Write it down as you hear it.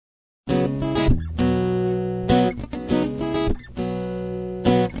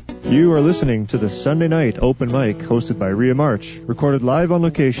You are listening to the Sunday Night Open Mic hosted by Rhea March, recorded live on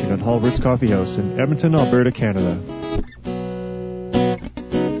location at Halbert's Coffee House in Edmonton, Alberta, Canada.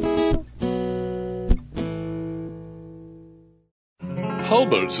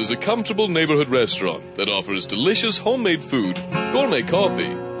 Halbert's is a comfortable neighborhood restaurant that offers delicious homemade food, gourmet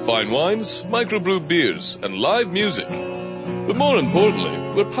coffee, fine wines, microbrewed beers, and live music. But more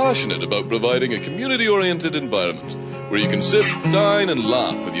importantly, we're passionate about providing a community-oriented environment where you can sit, dine, and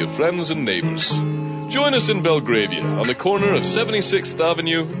laugh with your friends and neighbors. Join us in Belgravia on the corner of 76th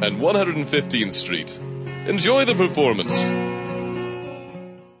Avenue and 115th Street. Enjoy the performance.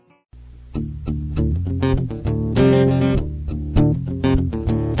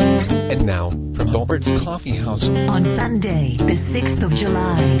 And now, from Halbert's Coffee House on Sunday, the 6th of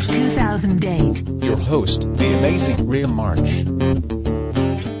July, 2008, your host, the amazing Rhea March.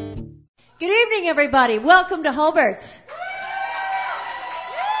 Good evening, everybody. Welcome to Halbert's.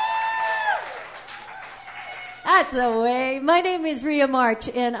 That's the way. My name is Rhea March,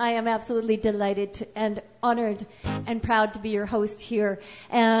 and I am absolutely delighted and honored and proud to be your host here.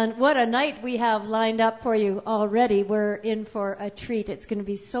 And what a night we have lined up for you already. We're in for a treat. It's going to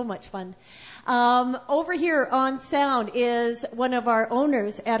be so much fun. Over here on sound is one of our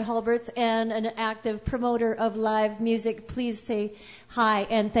owners at Halbert's and an active promoter of live music. Please say hi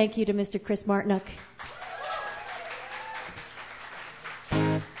and thank you to Mr. Chris Martinook.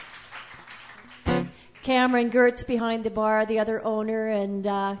 Cameron Gertz behind the bar, the other owner, and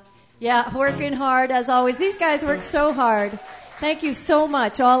working hard as always. These guys work so hard. Thank you so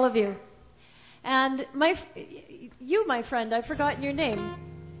much, all of you. And my friend, I've forgotten your name.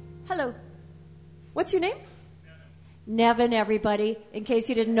 Hello. What's your name? Nevin, everybody, in case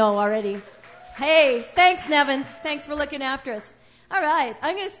you didn't know already. Hey, thanks, Nevin. Thanks for looking after us. All right,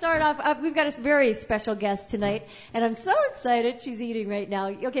 I'm going to start off. We've got a very special guest tonight, and I'm so excited. She's eating right now.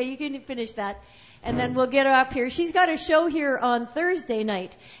 Okay, you can finish that. And then we'll get her up here. She's got a show here on Thursday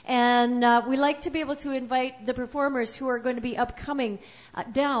night. And we like to be able to invite the performers who are going to be upcoming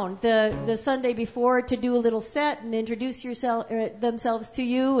down the Sunday before to do a little set and introduce themselves to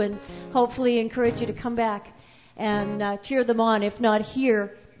you and hopefully encourage you to come back and cheer them on, if not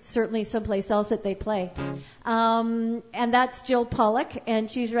here, certainly someplace else that they play. And that's Jill Pollock, and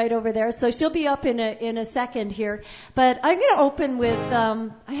she's right over there. So she'll be up in a second here. But I'm going to open with,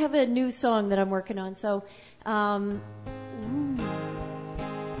 I have a new song that I'm working on. So I'm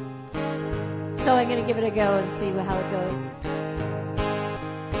going to give it a go and see how it goes.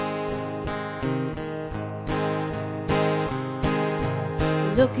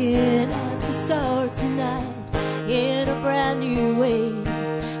 Looking at the stars tonight in a brand new way.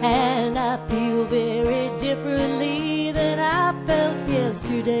 And I feel very differently than I felt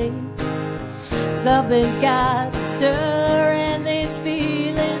yesterday. Something's got to stir and there's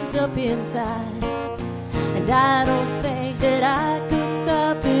feelings up inside. And I don't think that I could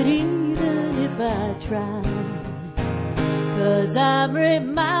stop it even if I tried. 'Cause I'm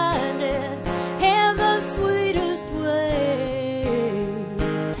reminded in the sweetest way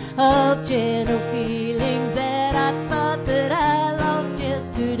of gentle feelings that I thought that I lost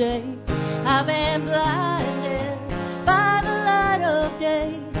yesterday. I've been blinded by the light of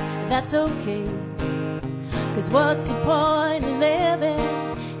day. That's okay, 'cause what's the point of living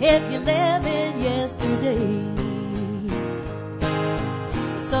if you're living yesterday?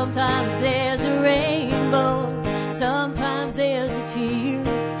 Sometimes there's a rainbow, sometimes there's a tear.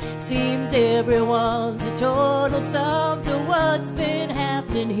 Seems everyone's a total sum to what's been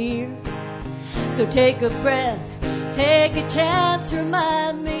happening here. So take a breath, take a chance,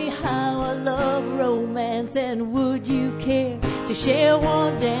 remind me how I love romance, and would you care to share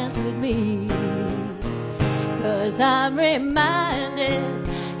one dance with me? 'Cause I'm reminded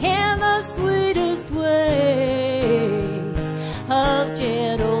in the sweetest way of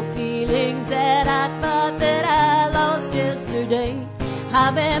gentle feelings that I thought that I lost yesterday.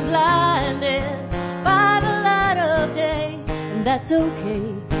 I've been blinded by the light of day, and that's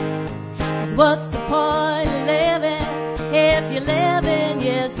okay. 'Cause what's the point of living if you're living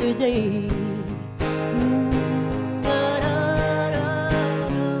yesterday?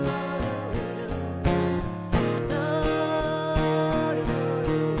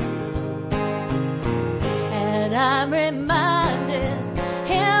 And I'm reminded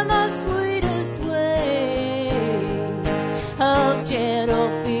in the sweetest way of gentle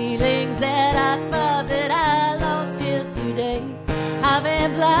feelings that I thought that I lost yesterday. I've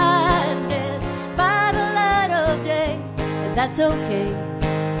been blinded by the light of day, and that's okay.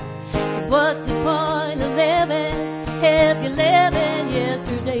 'Cause what's the point of living if you're living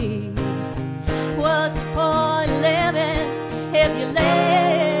yesterday? What's the point of living if you're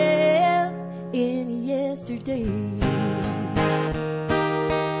living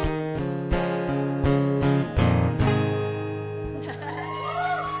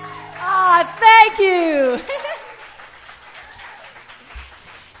Thank you.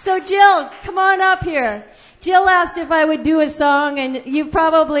 So Jill, come on up here. Jill asked if I would do a song, and you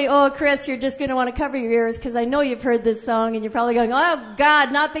probably, Chris, you're just going to want to cover your ears because I know you've heard this song, and you're probably going, oh,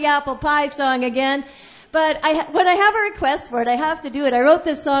 God, not the apple pie song again. But when I have a request for it, I have to do it. I wrote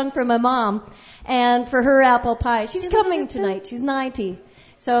this song for my mom and for her apple pie. She's coming tonight. She's 90.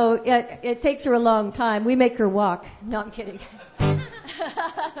 So it takes her a long time. We make her walk. No, I'm kidding.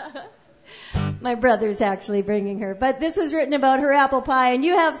 My brother's actually bringing her. But this was written about her apple pie, and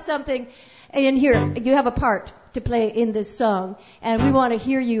you have something in here. You have a part to play in this song, and we want to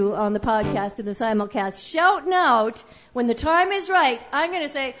hear you on the podcast and the simulcast shouting out when the time is right. I'm going to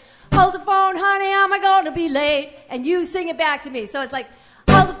say, hold the phone, honey, I'm going to be late, and you sing it back to me. So it's like,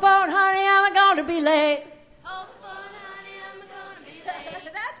 hold the phone, honey, I'm going to be late. Hold the phone, honey, I'm going to be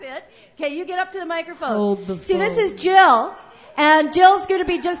late. That's it. Okay, you get up to the microphone. Hold the phone. See, this is Jill. And Jill's going to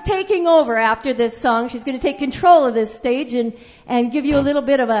be just taking over after this song. She's going to take control of this stage and give you a little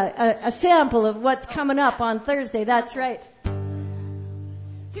bit of a sample of what's coming up on Thursday. That's right.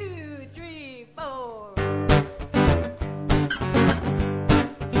 2, 3, 4.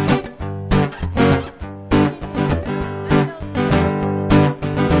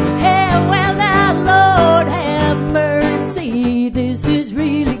 Hey, well now, Lord have mercy. This is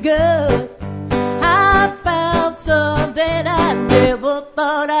really good. I found something I never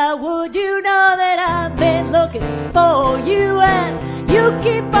thought I would. You know that I've been looking for you, and you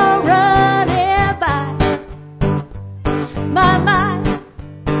keep on running by. My,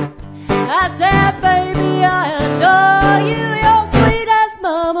 I said, baby, I adore you. You're sweet as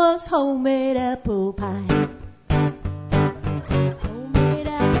mama's homemade apple pie. Homemade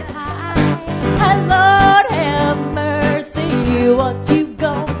apple pie. And Lord have mercy, what you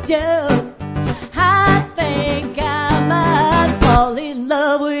gonna do? I think I might fall in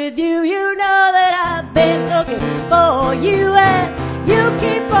love with you. You know that I've been looking for you, and you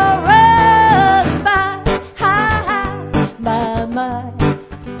keep on running by. My.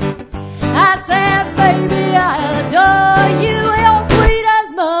 I said, baby, I adore you. You're sweet as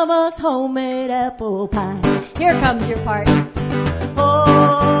mama's homemade apple pie. Here comes your part.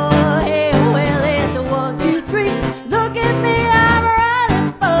 Oh, hey, well, it's a 1, 2, 3. Look at me, I'm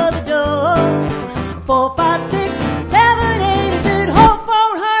running for the door. 4, 5, 6, 7, 8. Is it hold the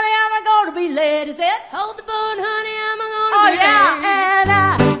phone, honey? Am I going to be late? Is it hold the phone, honey? Am I going to be late? Oh yeah, and I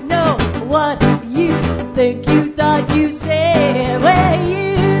know what you think. You thought you said, well,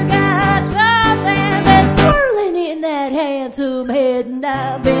 you got something that's swirling in that handsome head, and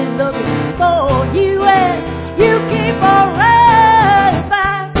I've been looking for you, and you keep on running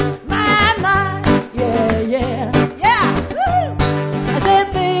by. My, yeah. Woo! I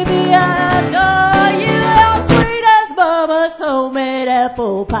said, baby, I adore you. Mama's homemade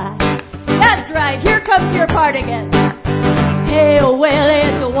apple pie. That's right. Here comes your part again. Hey, oh, well,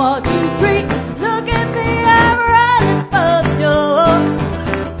 it's a 1, 2, 3. Look at me, I'm running for the door.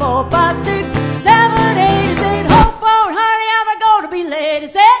 4, 5, 6, 7, 8. Is it hold the phone, honey? Am I going to be late?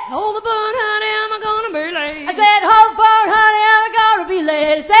 Is it hold the phone, honey? Am I going to be late? I said, hold the phone, honey? Am I going to be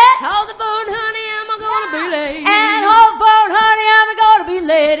late? Is it hold the phone, honey? Am I going to be late? And hold the phone, honey? Am I going to be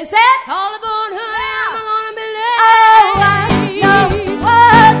late? Is it hold the phone, honey? Am I going to be late? Oh, I know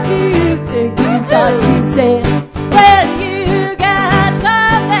what you think. You thought you said, well, you got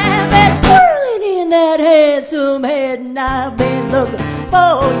something that's swirling in that handsome head, and I've been looking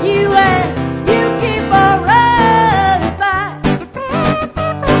for you, and you keep on running by.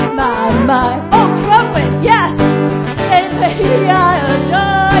 My, oh, trumpet, yes. And baby, I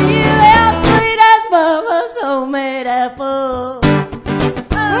adore you. How sweet as mama's homemade apple.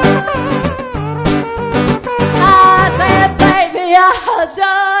 I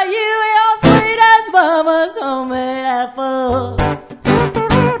adore you, you're sweet as mama's homemade apple.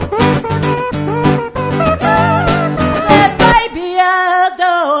 I said, baby, I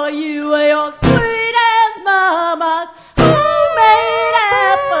adore you, you're sweet as mama's homemade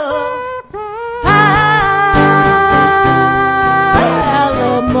apple.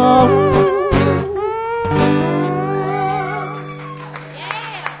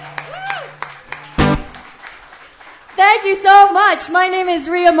 Thank you so much. My name is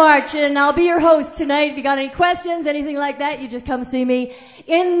Rhea March, and I'll be your host tonight. If you got any questions, anything like that, you just come see me.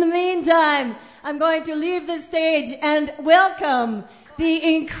 In the meantime, I'm going to leave the stage and welcome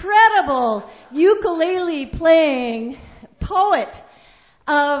the incredible ukulele playing poet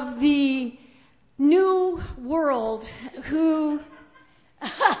of the new world who...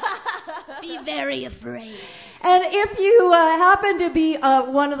 Be very afraid. And if you happen to be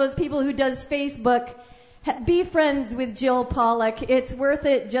one of those people who does Facebook, Be friends with Jill Pollock. It's worth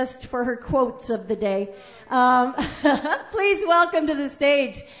it just for her quotes of the day. Please welcome to the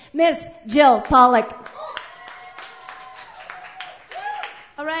stage, Miss Jill Pollock.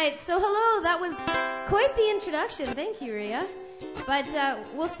 All right, so hello. That was quite the introduction. Thank you, Rhea. But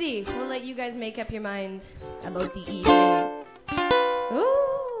we'll see. We'll let you guys make up your mind about the evening.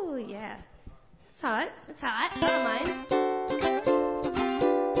 Ooh, yeah. It's hot. It's hot. I don't mind.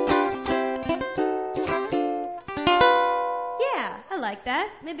 Yeah, I like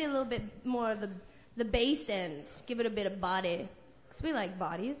that. Maybe a little bit more of the bass end. Give it a bit of body. Because we like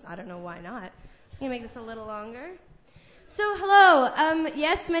bodies. I don't know why not. I'm going to make this a little longer. So, hello.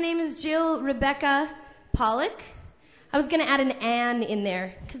 Yes, my name is Jill Rebecca Pollock. I was going to add an Ann in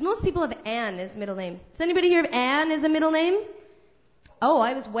there, because most people have Ann as middle name. Does anybody here have Ann as a middle name? Oh,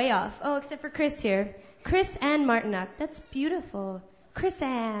 I was way off. Oh, except for Chris here. Chris Ann Martinuck. That's beautiful. Chris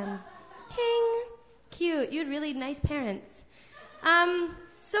Ann. Ting. Cute. You had really nice parents.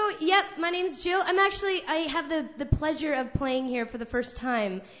 Yep, my name's Jill. I have the pleasure of playing here for the first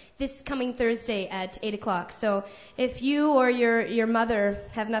time this coming Thursday at 8 o'clock. So if you or your mother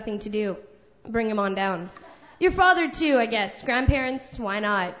have nothing to do, bring him on down. Your father too, I guess. Grandparents, why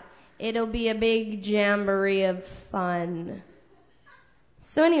not? It'll be a big jamboree of fun.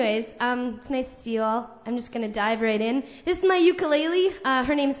 So anyways, it's nice to see you all. I'm just going to dive right in. This is my ukulele.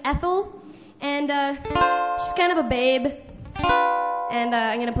 Her name's Ethel, and she's kind of a babe. And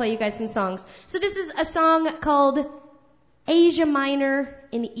I'm going to play you guys some songs. So this is a song called Asia Minor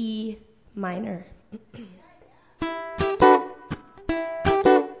in E minor.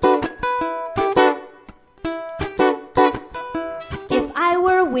 If I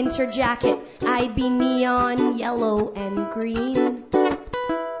were a winter jacket, I'd be neon yellow and green.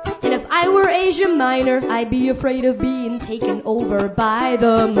 And if I were Asia Minor, I'd be afraid of being taken over by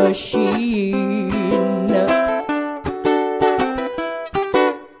the machine.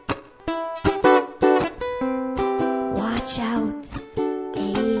 Watch out,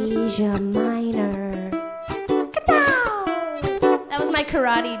 Asia Minor. Kapow! That was my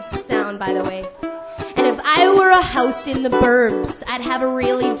karate sound, by the way. And if I were a house in the burbs, I'd have a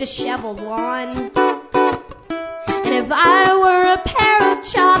really disheveled lawn. And if I were a pair of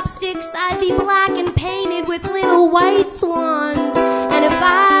chopsticks, I'd be black and painted with little white swans. And if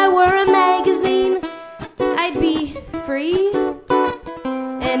I were a magazine, I'd be free.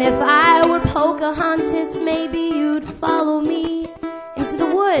 And if I were Pocahontas, maybe you'd follow me into the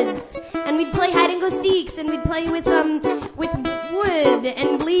woods. And we'd play hide and go seeks, and we'd play with wood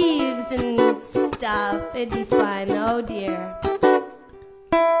and leaves and stuff. It'd be fun. Oh dear.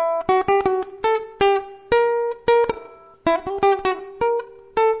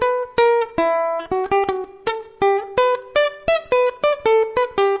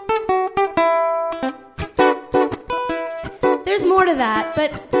 There's more to that,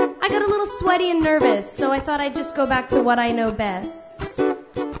 but I got a little sweaty and nervous, so I thought I'd just go back to what I know best.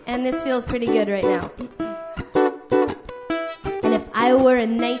 And this feels pretty good right now. And if I were a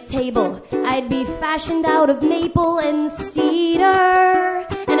night table, I'd be fashioned out of maple and cedar.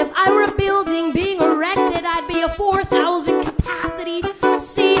 And if I were a building being erected, I'd be a 4,000 capacity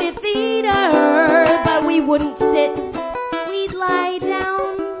seated theater. But we wouldn't sit, we'd lie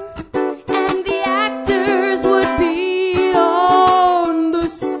down, and the actors would be on the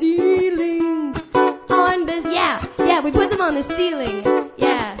ceiling. Yeah, we put them on the ceiling.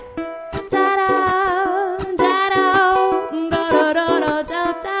 Yeah. Da-da, da-da, da-da, da-da,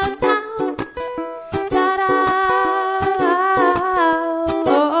 da-da, da-da,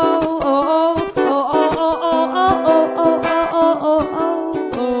 oh, oh, oh, oh, oh, oh, oh, oh,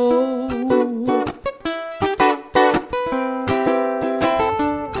 oh,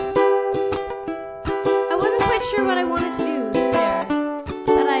 I wasn't quite sure what I wanted to do there,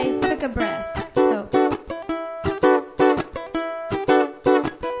 but I took a breath.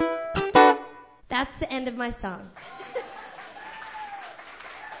 That's the end of my song.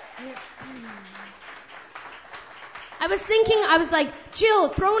 I was like, Jill,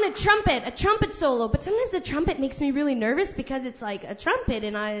 throw in a trumpet solo. But sometimes the trumpet makes me really nervous because it's like a trumpet,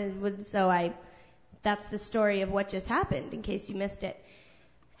 and that's the story of what just happened, in case you missed it.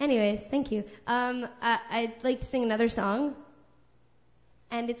 Anyways, thank you. I'd like to sing another song,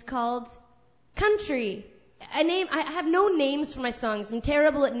 and it's called Country. I have no names for my songs. I'm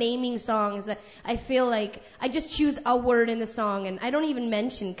terrible at naming songs. I feel like I just choose a word in the song, and I don't even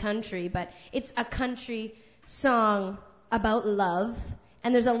mention country, but it's a country song about love,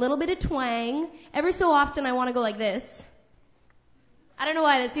 and there's a little bit of twang. Every so often I want to go like this. I don't know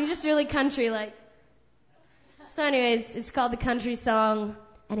why, that seems just really country-like. So anyways, it's called The Country Song,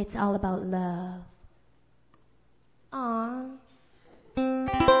 and it's all about love. Aw.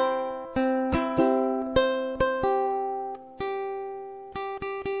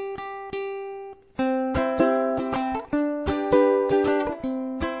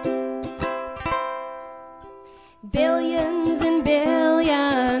 Billions and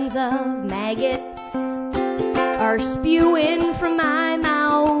billions of maggots are spewing from my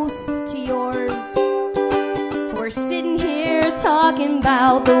mouth to yours. We're sitting here talking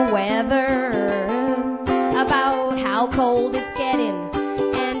about the weather, about how cold it's getting,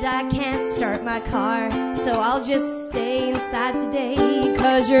 and I can't start my car, so I'll just stay inside today,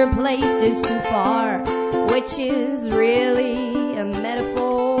 'cause your place is too far, which is really a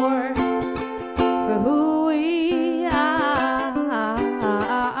metaphor for who we are.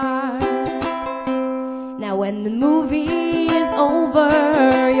 Now when the movie is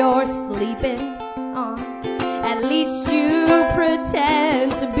over, you're sleeping on, at least you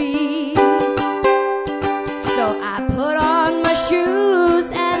pretend to be. So I put on my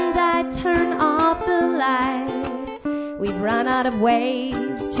shoes and I turn off the lights. We've run out of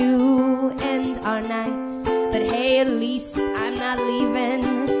ways to end our nights, but hey, at least I'm not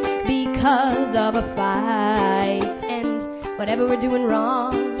leaving because of a fight. And whatever we're doing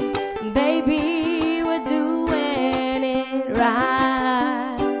wrong, baby, we're doing it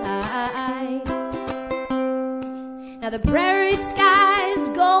right. Now the prairie skies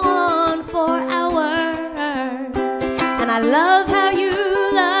go on for hours, and I love how you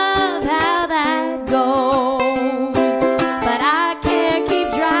love how that goes. But I can't keep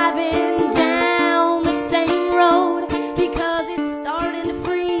driving down the same road, because it's starting to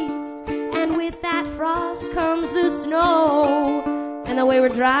freeze, and with that frost comes the snow. And the way we're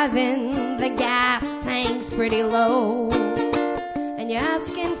driving, the gas tank's pretty low, and you're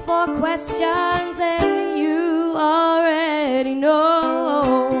asking for questions that you already know.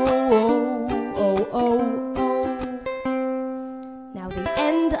 Now the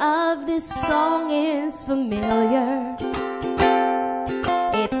end of this song is familiar.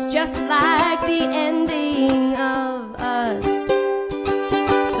 It's just like the ending of Us.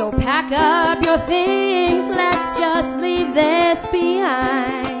 So pack up your things, let's just leave this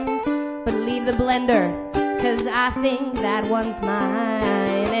behind. But leave the blender, 'cause I think that one's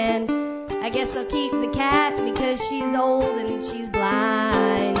mine. And I guess I'll keep the cat because she's old and she's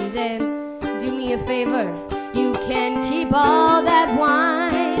blind. And do me a favor, you can keep all that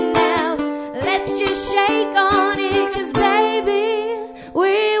wine. Now let's just shake on it, 'cause baby,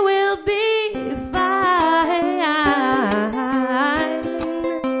 we will be fine.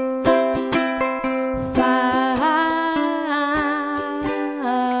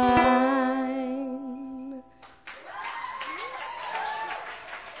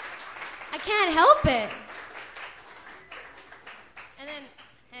 I can't help it. And then,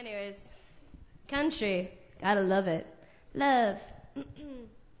 anyways, country, gotta love it. Love.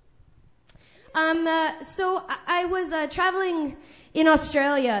 So I was traveling in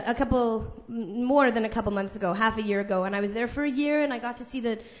Australia more than a couple months ago, half a year ago, and I was there for a year, and I got to see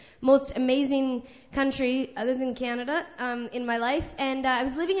the most amazing country other than Canada in my life. And I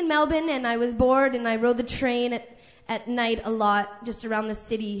was living in Melbourne, and I was bored, and I rode the train at night a lot, just around the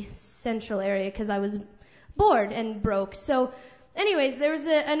city central area, because I was bored and broke. So anyways, there was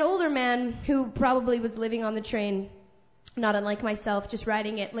an older man who probably was living on the train, not unlike myself, just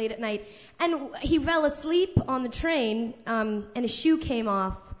riding it late at night. And he fell asleep on the train, and his shoe came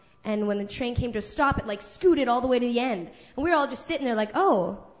off. And when the train came to a stop, it like scooted all the way to the end. And we were all just sitting there like,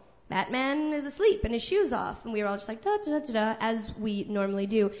 oh, that man is asleep and his shoe's off. And we were all just like, da-da-da-da-da, as we normally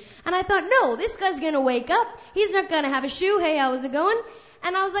do. And I thought, no, this guy's going to wake up. He's not going to have a shoe. Hey, how is it going?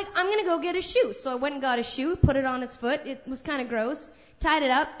 And I was like, I'm going to go get a shoe. So I went and got a shoe, put it on his foot. It was kind of gross. Tied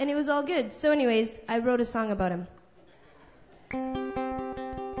it up, and it was all good. So anyways, I wrote a song about him.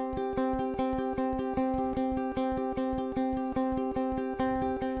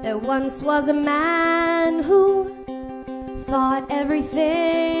 There once was a man who thought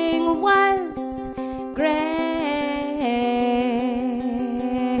everything was great.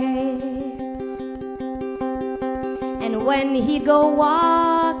 And when he'd go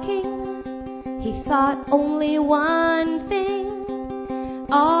walking, he thought only one thing,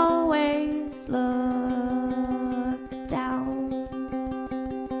 always look down.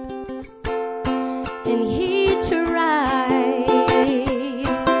 And he tried,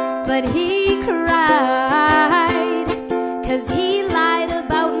 but he cried, 'cause he lied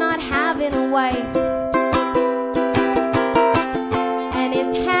about not having a wife. And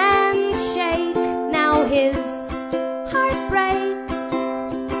his hands shake, now his heart breaks,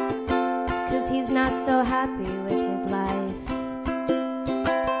 'cause he's not so happy with his life.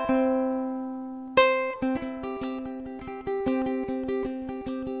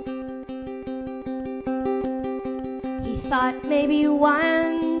 thought maybe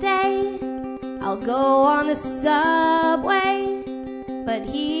one day I'll go on the subway, but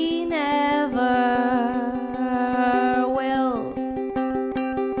he never will.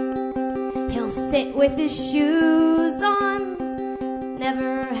 He'll sit with his shoes on,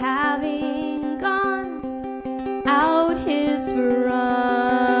 never having gone out his front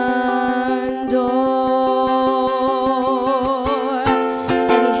door.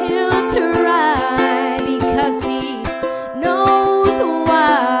 And he'll try, because he knows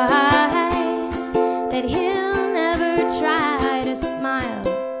why, that he'll never try to smile.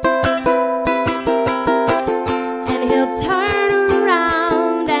 And he'll turn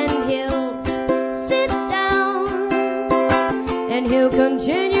around and he'll sit down, and he'll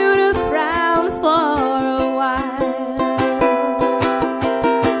continue to frown for a while.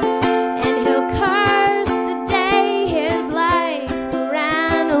 And he'll curse the day his life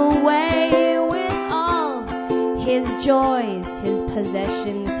ran away with all his joys, his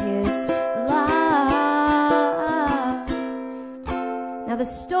possessions, his love. Now the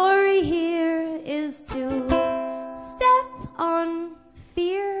story here is to step on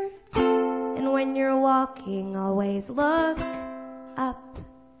fear, and when you're walking, always look up.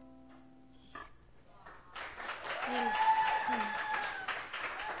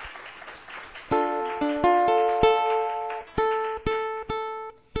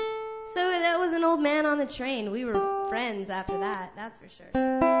 So that was an old man on the train. We were friends after that, that's for sure.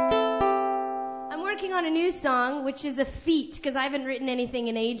 I'm working on a new song, which is a feat, because I haven't written anything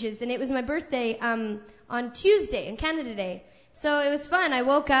in ages, and it was my birthday on Tuesday, on Canada Day. So it was fun. I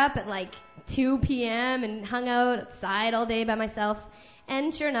woke up at like 2 p.m. and hung out outside all day by myself,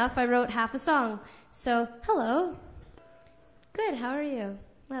 and sure enough, I wrote half a song. So, hello. Good, how are you?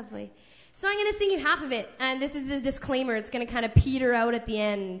 Lovely. So I'm going to sing you half of it, and this is the disclaimer. It's going to kind of peter out at the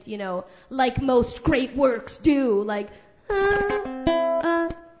end, you know, like most great works do, like,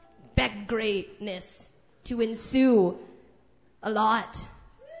 expect greatness to ensue a lot.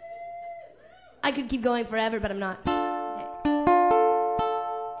 I could keep going forever, but I'm not. Okay.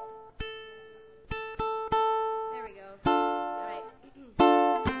 There we go. All right.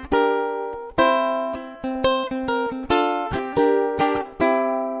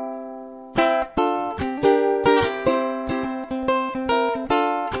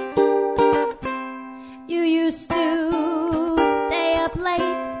 You used to stay up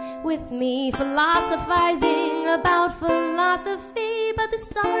late with me, philosophizing about philosophy, but the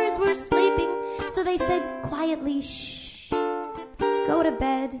stars were sleeping, so they said quietly, shh, go to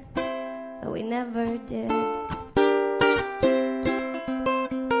bed, but we never did.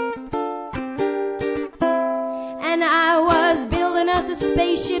 And I was building us a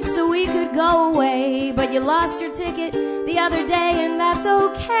spaceship so we could go away, but you lost your ticket the other day, and that's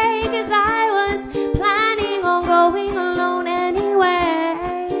okay, 'cause I was planning on going alone anyway.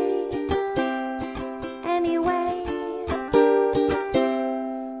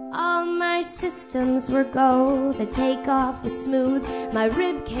 All my systems were go, the takeoff was smooth, my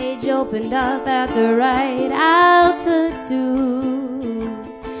rib cage opened up at the right altitude,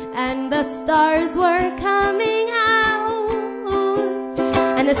 and the stars were coming out,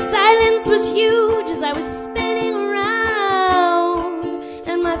 and the silence was huge as I was spinning around,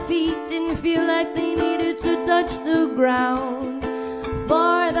 and my feet didn't feel like they needed to touch the ground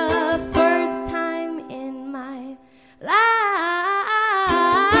for the first time in my life.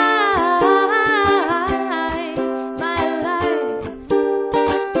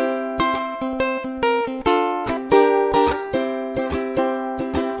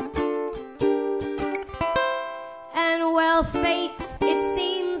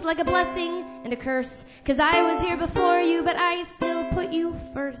 Like a blessing and a curse, 'cause I was here before you, but I still put you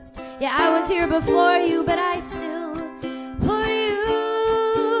first. Yeah, I was here before you, but I still put you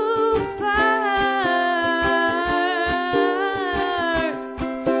first.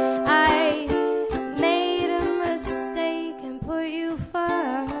 I made a mistake and put you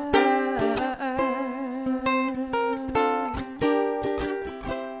first.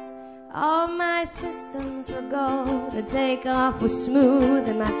 All my systems were go, the takeoff was smooth,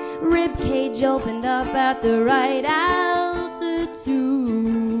 and my rib cage opened up at the right altitude,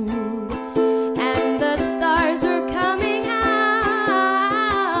 and the stars were coming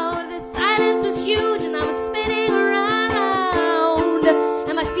out. The silence was huge, and I was spinning around,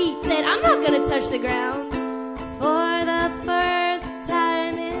 and my feet said, I'm not gonna touch the ground for the first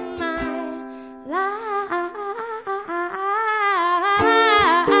time in my life.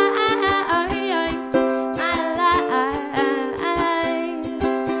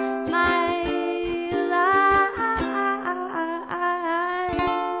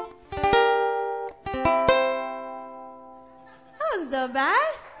 so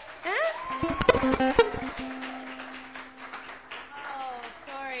bad. Huh? Oh,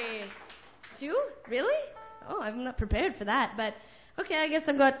 sorry. 2? Really? Oh, I'm not prepared for that. But, okay, I guess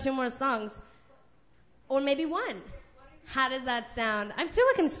I've got 2 more songs. Or maybe 1. How does that sound? I feel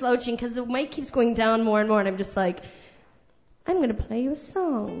like I'm slouching because the mic keeps going down more and more, and I'm just like, I'm going to play you a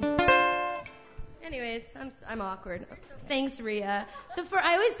song. Anyways, I'm awkward. Thanks, Rhea.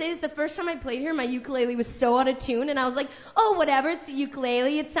 I always say this, the first time I played here, my ukulele was so out of tune, and I was like, oh, whatever, it's a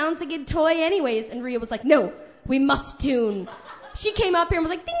ukulele. It sounds like a toy anyways. And Rhea was like, no, we must tune. She came up here and was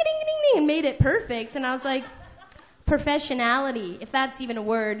like, ding, ding, ding, ding, and made it perfect. And I was like, professionality, if that's even a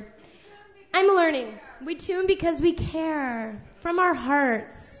word. I'm learning. We tune because we care. From our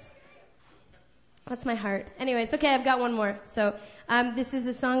hearts. That's my heart. Anyways, okay, I've got one more. So, this is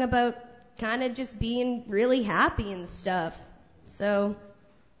a song about kind of just being really happy and stuff. So,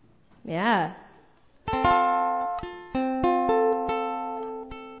 yeah. How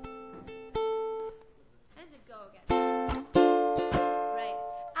does it go again? Right.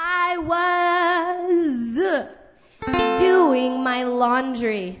 I was doing my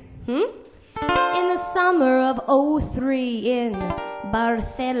laundry. In the summer of 03 in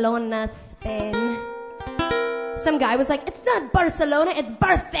Barcelona, Spain. Some guy was like, it's not Barcelona, it's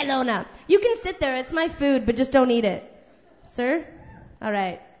Barcelona. You can sit there, it's my food, but just don't eat it. Sir? All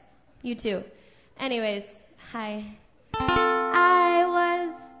right. You too. Anyways, hi. I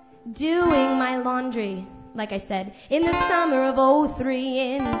was doing my laundry, like I said, in the summer of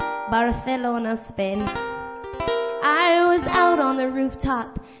 03 in Barcelona, Spain. I was out on the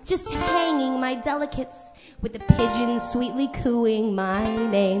rooftop, just hanging my delicates, with the pigeons sweetly cooing my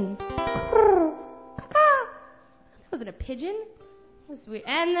name. Was it a pigeon?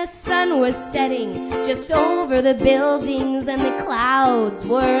 And the sun was setting just over the buildings, and the clouds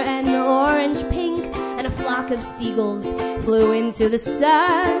were an orange pink, and a flock of seagulls flew into the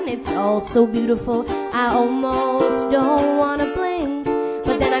sun. It's all so beautiful, I almost don't want to blink.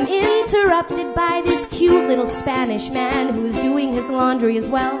 But then I'm interrupted by this cute little Spanish man who was doing his laundry as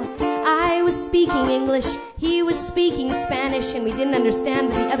well. I was speaking English, he was speaking Spanish, and we didn't understand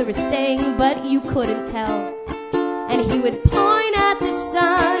what the other was saying, but you couldn't tell. And he would point at the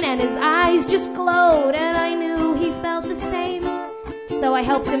sun, and his eyes just glowed, and I knew he felt the same. So I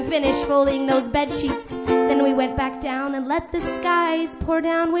helped him finish folding those bed sheets. Then we went back down and let the skies pour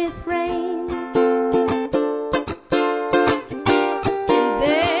down with rain. And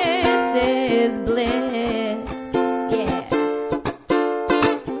this is bliss, yeah.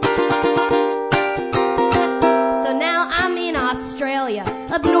 So now I'm in Australia,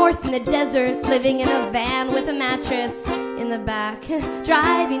 up north in the desert, living in a van with a mattress in the back.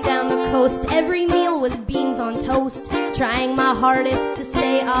 Driving down the coast, every meal was beans on toast, trying my hardest to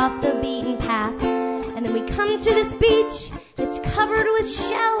stay off the beaten path. And then we come to this beach that's covered with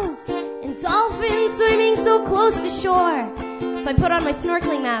shells and dolphins swimming so close to shore. So I put on my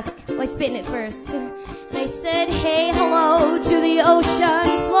snorkeling mask. Well, I spit in it first. And I said, hey, hello to the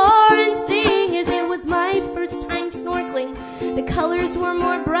ocean floor, and seeing as it was my first time snorkeling, the colors were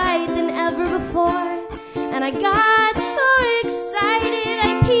more bright than ever before. And I got so excited,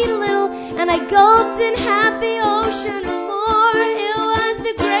 I peed a little, and I gulped in half the ocean or more. It was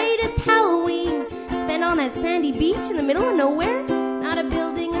the greatest Halloween spent on that sandy beach in the middle of nowhere. Not a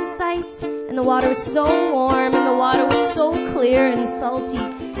building in sight, and the water was so warm, and the water was so clear and salty,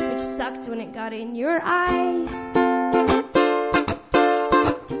 which sucked when it got in your eye.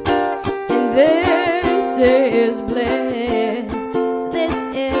 And this is bliss.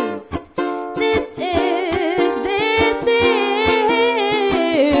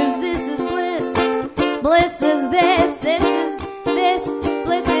 Bliss is this,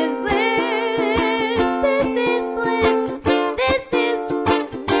 bliss is bliss, this is bliss, this is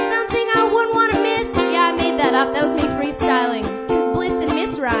something I wouldn't want to miss. Yeah, I made that up, that was me freestyling, because bliss and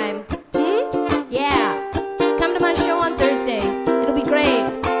miss rhyme. Yeah, come to my show on Thursday, it'll be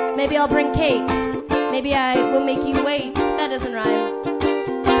great. Maybe I'll bring cake, maybe I will make you wait. That doesn't rhyme,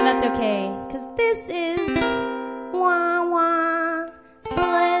 but that's okay, because this is wah wah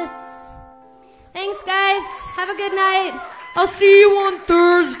bliss. Thanks, guys. Have a good night. I'll see you on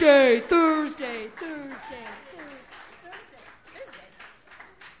Thursday. Thursday. Oh,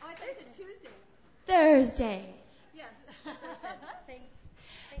 I thought you said Tuesday. Thursday. Yes. Thanks.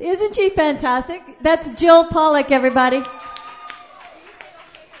 Isn't she fantastic? That's Jill Pollock, everybody.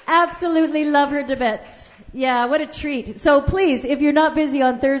 Absolutely love her to bits. Yeah, what a treat. So please, if you're not busy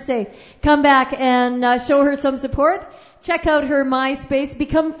on Thursday, come back and show her some support. Check out her MySpace.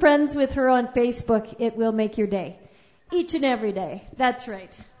 Become friends with her on Facebook. It will make your day. Each and every day. That's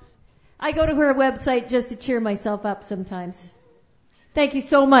right. I go to her website just to cheer myself up sometimes. Thank you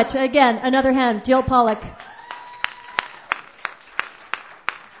so much. Again, another hand, Jill Pollock.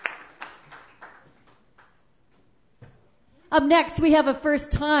 Up next, we have a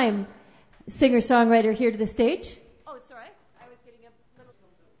first-time singer-songwriter here to the stage. Oh, sorry. I was getting a little...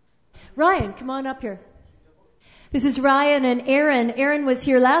 Ryan, come on up here. This is Ryan and Aaron. Aaron was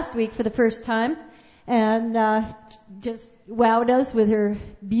here last week for the first time and just wowed us with her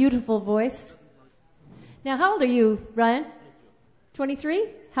beautiful voice. Now, how old are you, Ryan? 23?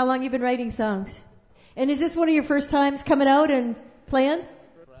 How long have you been writing songs? And is this one of your first times coming out and playing?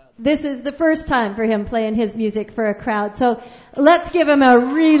 This is the first time for him playing his music for a crowd. So let's give him a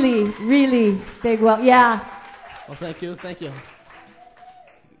really, really big welcome. Yeah. Well, thank you. Can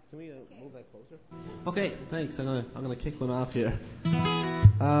we move that closer? Okay, thanks. I'm gonna kick one off here.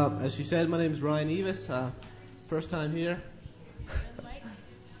 As she said, my name is Ryan Evis. First time here.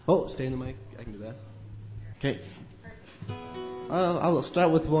 Oh, stay in the mic. I can do that. Okay. I'll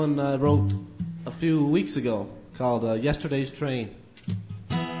start with one I wrote a few weeks ago called Yesterday's Train.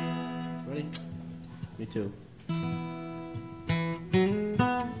 Ready? Me too.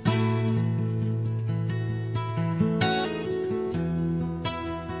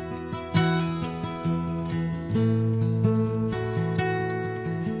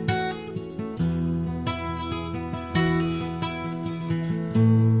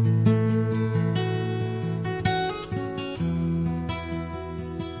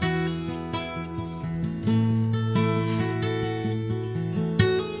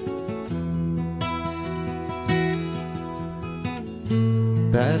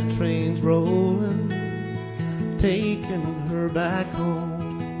 That train's rolling, taking her back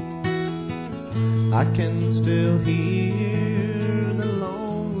home. I can still hear the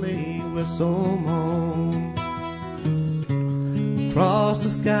lonely whistle moan. Across the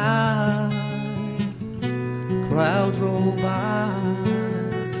sky, clouds roll by.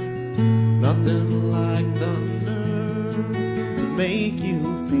 Nothing like thunder to make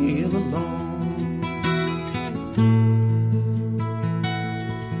you feel alone.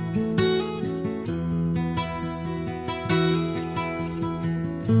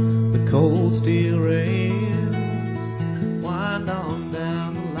 Cold steel rails wind on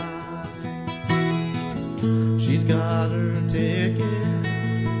down the line. She's got her ticket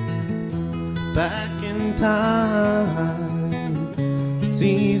back in time. It's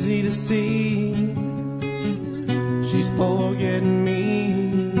easy to see she's forgetting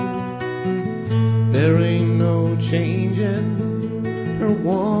me. There ain't no changing her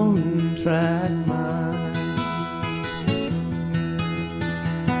one-track mind.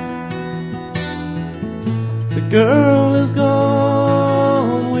 The girl is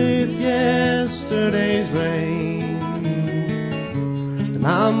gone with yesterday's rain, and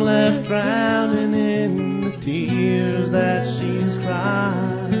I'm left drowning in the tears that she's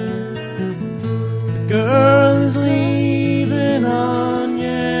cried. The girl is leaving on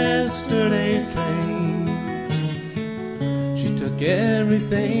yesterday's train. She took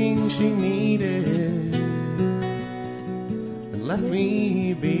everything she needed and left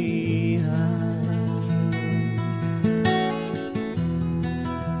me behind.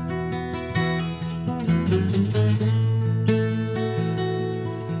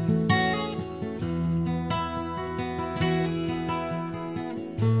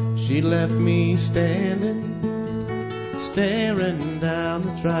 She left me standing, staring down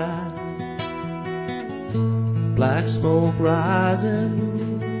the track. Black smoke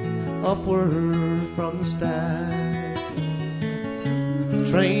rising upward from the stack. The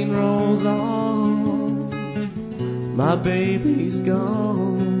train rolls on, my baby's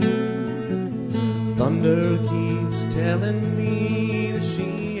gone. Thunder keeps telling me that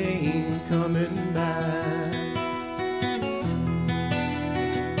she ain't coming back.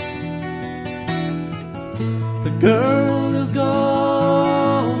 The girl is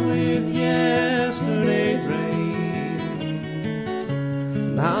gone with yesterday's rain,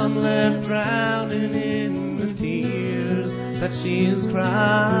 and I'm left drowning in the tears that she's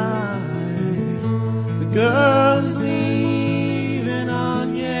cried. The girl is leaving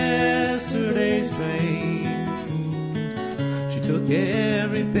on yesterday's train. She took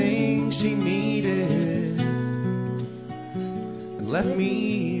everything she needed and left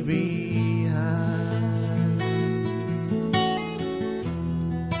me behind.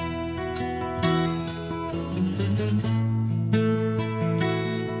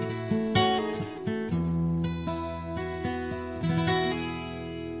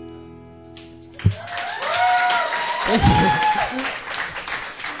 Thank you.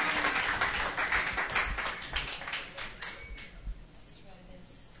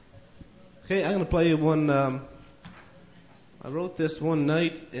 Okay, I'm going to play you one I wrote this one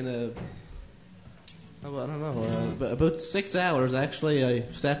night in about 6 hours actually.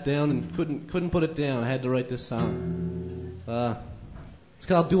 I sat down and couldn't put it down. I had to write this song. It's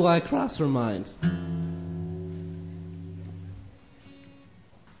called Do I Cross Her Mind?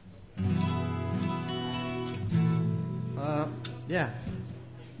 Yeah.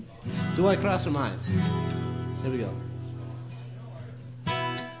 Do I cross her mind? Here we go.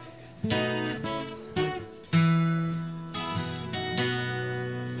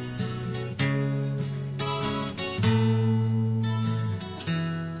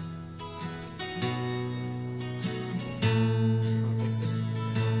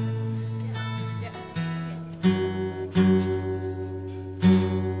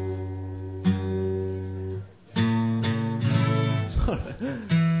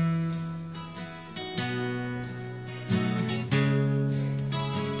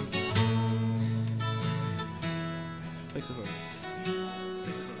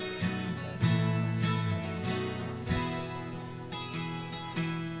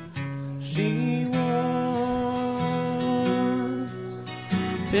 She was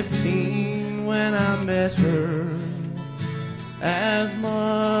 15 when I met her, as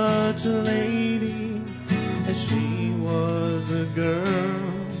much a lady as she was a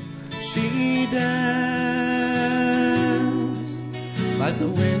girl. She danced like the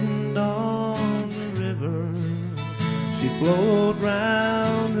wind on the river. She flowed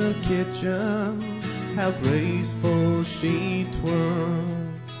round her kitchen, how graceful she twirled.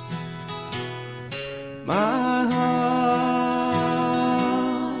 My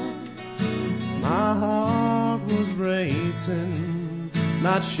heart was racing,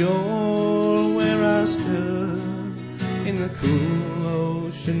 not sure where I stood in the cool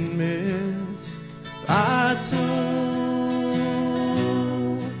ocean mist. I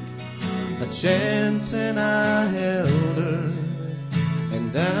took a chance and I held her,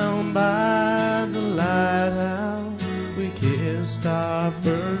 and down by the lighthouse we kissed our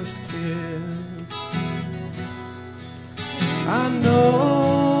first kiss. I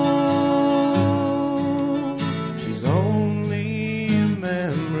know she's only a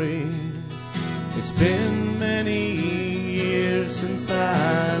memory. It's been many years since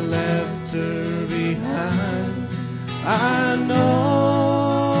I left her behind. I know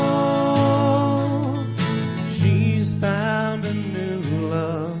she's found a new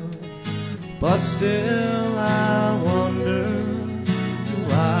love, but still I wonder,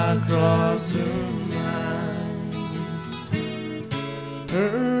 do I cross her?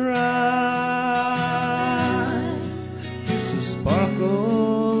 Her eyes used to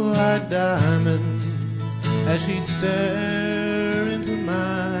sparkle like diamonds as she'd stare into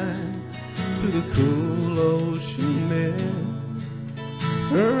mine through the cool ocean mist.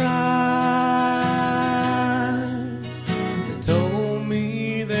 Her eyes, they told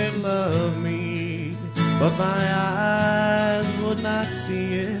me they'd love me, but my eyes would not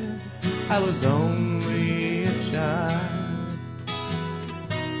see it. I was only a child.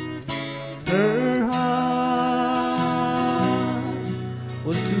 Her heart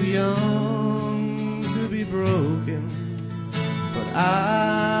was too young to be broken, but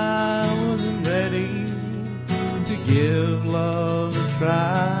I wasn't ready to give love a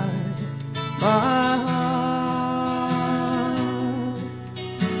try. My heart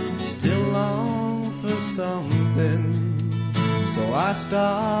still longed for something, so I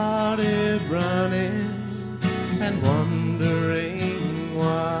started running and wondering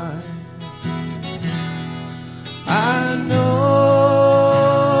why. I know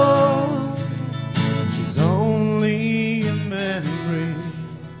she's only a memory.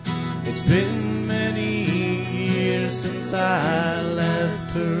 It's been many years since I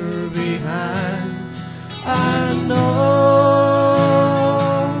left her behind. I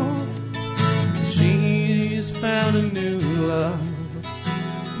know she's found a new love,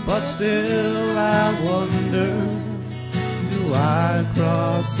 but still I wonder, do I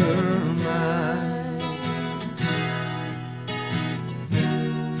cross her mind?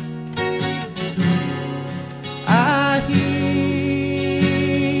 I hear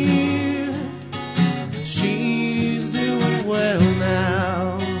she's doing well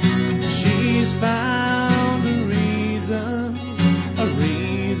now. She's found a reason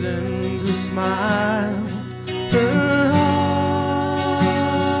to smile.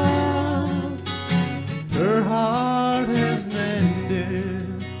 Her heart has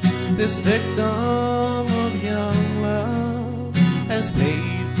mended. This victim of young love has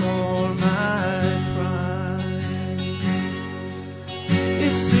paid for my crime.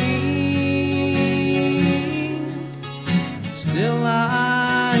 It seems still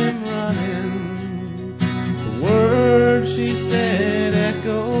I am running. The words she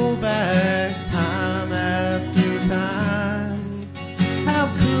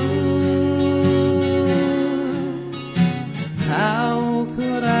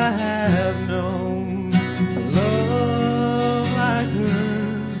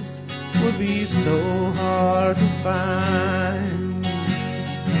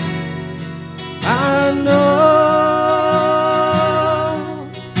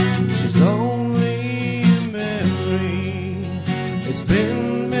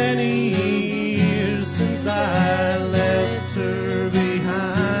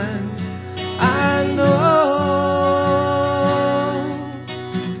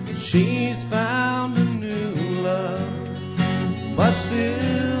she's found a new love. But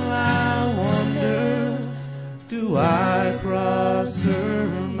still I wonder, do I cross her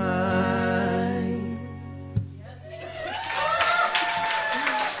mind?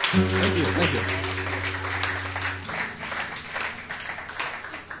 Thank you, thank you.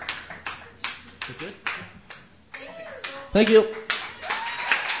 Good? Thank you.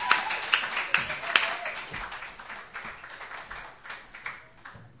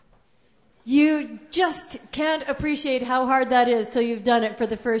 You just can't appreciate how hard that is till you've done it for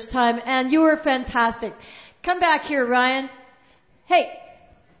the first time, and you were fantastic. Come back here, Ryan. Hey,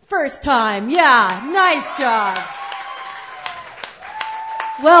 first time. Yeah, nice job.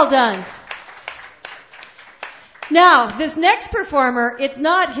 Well done. Now, this next performer, it's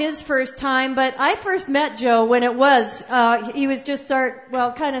not his first time, but I first met Joe when it was, he was just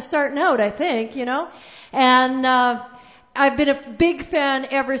kind of starting out, I think, you know. And I've been a big fan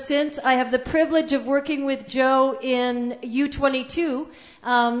ever since. I have the privilege of working with Joe in U22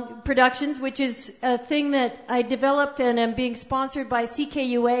 Productions, which is a thing that I developed and am being sponsored by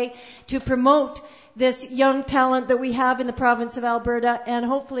CKUA to promote this young talent that we have in the province of Alberta, and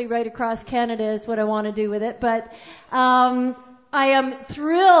hopefully right across Canada is what I want to do with it. But I am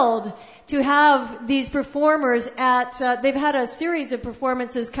thrilled to have these performers they've had a series of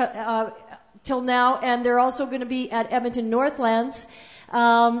performances till now, and they're also going to be at Edmonton Northlands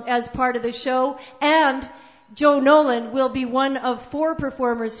as part of the show. And Joe Nolan will be one of 4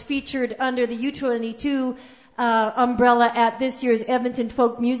 performers featured under the U22 umbrella at this year's Edmonton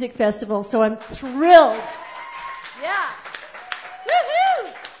Folk Music Festival. So I'm thrilled. Yeah. Woohoo!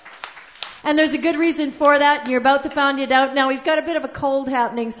 And there's a good reason for that, and you're about to find it out. Now, he's got a bit of a cold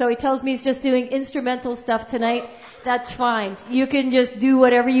happening, so he tells me he's just doing instrumental stuff tonight. That's fine. You can just do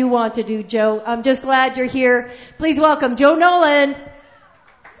whatever you want to do, Joe. I'm just glad you're here. Please welcome Joe Nolan.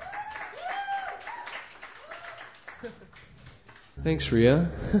 Thanks, Rhea.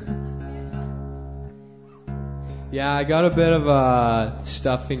 Yeah, I got a bit of a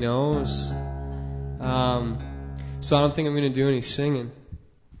stuffy nose, so I don't think I'm going to do any singing.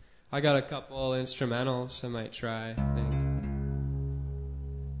 I got a couple instrumentals I might try, I think.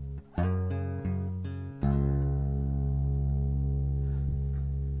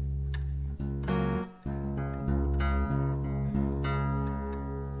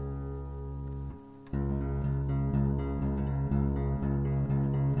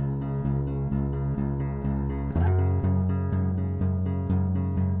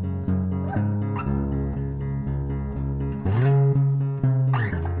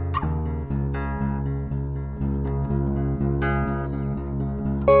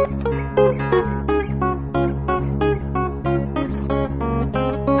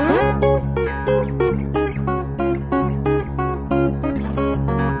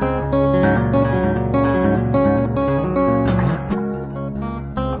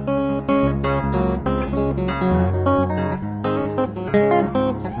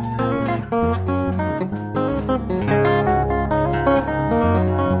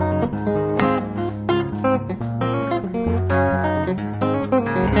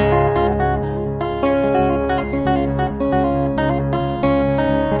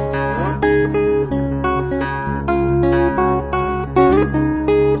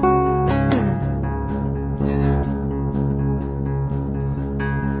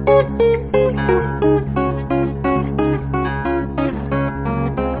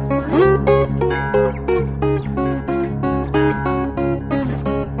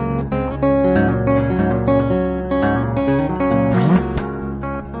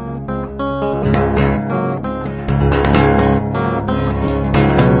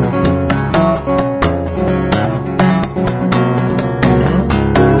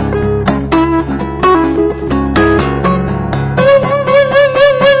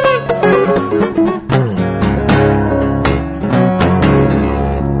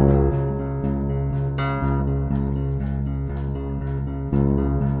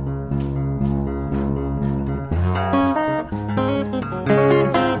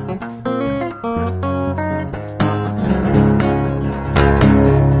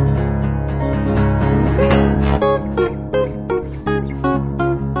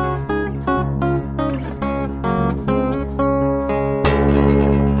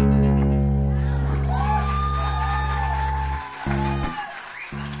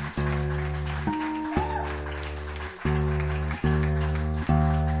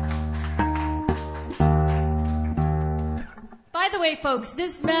 Folks,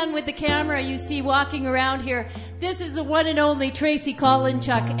 this man with the camera you see walking around here, this is the one and only Tracy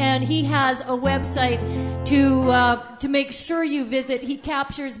Kolinchuk, and he has a website to make sure you visit. He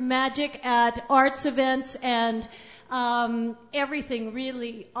captures magic at arts events and everything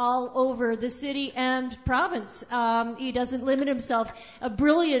really all over the city and province. He doesn't limit himself. A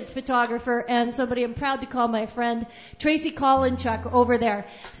brilliant photographer and somebody I'm proud to call my friend, Tracy Kolinchuk over there.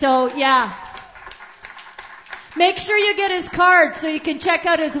 So yeah. Make sure you get his card so you can check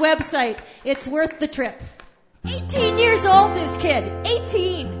out his website. It's worth the trip. 18 years old, this kid.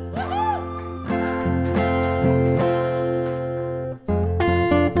 18.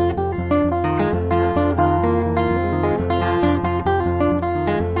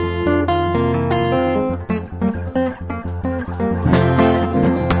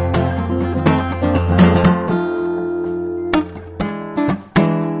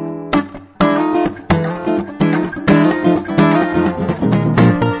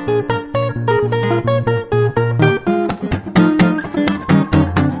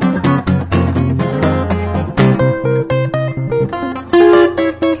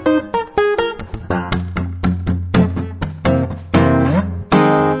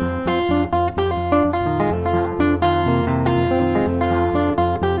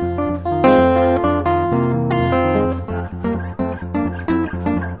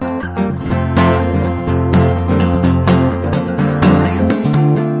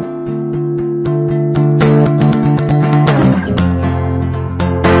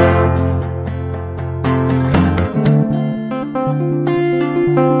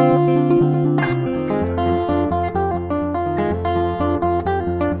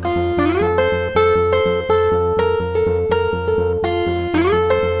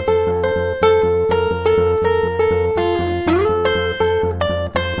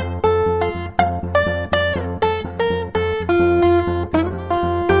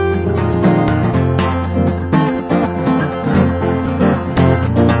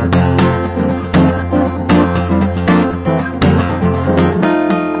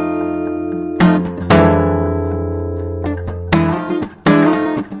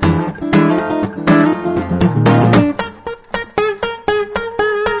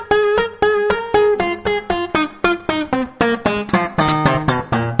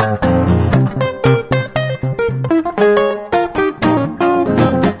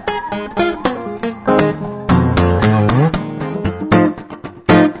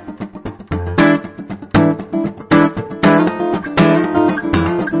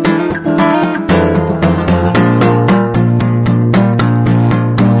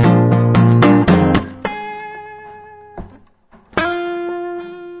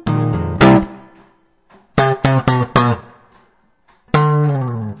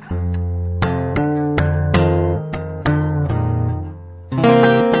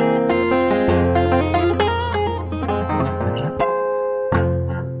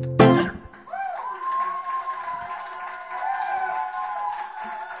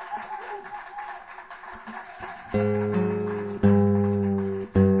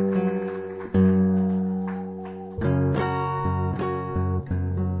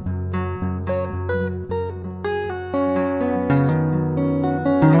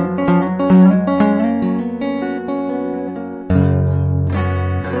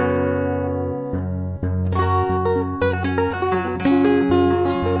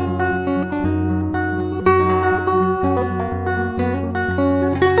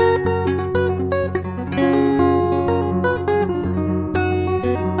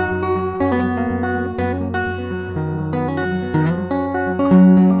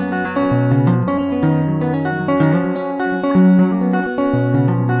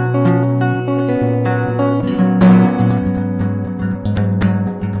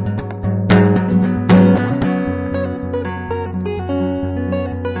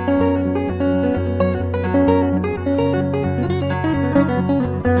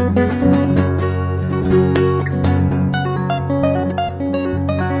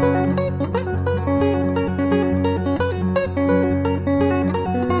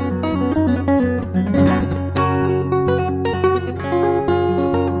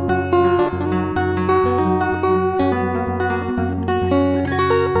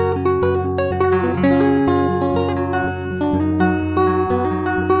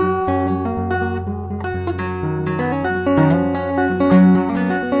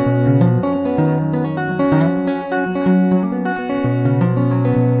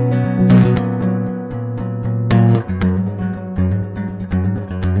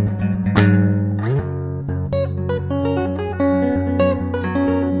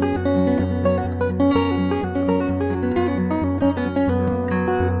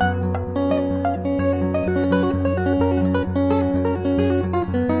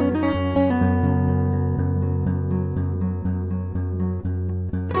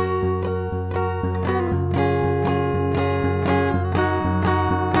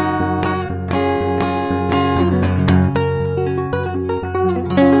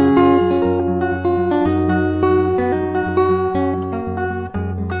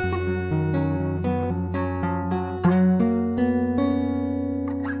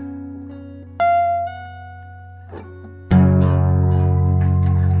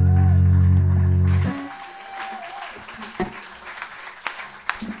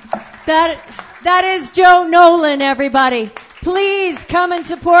 That is Joe Nolan, everybody. Please come and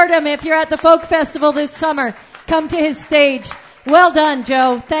support him if you're at the Folk Festival this summer. Come to his stage. Well done,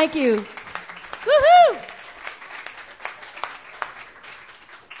 Joe. Thank you. Woohoo!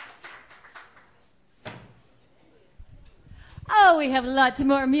 Oh, we have lots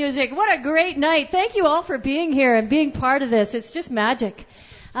more music. What a great night. Thank you all for being here and being part of this. It's just magic.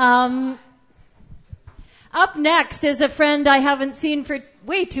 Up next is a friend I haven't seen for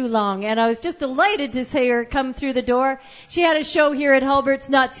way too long, and I was just delighted to see her come through the door. She had a show here at Halbert's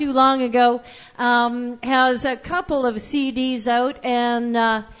not too long ago, has a couple of CDs out, and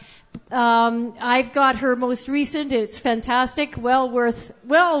I've got her most recent. It's fantastic, well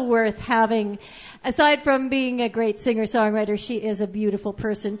worth having. Aside from being a great singer-songwriter, she is a beautiful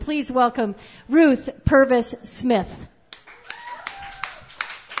person. Please welcome Ruth Purvis Smith.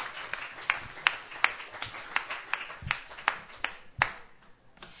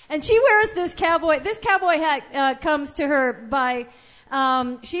 And she wears this cowboy. This cowboy hat comes to her by.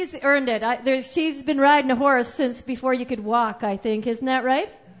 She's earned it. She's been riding a horse since before you could walk, I think. Isn't that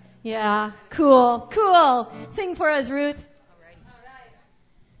right? Yeah. Cool. Sing for us, Ruth. All right.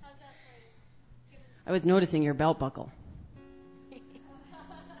 How's that for you? I was noticing your belt buckle.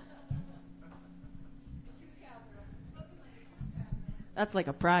 That's like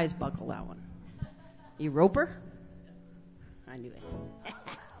a prize buckle, that one. You roper? I knew it.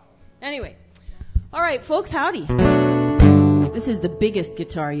 Anyway, all right, folks, howdy. This is the biggest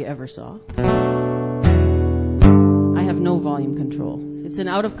guitar you ever saw. I have no volume control. It's an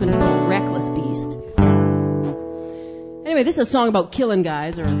out-of-control, reckless beast. Anyway, this is a song about killing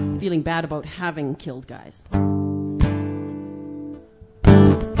guys or feeling bad about having killed guys.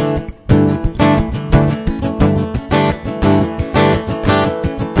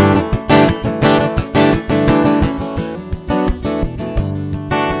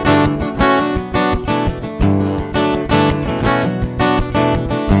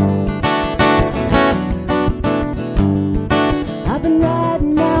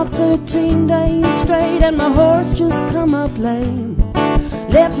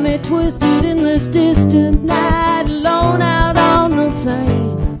 Left me twisted in this distant night, alone out on the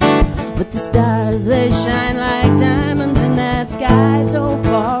plain. But the stars, they shine like diamonds in that sky so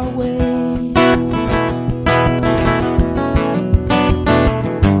far away.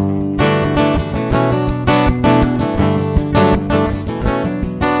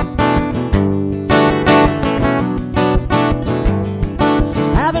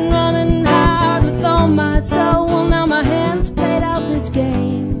 I've been running hard with all my soul. Well, now my hands played out this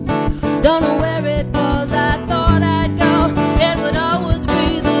game. Don't know where it was, I thought I'd go. It would always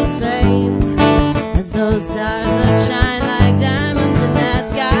be the same as those stars that shine like diamonds in that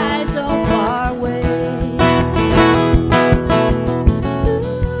sky so far away.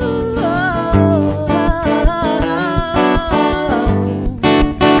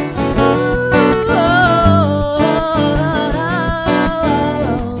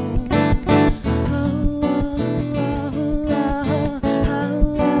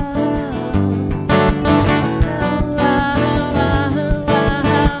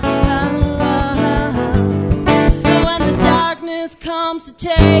 To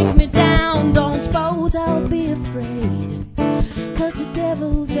take me down, don't suppose I'll be afraid, 'cause the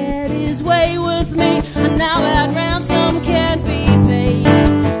devil's had his way with me, and now that ransom can't be paid.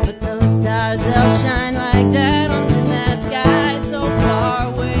 But those stars, they'll shine like diamonds in that sky so far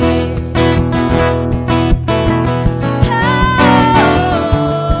away.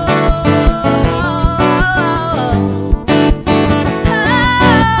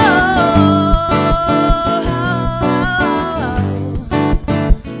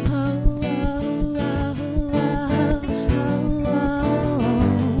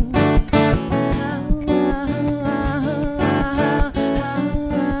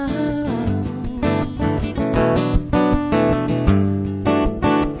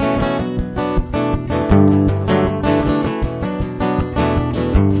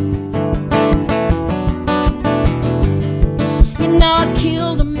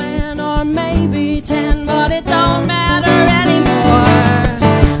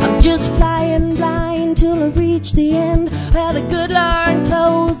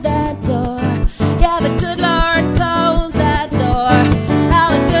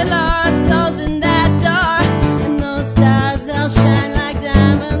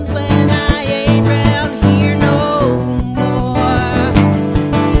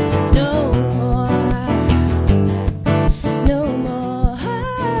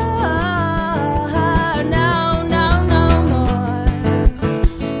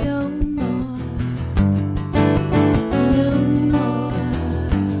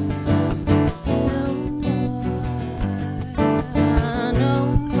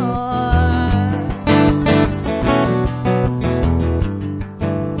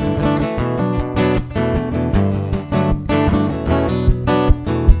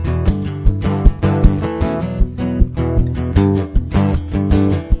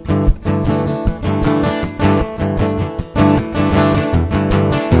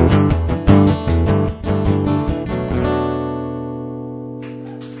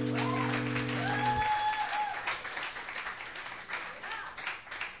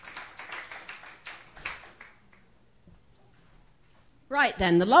 Right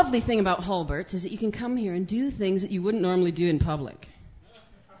then, the lovely thing about Halbert's is that you can come here and do things that you wouldn't normally do in public.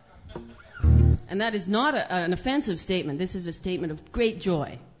 And that is not an offensive statement. This is a statement of great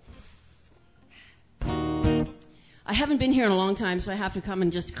joy. I haven't been here in a long time, so I have to come and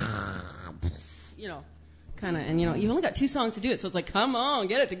just, kind of, and you've only got 2 songs to do it, so it's like, come on,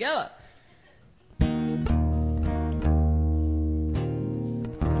 get it together.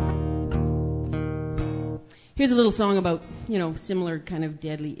 Here's a little song about, similar kind of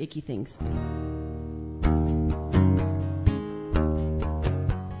deadly, icky things.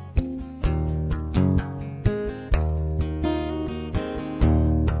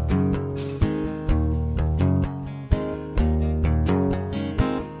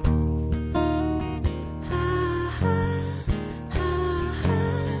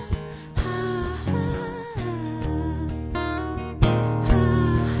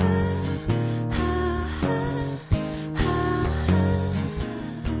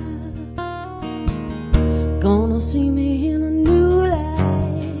 See me in a new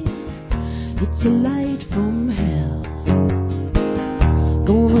light. It's a light from hell.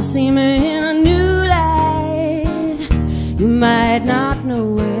 Gonna see me in a new light you might not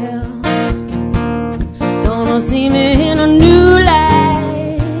know well. Gonna see me in a new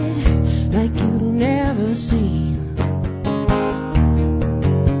light like you've never seen.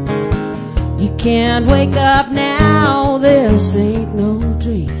 You can't wake up now, this ain't no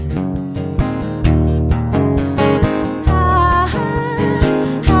dream.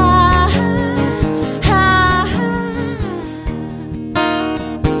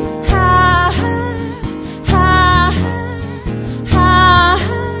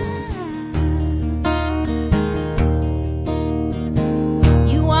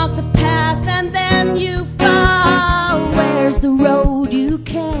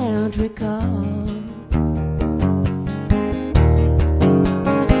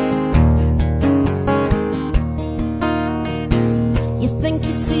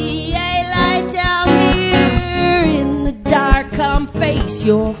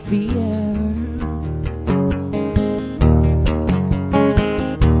 Your fear.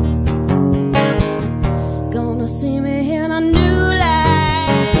 Gonna see me in a new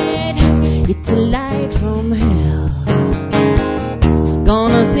light. It's a light from hell.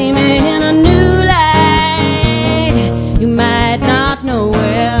 Gonna see me in a new light you might not know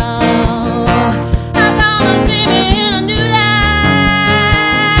well.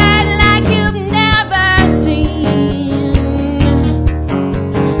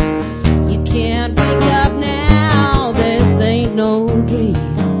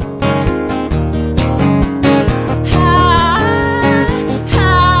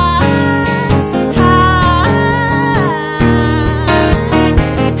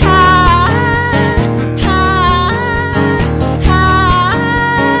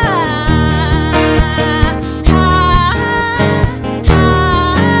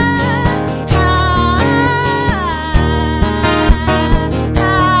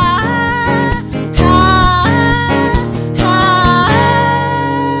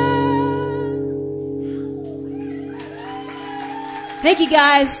 Thank you,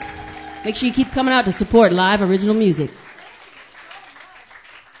 guys. Make sure you keep coming out to support live original music.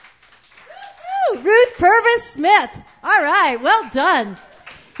 Woo, Ruth Purvis Smith. All right, well done.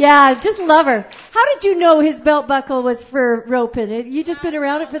 Yeah, just love her. How did you know his belt buckle was for roping? You just been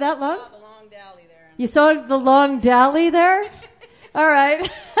around it for that long? I saw the long dally there. You saw the long dally there? All right.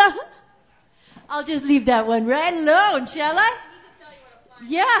 I'll just leave that one right alone, shall I?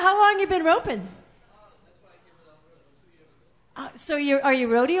 Yeah, how long you been roping? So are you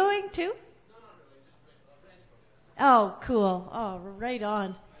rodeoing too? Oh, cool. Oh, right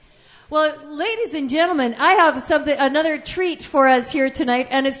on. Well, ladies and gentlemen, I have another treat for us here tonight,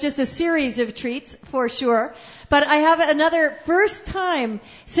 and it's just a series of treats for sure. But I have another first-time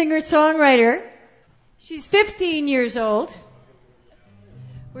singer-songwriter. She's 15 years old.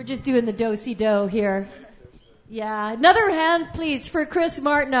 We're just doing the do-si-do here. Yeah, another hand, please, for Chris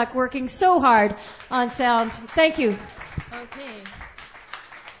Martinuck, working so hard on sound. Thank you. Okay.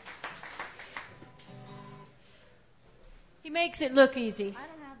 He makes it look easy. I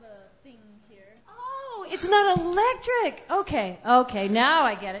don't have a thing here. Oh, it's not electric. Okay, now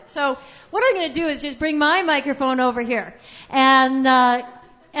I get it. So what I'm going to do is just bring my microphone over here. And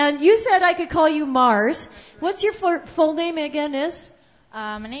you said I could call you Mars. What's your full name again is?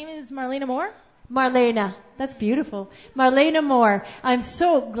 My name is Marlena Moore. Marlena. That's beautiful. Marlena Moore. I'm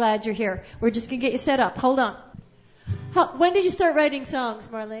so glad you're here. We're just going to get you set up. Hold on. When did you start writing songs,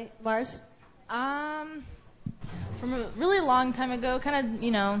 Mars? from a really long time ago, kind of,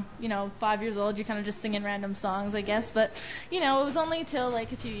 you know, 5 years old, you're kind of just singing random songs, I guess. But, you know, it was only till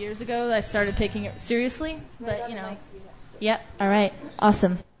like a few years ago that I started taking it seriously. But, you know, yep, all right,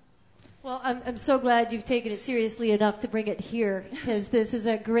 awesome. Well, I'm so glad you've taken it seriously enough to bring it here, because this is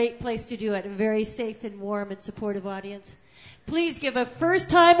a great place to do it, a very safe and warm and supportive audience. Please give a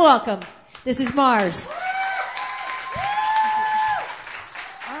first-time welcome. This is Mars.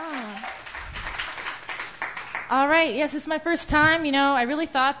 All right, yes, it's my first time. You know, I really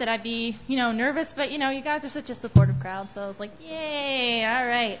thought that I'd be, you know, nervous, but, you know, you guys are such a supportive crowd, so I was like, yay, all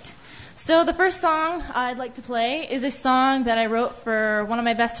right. So the first song I'd like to play is a song that I wrote for one of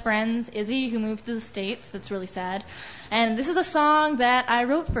my best friends, Izzy, who moved to the States. That's really sad. And this is a song that I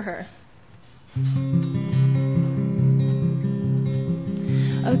wrote for her.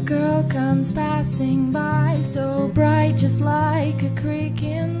 A girl comes passing by, so bright, just like a creek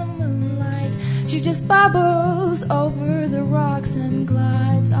in the moonlight. She just bubbles over the rocks and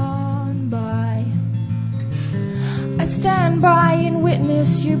glides on by. I stand by and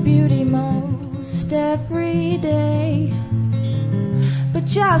witness your beauty most every day. But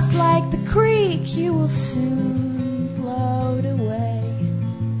just like the creek, you will soon float away.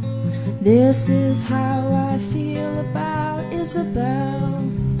 This is how I feel about Isabel.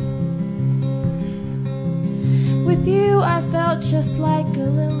 With you I felt just like a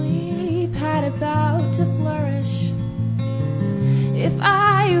lily pad about to flourish. If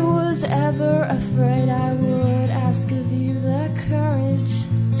I was ever afraid, I would ask of you the courage.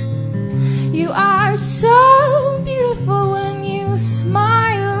 You are so beautiful when you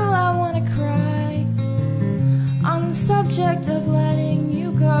smile, I want to cry. On the subject of letting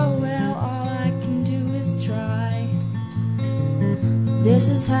you go, well, all I can do is try. This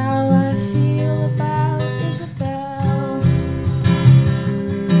is how I feel about Isabel.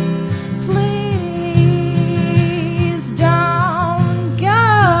 Please don't go.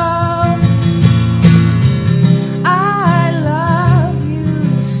 I love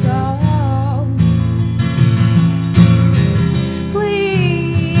you so.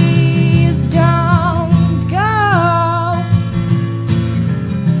 Please don't go.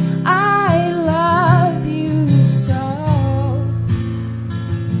 I love you so.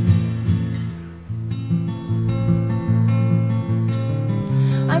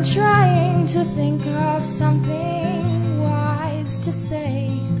 I'm trying to think of something wise to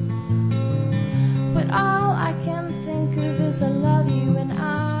say, but all I can think of is I love you and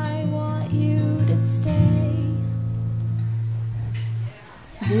I want you to stay.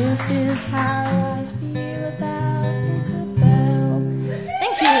 This is how I feel about Isabel.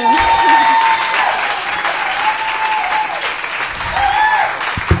 Thank you.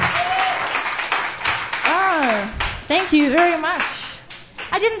 Thank you very much.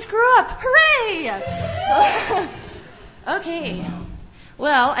 I didn't screw up. Hooray! Okay.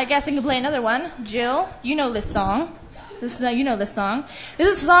 Well, I guess I can play another one. Jill, you know this song. You know this song.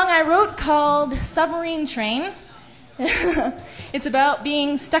 This is a song I wrote called Submarine Train. It's about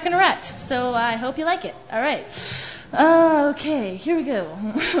being stuck in a rut, so I hope you like it. All right. Okay, here we go.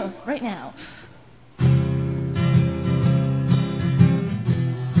 Right now.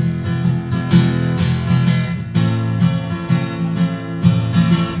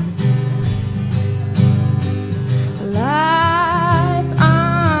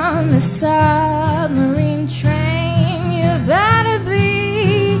 Submarine train, you better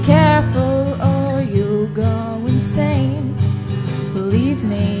be careful or you'll go insane. Believe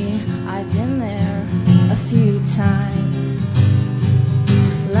me, I've been there a few times.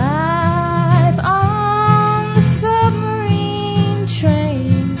 Life on the submarine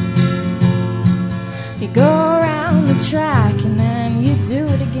train. You go around the track and then you do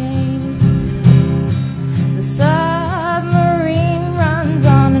it again. The submarine runs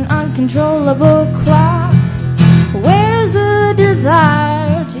on an uncontrollable clock. Where's the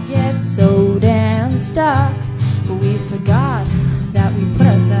desire to get so damn stuck? But we forgot that we put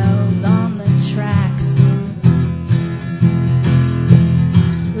ourselves on the tracks.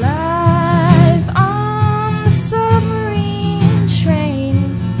 Life on the submarine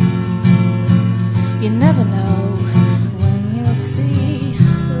train. You never know when you'll see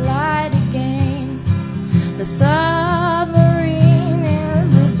light again. The submarine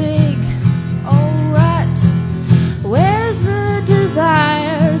is a big old rut. Where's the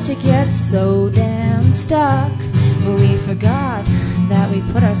desire to get so damn stuck? But we forgot that we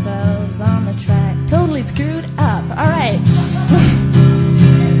put ourselves on the track. Totally screwed up. All right.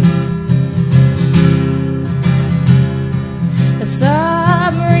 The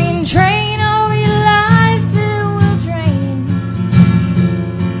submarine train, all your life it will drain.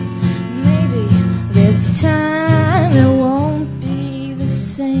 Maybe this time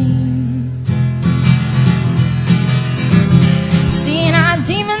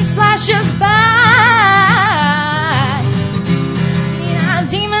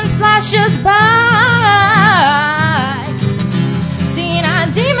demons flash us by. Seeing our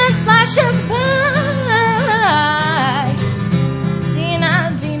demons flash us by. Seeing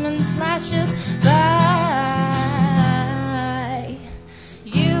our demons flash us by.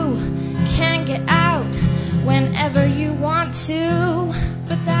 You can get out whenever you want to,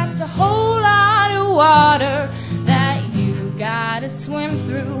 but that's a whole lot of water that you gotta swim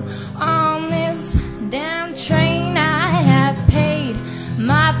through. On this damn train I have paid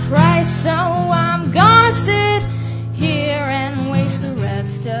my price, so I'm gonna sit here and waste the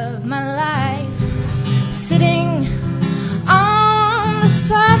rest of my life sitting on the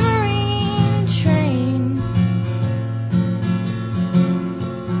submarine train,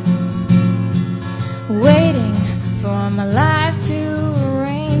 waiting for my life to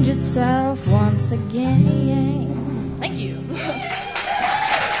arrange itself once again. Thank you.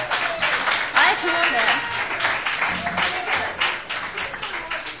 I can one there.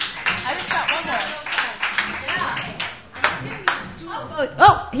 I just got one more.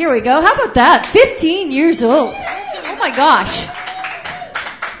 Oh, here we go. How about that? 15 years old. Oh my gosh.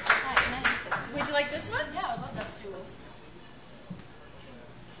 Would you like this one? Yeah, I love that stool.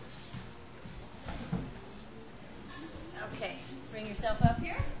 Okay, bring yourself up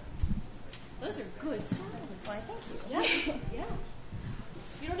here. Those are good sounds. Why, thank you. Yeah. Yeah.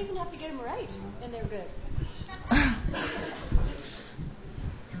 You don't even have to get them right, and they're good.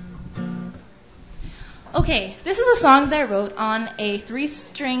 Okay, this is a song that I wrote on a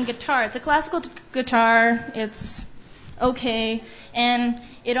 3-string guitar. It's a classical guitar. It's okay, and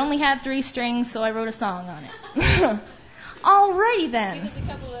it only had 3 strings, so I wrote a song on it. Alrighty then. Give us a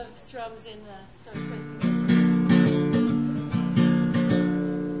couple of strums in some twisting.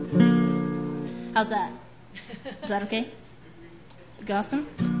 How's that? Is that okay? Awesome.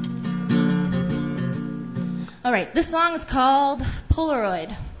 All right, this song is called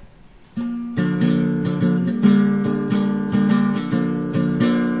Polaroid.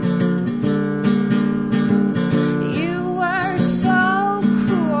 You were so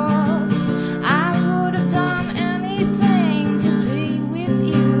cool. I would have done anything to be with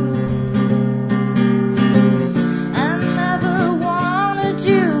you. I never wanted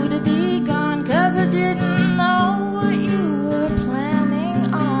you to be gone, 'cause I didn't know what you were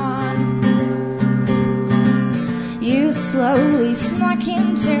planning on. You slowly snuck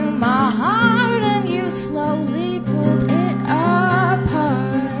into my heart, and you slowly pulled it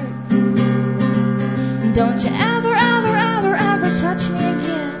apart. Don't you ever, ever, ever, ever touch me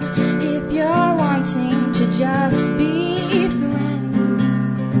again if you're wanting to just be friends.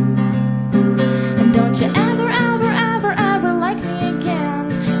 And don't you ever, ever, ever, ever like me again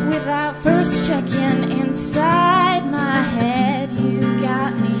without first checking inside my head. You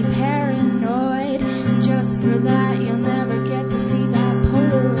got me paranoid, and just for that you'll never get to see that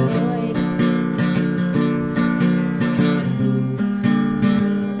Polaroid.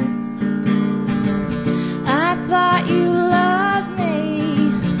 I thought you loved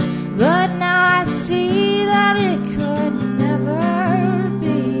me, but now I see that it could never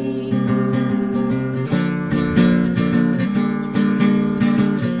be.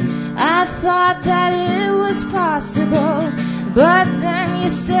 I thought that it was possible, but then you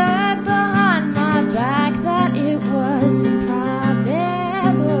said behind my back that it was improbable.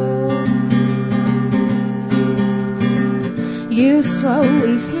 You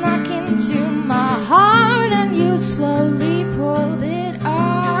slowly snuck into my heart, and you slowly pulled it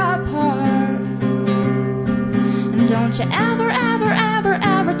apart. And don't you ever, ever, ever,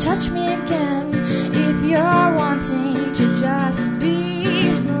 ever touch me again if you're wanting to just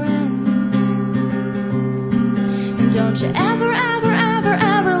be friends. And don't you ever, ever, ever,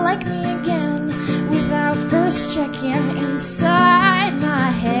 ever like me again without first checking inside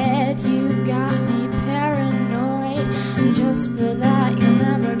my head. You got me paranoid, and just for that you'll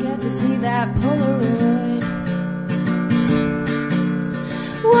never get to see that Polaroid.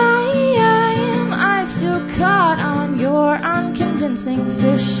 Why am I still caught on your unconvincing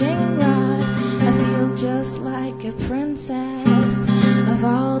fishing rod? I feel just like a princess of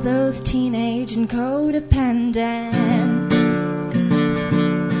all those teenage and codependent.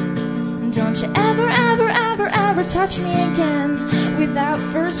 And don't you ever, ever, ever, ever touch me again without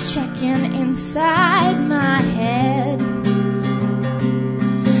first checking inside my head.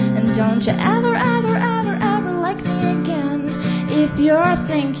 And don't you ever, ever, ever, ever like me again if you're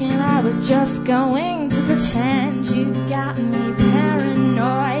thinking I was just going to pretend. You got me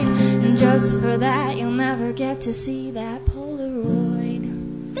paranoid, and just for that you'll never get to see that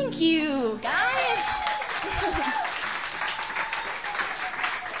Polaroid. Thank you, guys.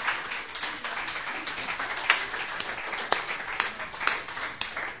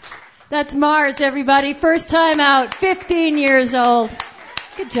 That's Mars, everybody. First time out, 15 years old.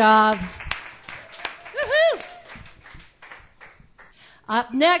 Good job. Woohoo!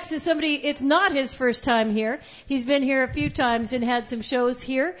 Up next is somebody, it's not his first time here. He's been here a few times and had some shows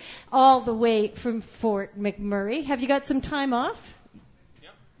here, all the way from Fort McMurray. Have you got some time off?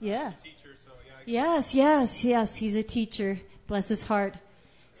 Yep. Yeah. I'm a teacher, so yeah. Yes. He's a teacher. Bless his heart.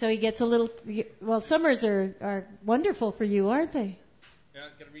 So he gets a little, well, summers are wonderful for you, aren't they? Yeah,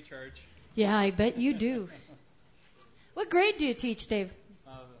 got to recharge. Yeah, I bet you do. What grade do you teach, Dave?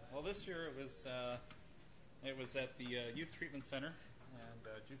 Well, this year it was at the Youth Treatment Center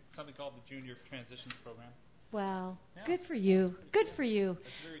and something called the Junior Transitions Program. Wow. Yeah. Good for you. Good for you.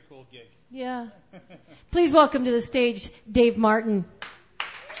 It's a very cool gig. Yeah. Please welcome to the stage Dave Martin.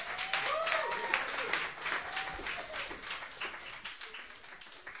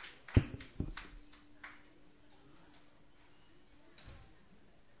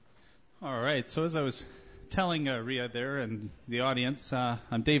 All right, so as I was telling Rhea there and the audience,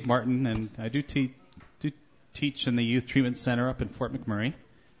 I'm Dave Martin, and I do teach in the Youth Treatment Center up in Fort McMurray.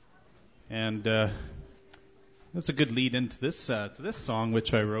 And that's a good lead into this song,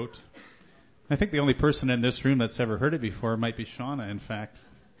 which I wrote. I think the only person in this room that's ever heard it before might be Shauna, in fact,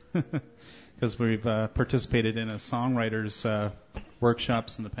 because we've participated in a songwriters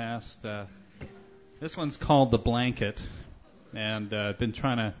workshops in the past. This one's called The Blanket, and I've been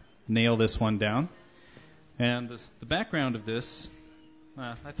trying to nail this one down. And the background of this,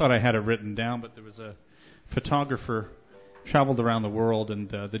 I thought I had it written down, but there was a photographer traveled around the world, and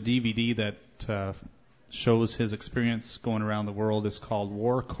the DVD that shows his experience going around the world is called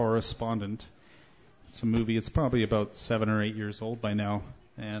War Correspondent. It's a movie. It's probably about 7 or 8 years old by now,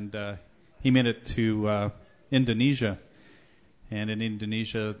 and he made it to Indonesia. And in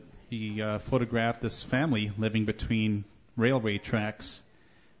Indonesia, he photographed this family living between railway tracks.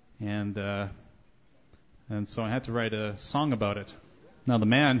 And so I had to write a song about it. Now the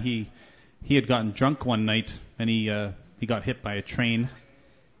man, he had gotten drunk one night, and he got hit by a train,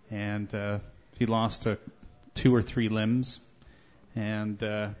 and he lost 2 or 3 limbs. And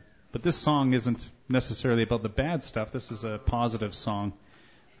but this song isn't necessarily about the bad stuff. This is a positive song,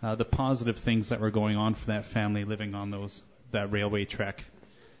 the positive things that were going on for that family living on that railway track.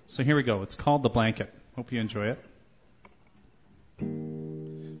 So here we go. It's called The Blanket. Hope you enjoy it.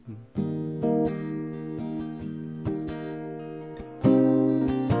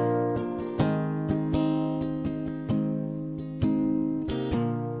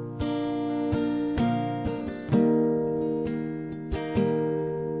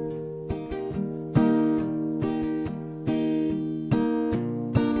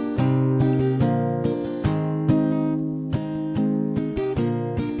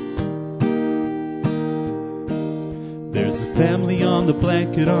 Family on the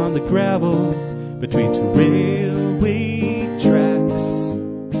blanket on the gravel between 2 railway tracks,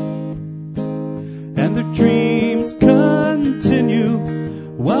 and their dreams continue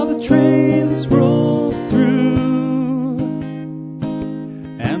while the trains roll through.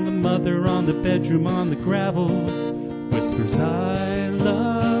 And the mother on the bedroom on the gravel whispers, "I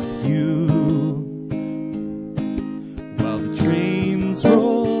love you," while the trains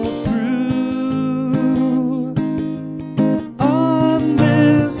roll.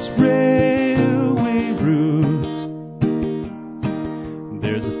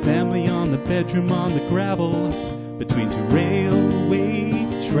 Bedroom on the gravel between 2 railway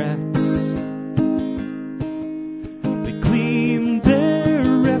tracks. They clean their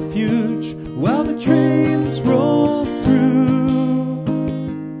refuge while the trains roll through.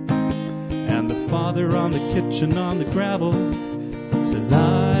 And the father on the kitchen on the gravel says,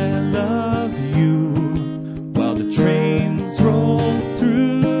 "I love you," while the trains roll through.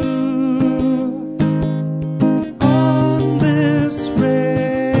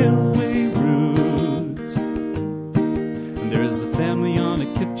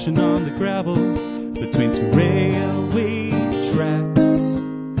 On the gravel between 2 railway tracks,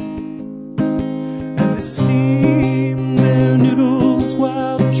 and they steam their noodles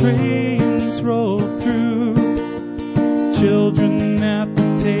while the trains roll through. Children at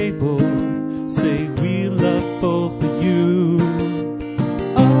the table say, "We love both of you."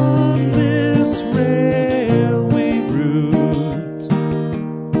 On this railway route,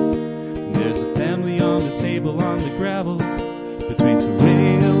 there's a family on the table on the gravel between 2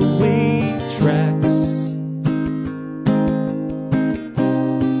 railway tracks.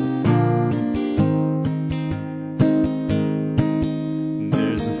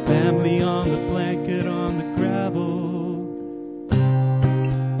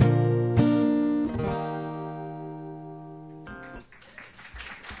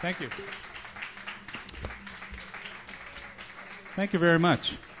 Thank you. Thank you very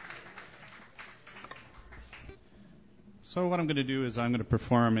much. So what I'm going to do is I'm going to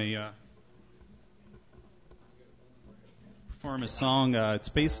perform a song. It's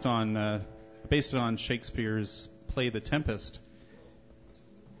based on Shakespeare's play The Tempest,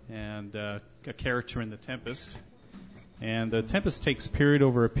 and a character in The Tempest. And The Tempest takes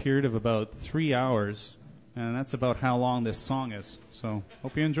over a period of about 3 hours, and that's about how long this song is. So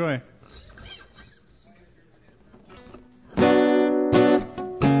hope you enjoy.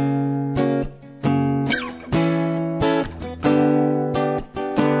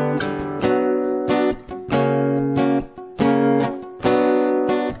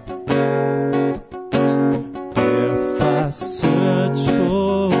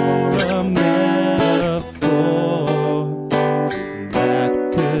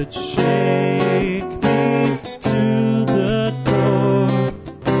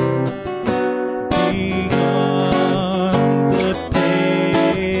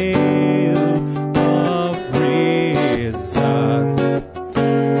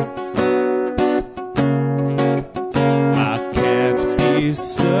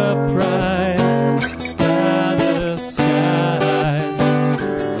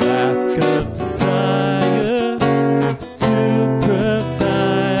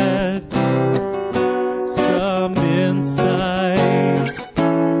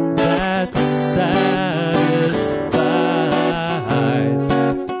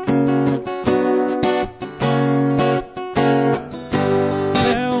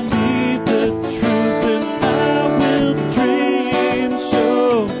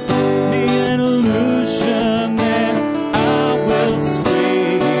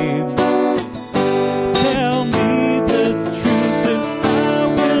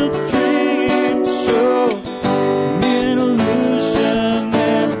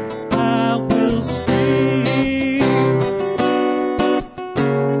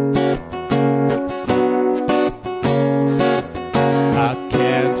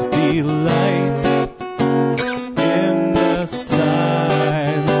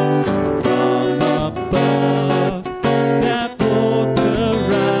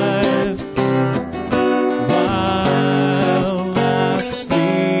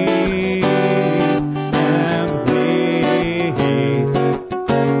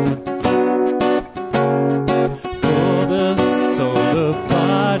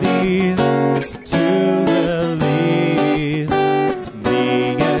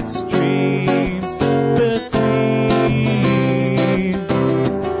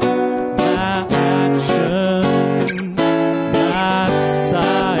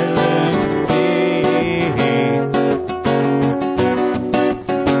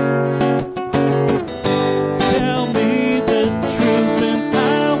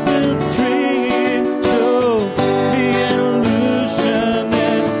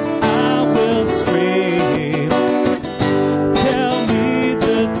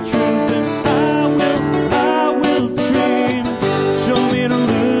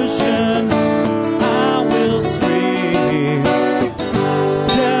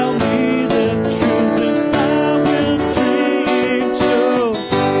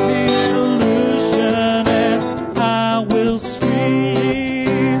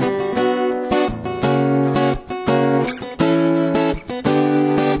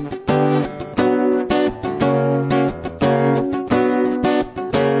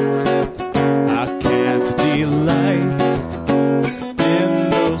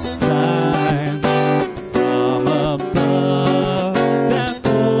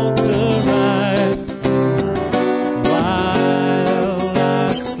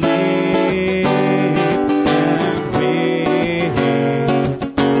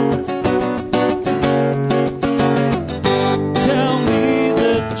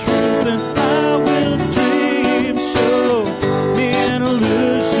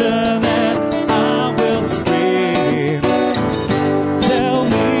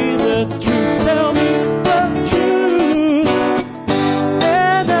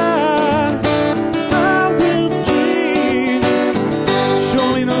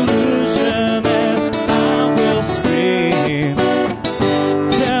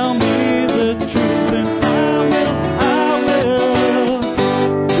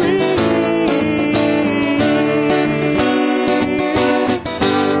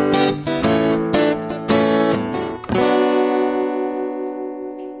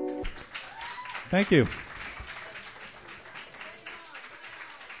 Thank you.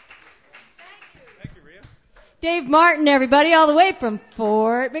 Thank you, Rhea. Dave Martin, everybody, all the way from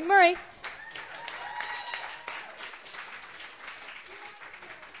Fort McMurray.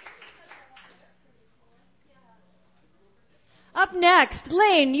 Up next,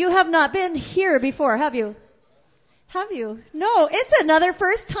 Lane, you have not been here before, have you? Have you? No, it's another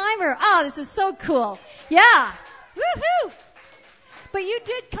first timer. Ah, this is so cool. Yeah. Woohoo! But you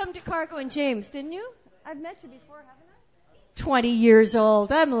did come to Cargo and James, didn't you? I've met you before, haven't I? 20 years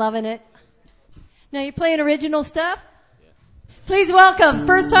old. I'm loving it. Now you playing original stuff? Yeah. Please welcome,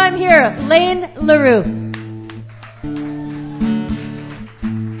 first time here, Lane LaRue.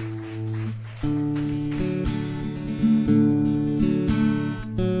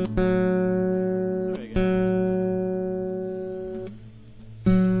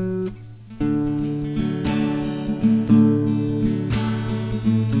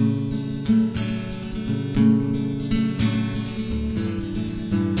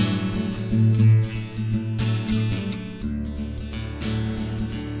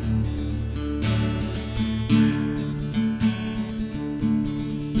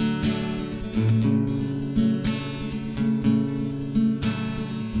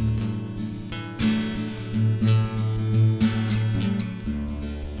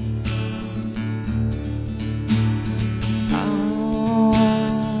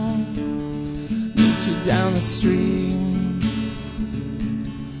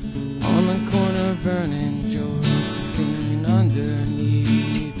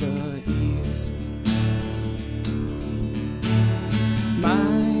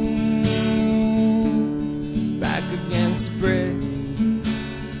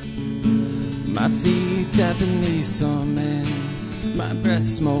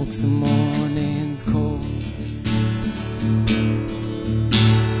 Smokes the morning's cold.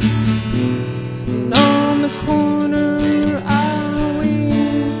 And on the corner I'll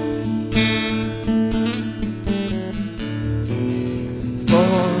wait for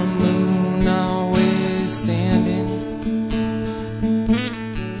a moon always standing.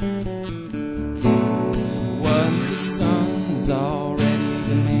 What the sun's already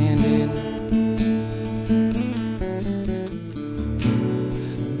demanding.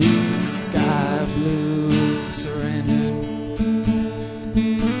 Sky blue surrender.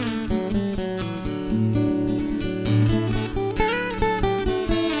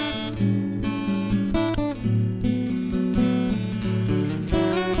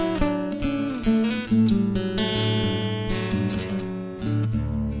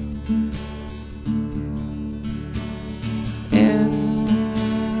 And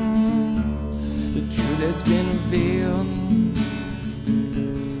the truth that's been revealed,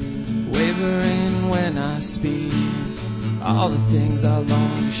 wavering when I speak, all the things I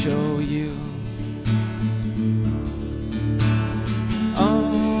long to show you.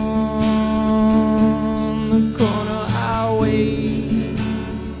 On the corner I'll wait,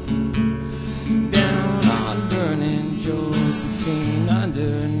 down on burning Josephine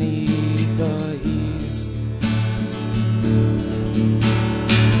underneath the eaves.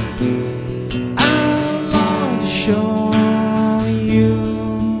 I long to show you.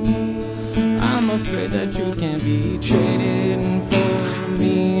 I'm afraid that you can be traded for a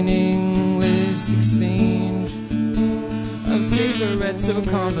meaningless exchange of cigarettes or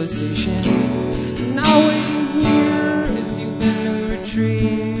conversation. Now waiting here as you bend to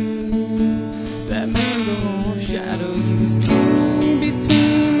retrieve that mango shadow you see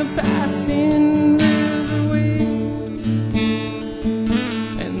between the passing river waves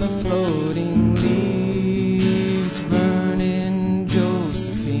and the floating leaves burning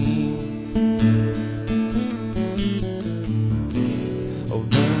Josephine.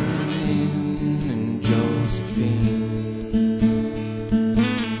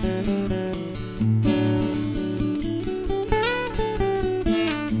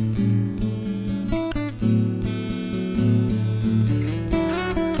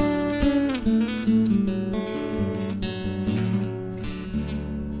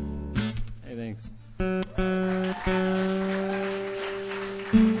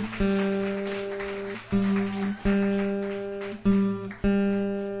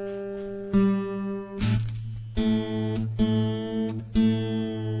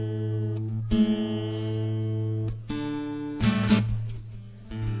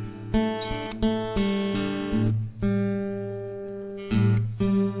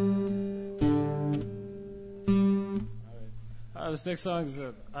 This next song is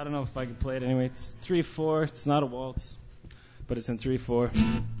I don't know if I can play it anyway. It's 3/4. It's not a waltz, but it's in 3/4.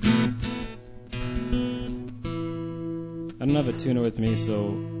 I don't have a tuner with me, so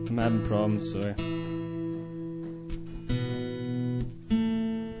I'm having problems. Sorry.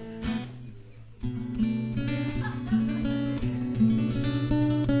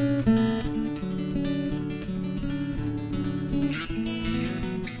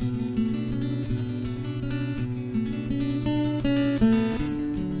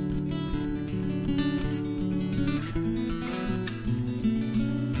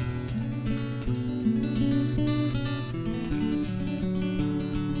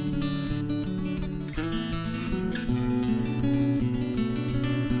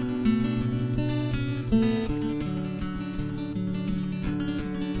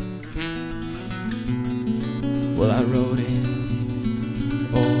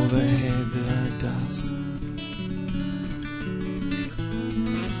 overhead the dust.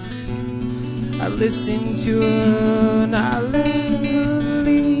 I listen to her and I let her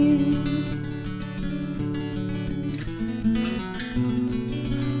leave.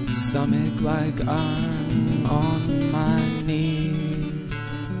 Stomach like iron on my knees.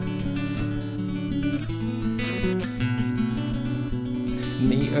 And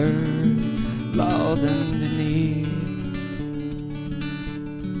the earth lulled underneath.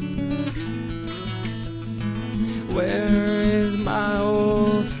 Where is my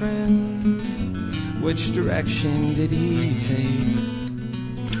old friend? Which direction did he take?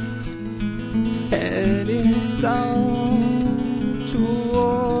 Heading south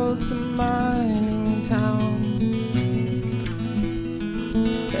towards the mining town.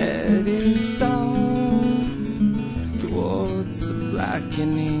 Heading south towards the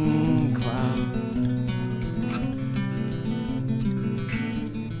blackening clouds.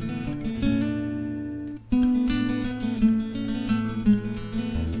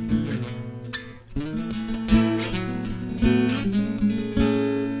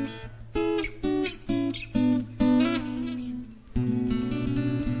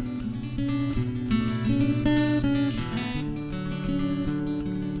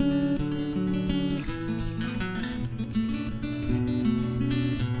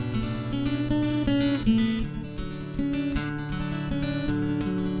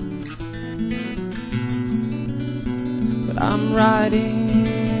 I'm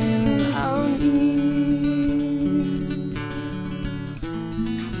riding out east,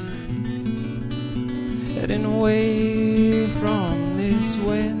 heading away from this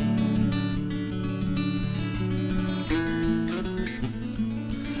wind.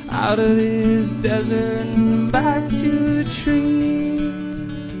 Out of this desert and back to the trees,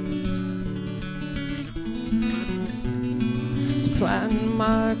 to plant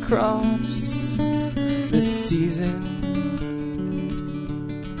my crops this season.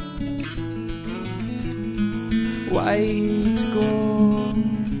 White to gold,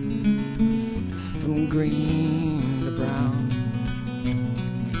 from green to brown,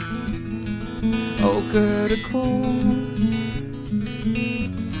 ochre to quartz,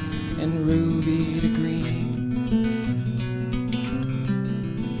 and ruby to green.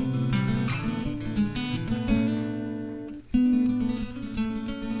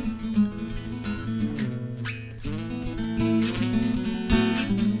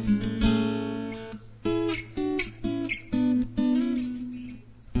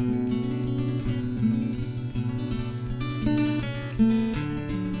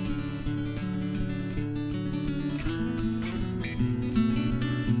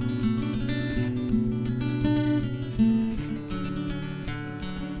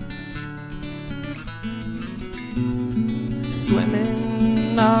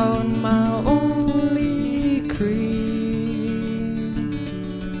 Swimming out my only creek,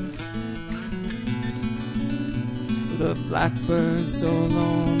 the blackbird so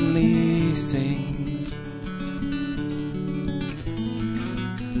lonely sings.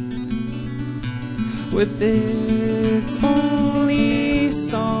 With its only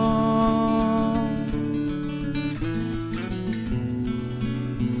song,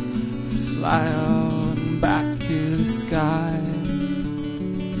 fly out and back to the sky,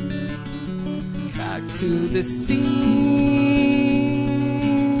 back to the sea,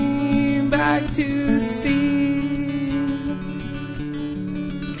 back to the sea.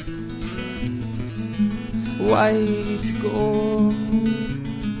 White to gold,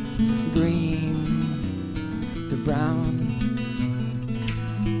 green to brown,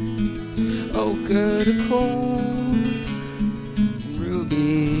 ochre to quartz,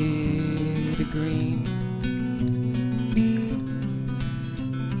 ruby to green.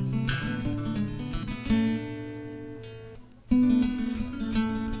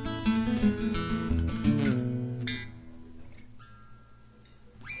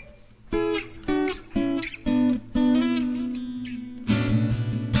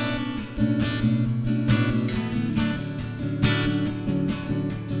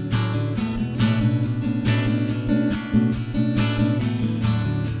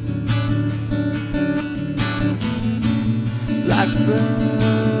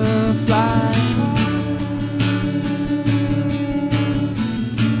 Blackbird fly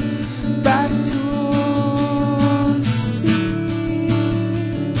back towards the sea.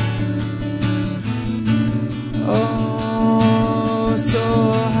 Oh, so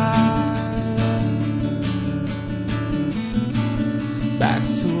high, back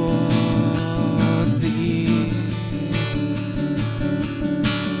towards the east.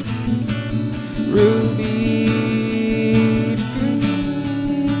 Ruby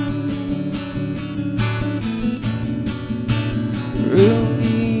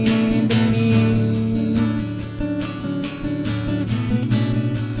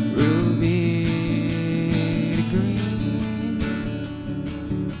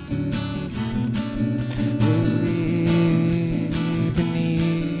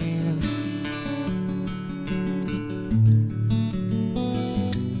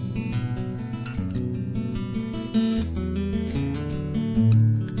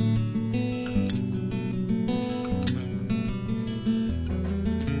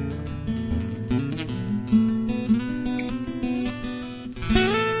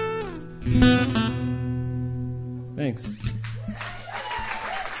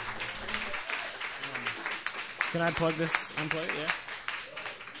Can I plug this? Unplug it, yeah?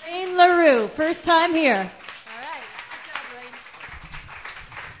 Rain LaRue, first time here. All right.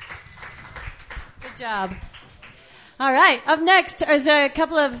 Good job. All right. Up next is a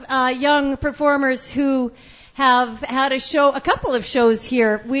couple of young performers who have had a couple of shows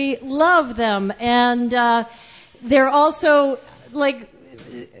here. We love them, and they're also like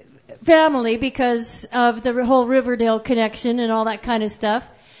family because of the whole Riverdale connection and all that kind of stuff.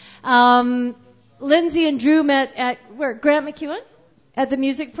 Lindsay and Drew met at Grant McEwen at the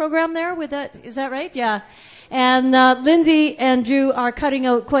music program there. Is that right? Yeah. And Lindsay and Drew are cutting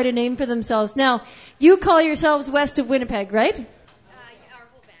out quite a name for themselves. Now, you call yourselves West of Winnipeg, right? Our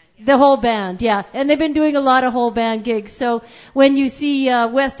whole band. Yeah. The whole band, yeah. And they've been doing a lot of whole band gigs. So when you see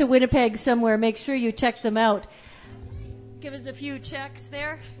West of Winnipeg somewhere, make sure you check them out. Give us a few checks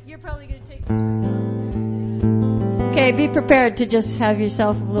there. You're probably going to take this. Okay, be prepared to just have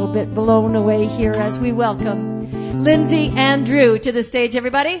yourself a little bit blown away here as we welcome Lindsay and Drew to the stage,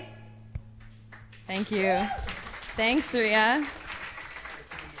 everybody. Thank you. Thanks, Ria.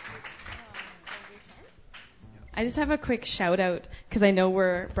 I just have a quick shout out because I know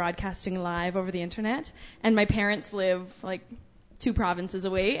we're broadcasting live over the internet, and my parents live like 2 provinces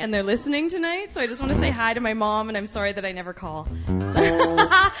away, and they're listening tonight, so I just want to say hi to my mom, and I'm sorry that I never call.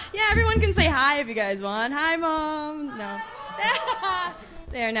 Yeah, everyone can say hi if you guys want. Hi, Mom. No.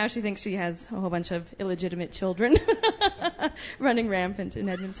 There, now she thinks she has a whole bunch of illegitimate children running rampant in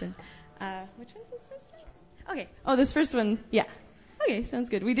Edmonton. Which one's this first one? Okay. Oh, this first one, yeah. Okay, sounds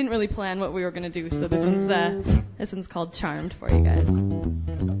good. We didn't really plan what we were going to do, so this one's called Charmed for you guys.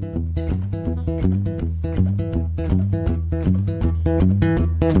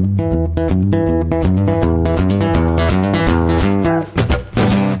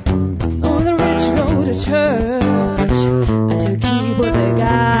 Only the rich go to church and to keep what they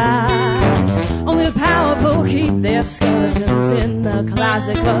got. Only the powerful keep their skeletons in the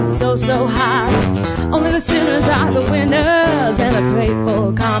closet 'cause it's so hot. Only the sinners are the winners and the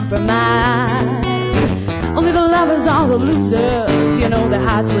grateful compromise. Only the lovers are the losers, you know their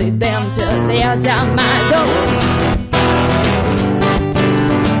hearts lead them to their demise. Oh.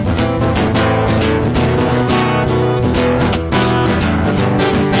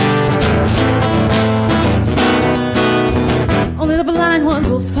 Ones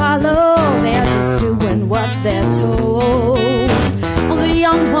will follow, they're just doing what they're told. Only the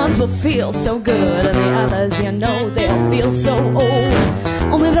young ones will feel so good, and the others, you know, they'll feel so old.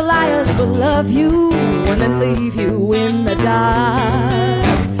 Only the liars will love you and then leave you in the dark.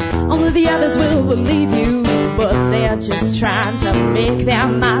 Only the others will believe you, but they're just trying to make their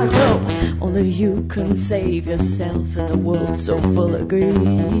mark. Oh, only you can save yourself in a world so full of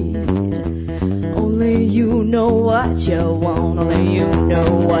greed. Only you know what you want, only you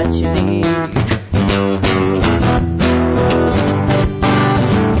know what you need.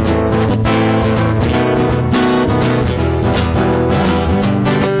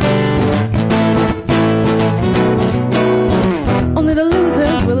 Only the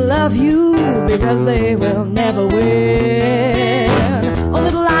losers will love you because they will never win. Only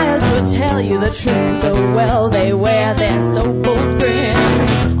the liars will tell you the truth, oh well, they wear their so-called grin.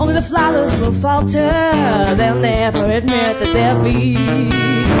 Only the flowers will falter, they'll never admit that they're weak.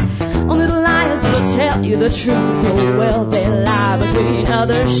 Only the liars will tell you the truth, oh well, they lie between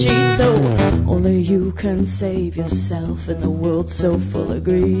other sheets. Oh, only you can save yourself in the world so full of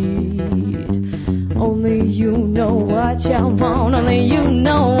greed. Only you know what you want, only you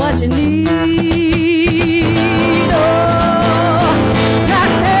know what you need. Oh.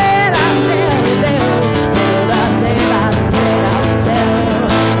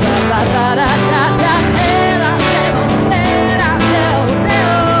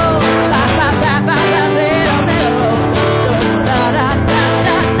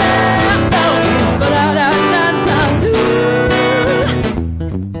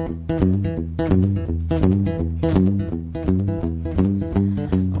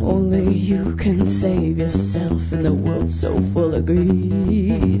 Save yourself in the world so full of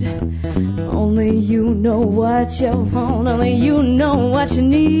greed. Only you know what you want, only you know what you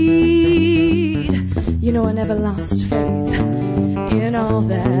need. You know I never lost faith in all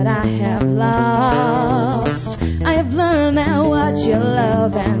that I have lost. I have learned that what you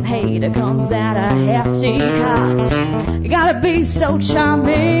love and hate comes at a hefty cost. You gotta be so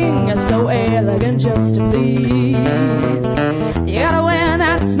charming, so elegant just to please. You gotta wear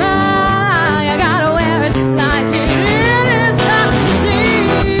that smile. You gotta wear it like it is hard to see.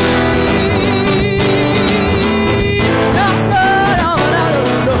 No, no, no, no,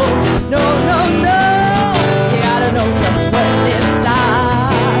 no, no, no, no. You gotta know just when it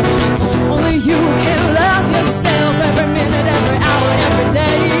starts. Only you can love yourself.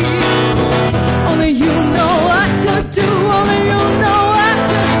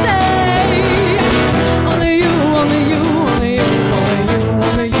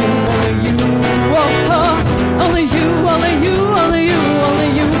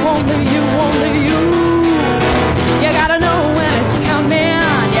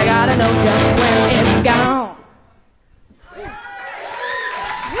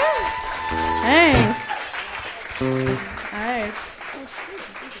 Thanks. All right.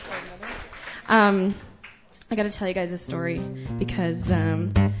 I got to tell you guys a story because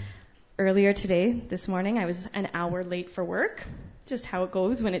earlier today, this morning, I was an hour late for work. Just how it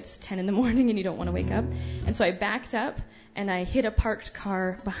goes when it's 10 in the morning and you don't want to wake up. And so I backed up and I hit a parked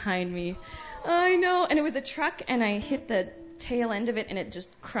car behind me. I know. And it was a truck and I hit the tail end of it and it just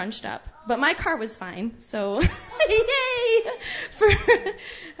crunched up. But my car was fine. So, yay!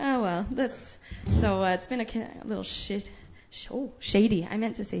 Oh, well, that's... So it's been a little shady. I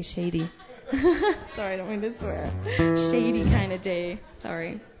meant to say shady. Sorry, I don't mean to swear. Shady kind of day.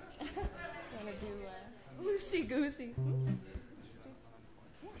 Sorry. Want to do loosey-goosey.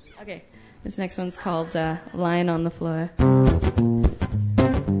 Okay, this next one's called Lying on the Floor.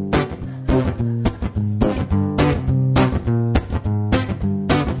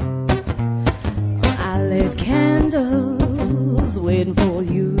 I lit candles waiting for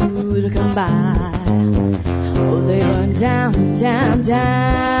you to come by. Oh, they burned down, down,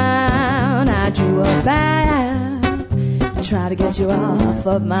 down. I drew a back and tried to get you off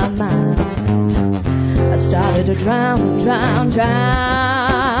of my mind. I started to drown, drown,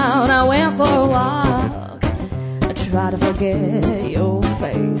 drown. I went for a walk. I tried to forget your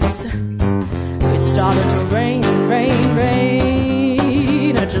face. It started to rain, rain,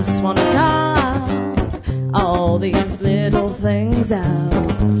 rain. I just want to talk all these little things out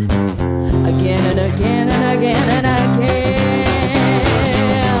again and again and again and again.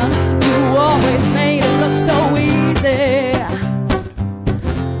 You always made it look so easy,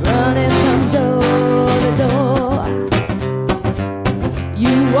 running from door to door.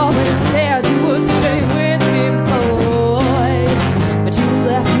 You always said you would stay with me, boy, but you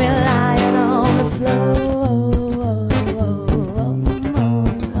left me lying on the floor.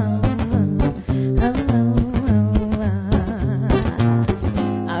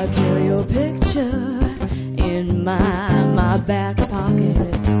 I'll carry your picture in my back pocket,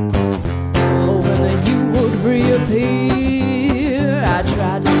 hoping that you would reappear. I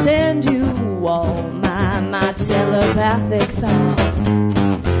tried to send you all my telepathic thoughts,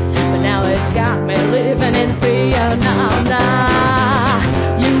 but now it's got me living in fear. Nah,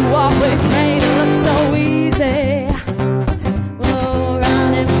 nah. You always made it look so easy, oh,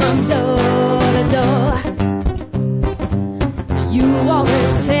 running from door to door. You always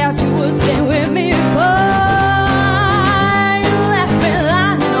said you would stay with me, boy. You left me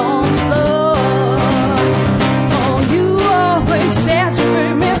lying on the floor. Oh, you always said you'd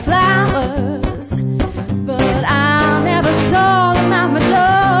bring me flowers, but I never saw them at my door.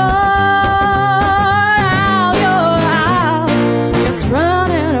 Now you're out, just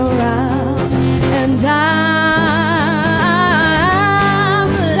running around, and I'm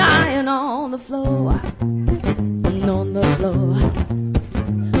lying on the floor, and on the floor,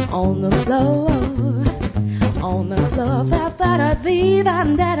 on the floor, on the floor.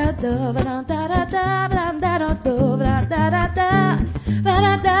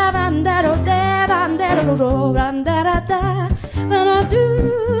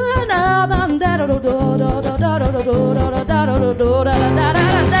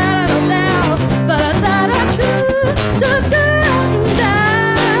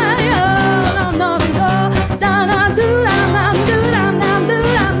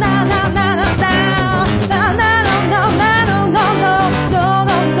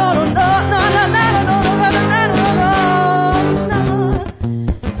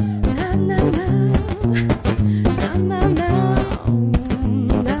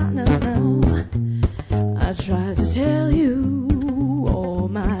 I tried to tell you all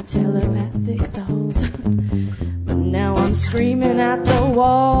my telepathic thoughts, but now I'm screaming at the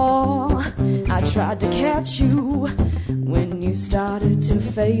wall. I tried to catch you when you started to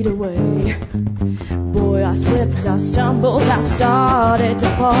fade away. Boy, I slipped, I stumbled, I started to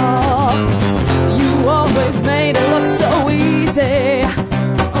fall. You always made it look so easy,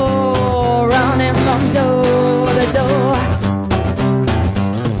 oh, running from door to door.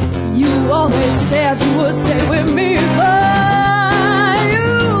 You always said you would stay with me, but you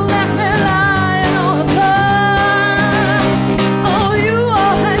left me lying on the floor. Oh, you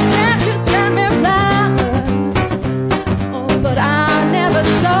always said you'd send me flowers, oh, but I never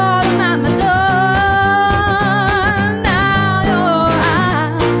saw them at my door. Now you're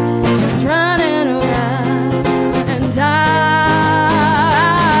out, just running around, and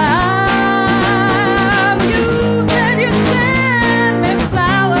you said you'd send me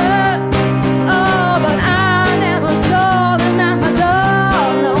flowers, oh, but I never saw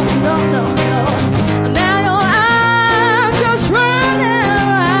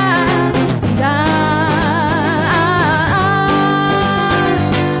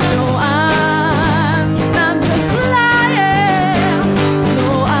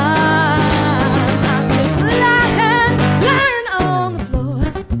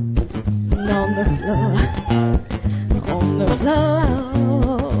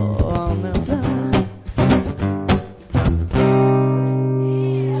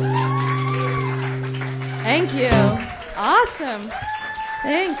Awesome.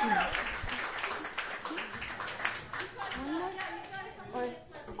 Thank you.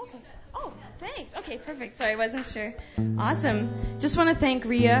 Thanks. Okay, perfect. Sorry, I wasn't sure. Awesome. Just want to thank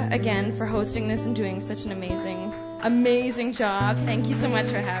Rhea again for hosting this and doing such an amazing job. Thank you so much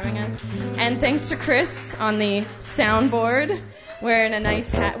for having us. And thanks to Chris on the soundboard, wearing a nice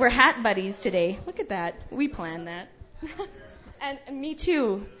hat. We're hat buddies today. Look at that. We planned that. And me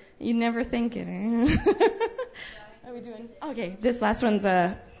too. You never think it, eh? Are we doing? Okay, this last one's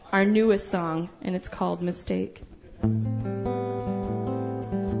our newest song, and it's called Mistake.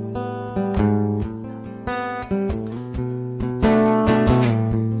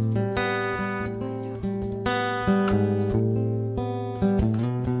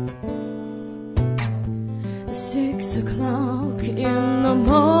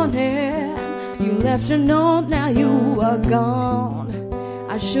 Left a note, now you are gone.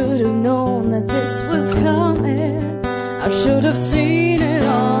 I should have known that this was coming. I should have seen it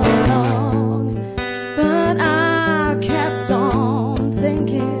all along. But I kept on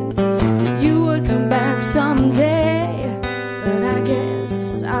thinking that you would come back someday. But I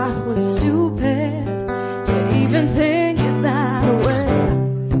guess I was stupid to even think it that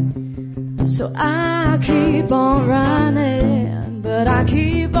way. So I keep on running, but I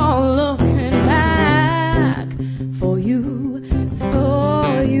keep on looking back for you,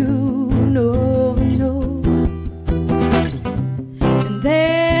 no. And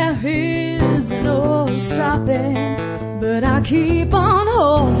there is no stopping, but I keep on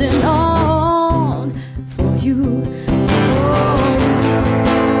holding on for you,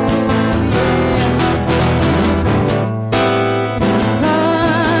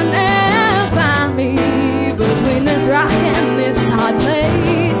 Run and find me between this rock and this hard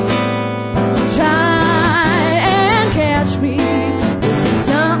place. Try and catch me. This is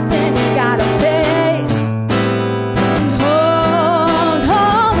something you gotta face. And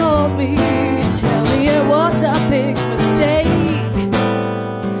hold me. Tell me it was a big mistake.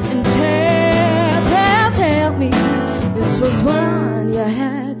 And tell me this was one you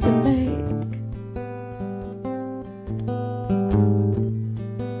had to make.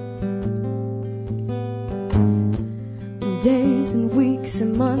 Days and weeks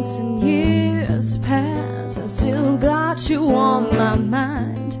and months and years pass, I still got you on my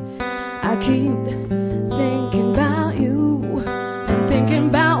mind. I keep thinking about you and thinking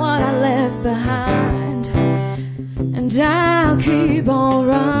about what I left behind. And I'll keep on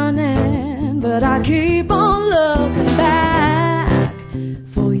running, but I keep on looking back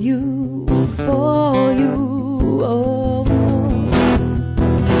for you, oh.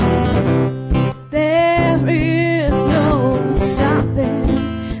 There is no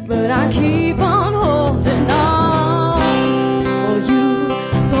stopping, but I keep on holding on for you,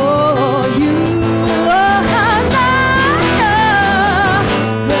 oh,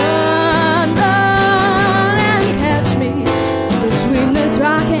 run and catch me between this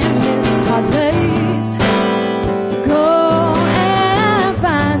rock and this hard place. Go and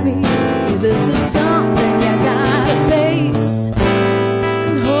find me. This is something you gotta face.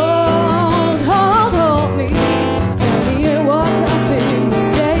 And hold me. Tell me it was a big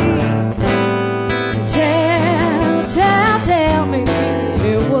mistake. Tell me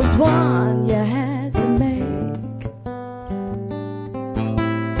it was one you had to make.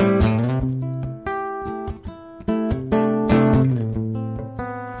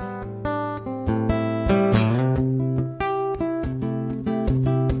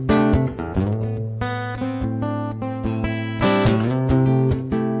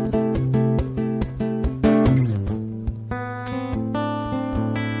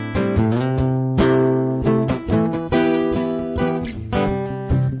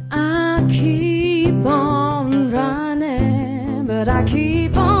 I keep on running, but I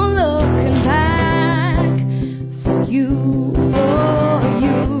keep on looking back for you,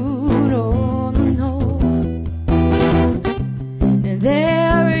 no. And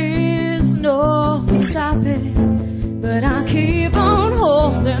there is no stopping, but I keep on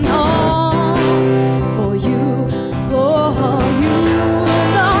holding on for you, no.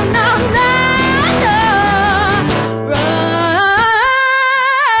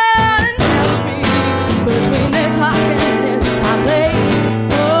 Between this rock and this hard place.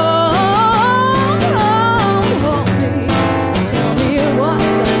 Hold me. Tell me it was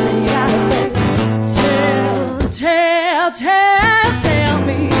something you gotta face. Tell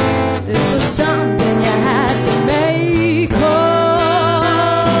me this was something you had to make.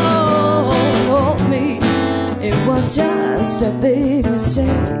 Hold me. It was just a big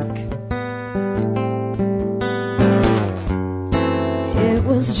mistake. It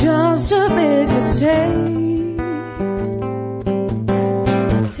was just a big mistake.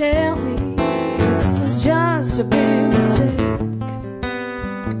 a big mistake.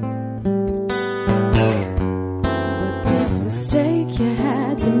 But this mistake you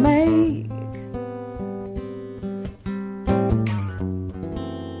had to make.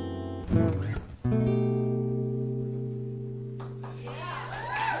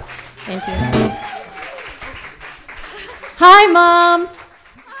 Thank you. Hi, Mom.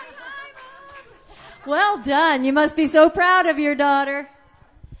 Well done. You must be so proud of your daughter.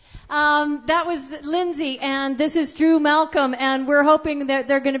 That was Lindsay, and this is Drew Malcolm, and we're hoping that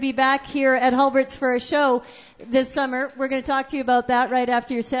they're going to be back here at Hulbert's for a show this summer. We're going to talk to you about that right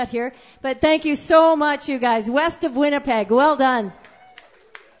after your set here. But thank you so much, you guys. West of Winnipeg. Well done.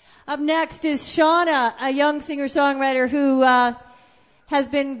 Up next is Shauna, a young singer-songwriter who has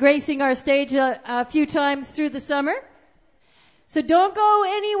been gracing our stage a few times through the summer. So don't go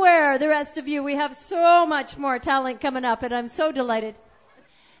anywhere, the rest of you. We have so much more talent coming up, and I'm so delighted.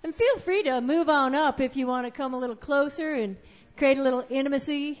 And feel free to move on up if you want to come a little closer and create a little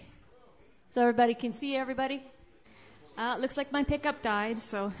intimacy so everybody can see everybody. Looks like my pickup died,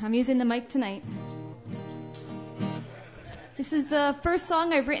 so I'm using the mic tonight. This is the first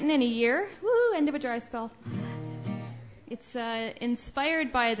song I've written in a year. Woo, end of a dry spell. It's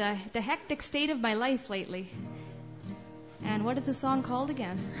inspired by the hectic state of my life lately. And what is the song called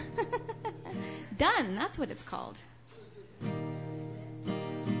again? Done, that's what it's called.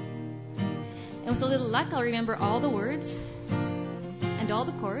 And with a little luck, I'll remember all the words and all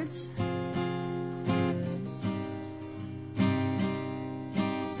the chords.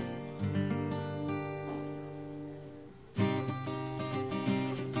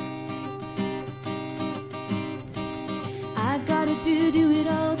 I gotta do it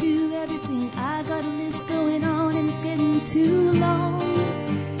all, do everything. I got a list going on and it's getting too long,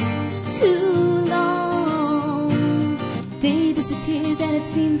 too long. Day disappears and it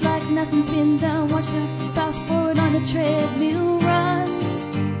seems like nothing's been done. Watch the fast forward on the treadmill run.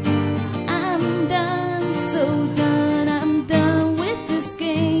 I'm done, so done. I'm done with this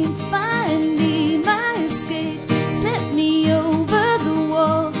game. Find me my escape. Slip me over the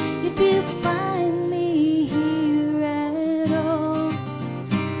wall if you find me here at all.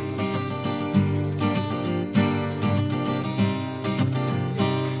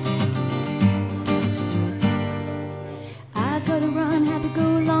 I gotta run, had to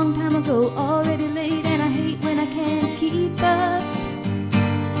go a long time ago. Already late and I hate when I can't keep up.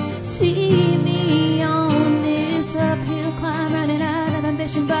 See me on this uphill climb, running out of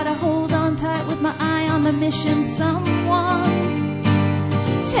ambition, but I hold on tight with my eye on the mission. Someone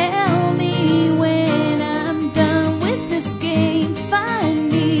tell me when I'm done with this game.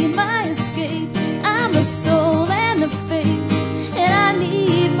 Find me my escape. I'm the soul and the face, and I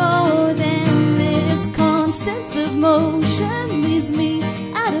need more than this. Constance of motion leaves me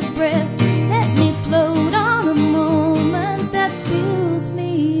out of breath. Let me float on a moment that fills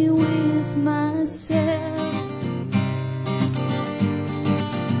me with myself.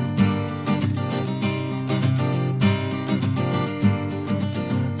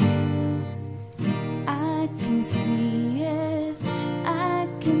 I can see it, I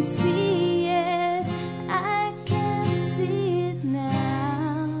can see it, I can see it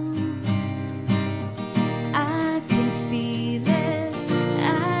now. I can feel it,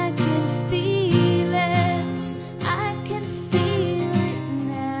 I can feel it, I can feel it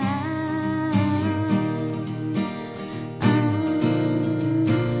now.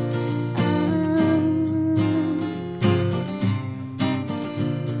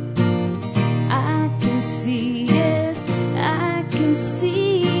 I can see it, I can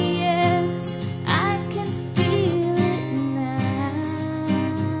see it, I can feel it now.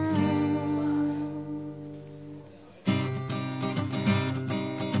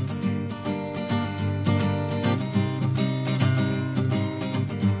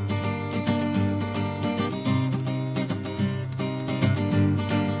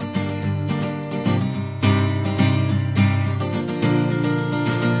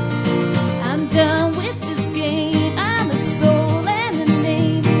 I'm done with this game. I'm a soul and a name.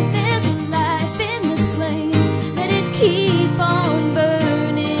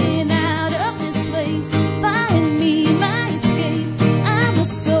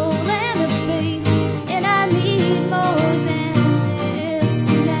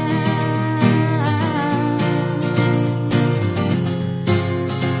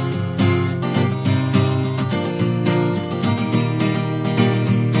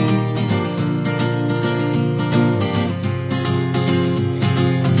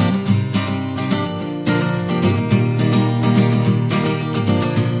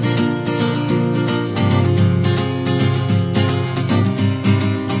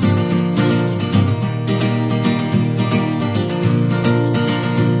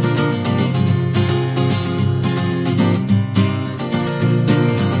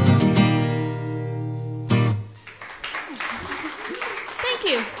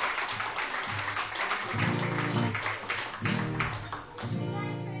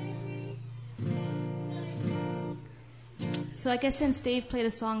 So I guess since Dave played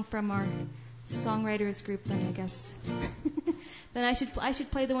a song from our songwriters group, then I guess then I should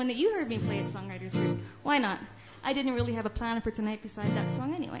play the one that you heard me play at songwriters group. Why not? I didn't really have a plan for tonight beside that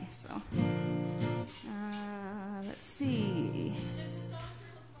song anyway. So let's see.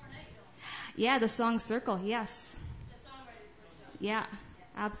 Yeah, the song Circle. Yes. Yeah,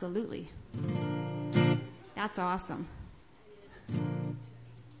 absolutely. That's awesome.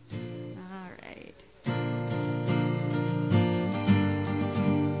 All right.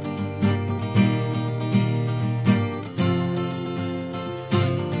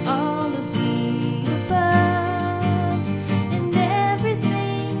 All of the above and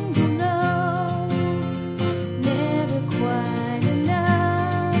everything below, never quite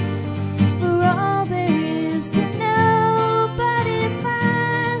enough for all there is to know. But if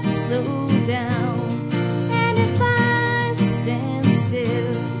I slow down and if I stand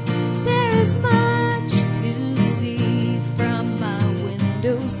still, there is much to see from my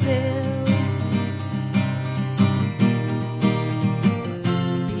windowsill.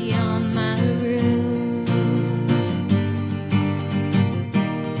 Beyond my room,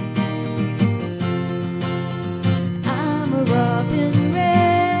 I'm a robin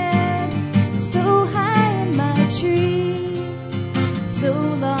red, so high in my tree, so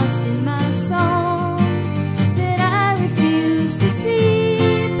lost in my song that I refuse to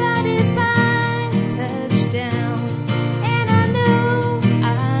see. But if I touch down, and I know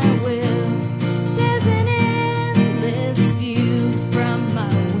I will, there's an endless view from my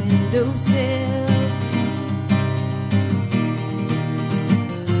windowsill.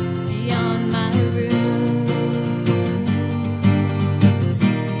 Beyond my room,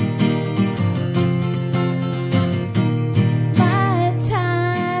 my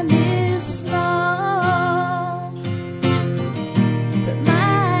time is small, but my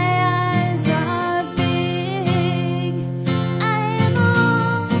eyes are big. I am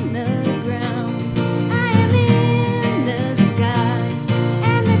on the ground, I am in the sky,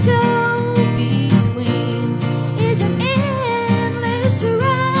 and the go-between is an endless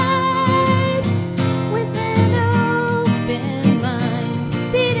ride with an open mind,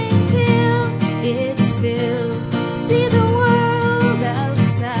 beating till it's filled. See the world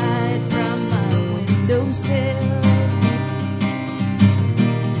outside from my windowsill.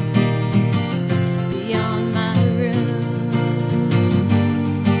 Beyond my room,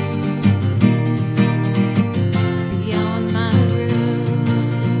 beyond my room,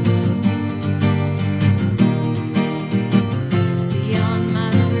 beyond my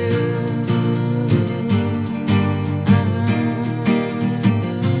room.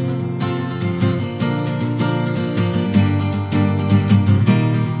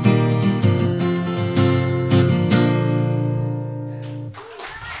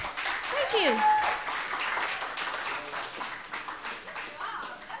 Thank you.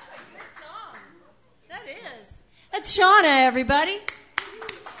 That is. That's Shauna, everybody.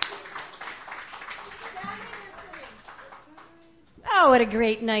 Oh, what a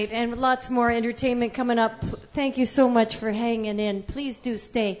great night, and lots more entertainment coming up. Thank you so much for hanging in. Please do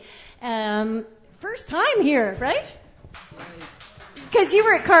stay. First time here, right? Because you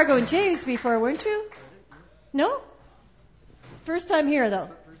were at Cargo and James before, weren't you? No? First time here, though.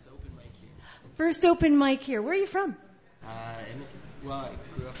 First open mic here. Where are you from? Well, I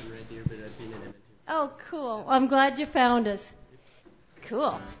grew up in Red Deer, but I've been in Edmonton. Oh, cool. I'm glad you found us.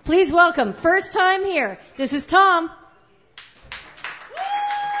 Cool. Please welcome, first time here. This is Tom.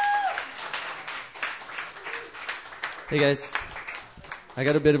 Hey guys, I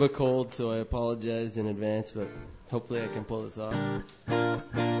got a bit of a cold, so I apologize in advance, but hopefully I can pull this off.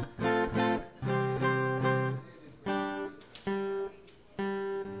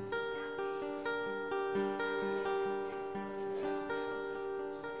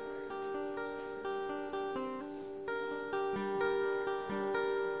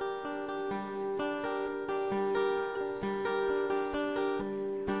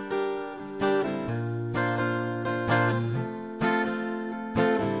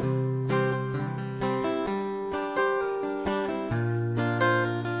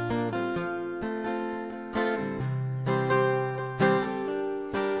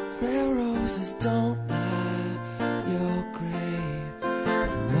 Where roses don't lie your grave on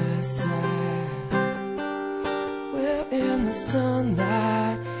my side. Where in the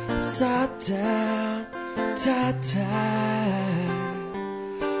sunlight, upside down, tied.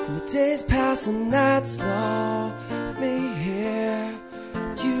 And the days pass and nights long, let me hear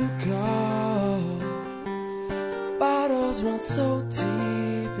you go. Bottles run so deep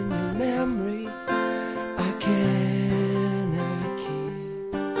in your memory, I cannot keep.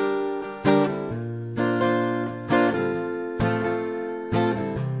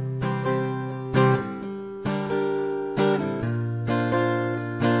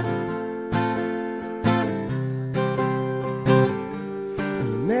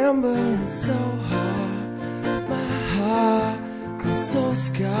 remembering so hard. My heart grows so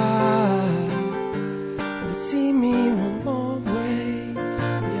scarred. But to see me one more way,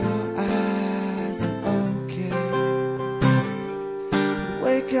 your eyes are okay.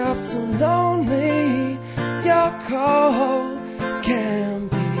 Wake up so lonely, as you're cold as can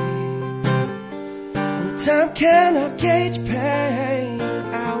be. And time cannot gauge pain,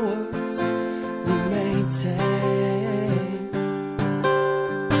 and hours we maintain.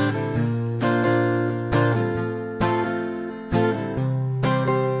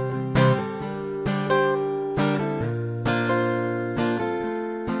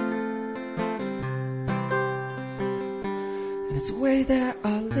 And it's the way that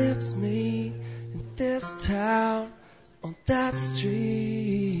our lips meet in this town, on that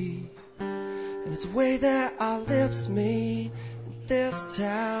street. And it's the way that our lips meet in this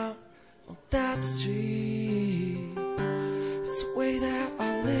town, on that street. It's the way that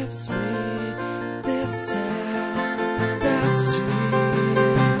our lips meet in this town, on that street.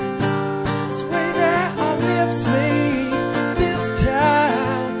 It's the way that our lips meet in this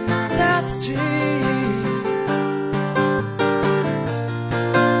town, on that street.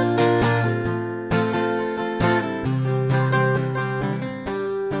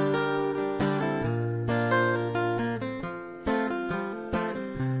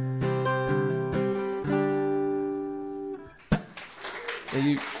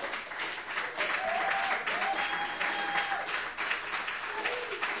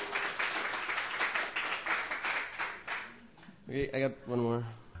 Okay, I got one more.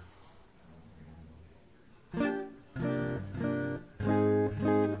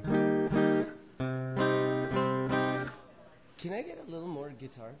 Can I get a little more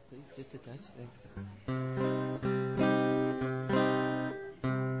guitar, please? Just a touch, thanks.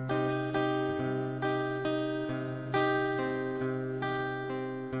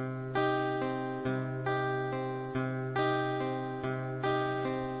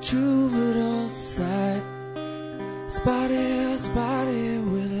 Troubadour sight, spotty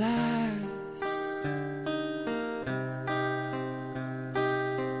with lies.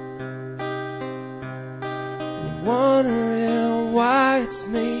 And you're wondering why it's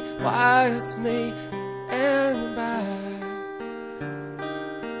me, and by.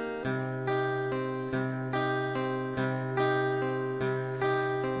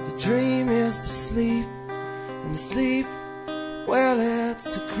 The dream is to sleep, and to sleep, well,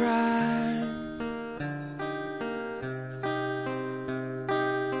 it's a crime.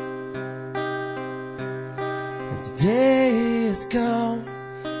 And today is gone,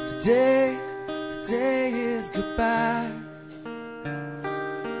 today is goodbye.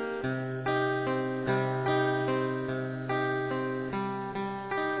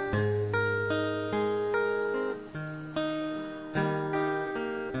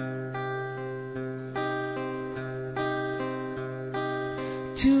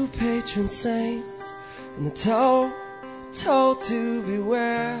 Two patron saints, and they're told to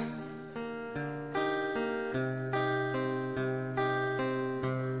beware.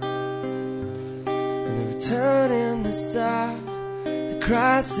 And they're returning the star, the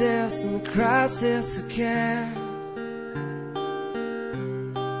crisis and the crisis of care.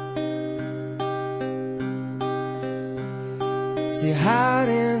 See,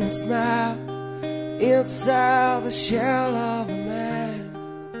 hiding the smile inside the shell of a man.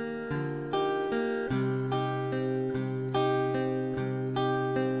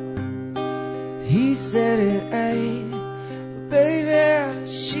 He said it ain't, but baby,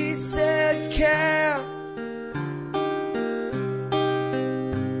 she said it can.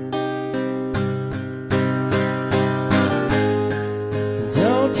 And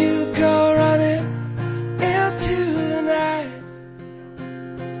don't you go running into the night.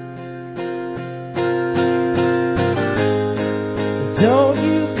 And don't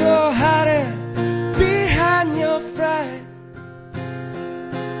you go hiding behind your fright.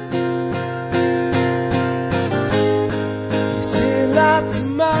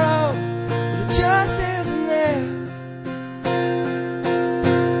 Tomorrow, but it just isn't there.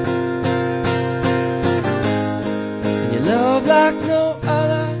 And your love like no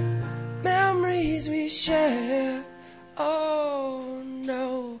other memories we share. Oh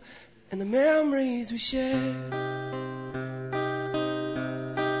no, and the memories we share.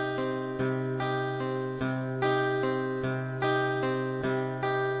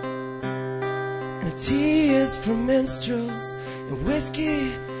 And a tea is for minstrels, and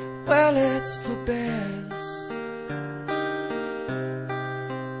whiskey, well, it's for bears.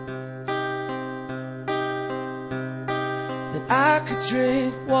 Then I could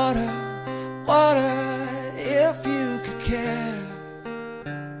drink water, if you could care.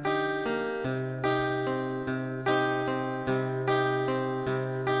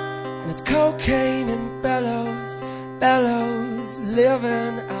 cocaine and bellows,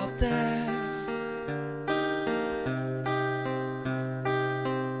 living out there.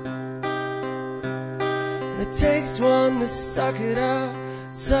 And it takes one to suck it up,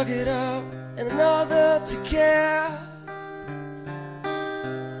 and another to care.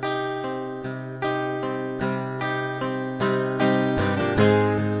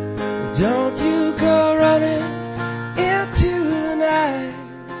 Don't you go running into the night.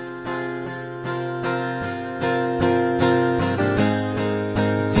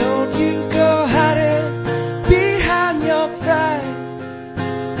 Don't you go hiding behind your pride.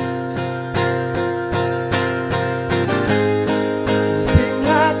 You seem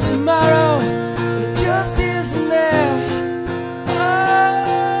like tomorrow, but it just isn't there.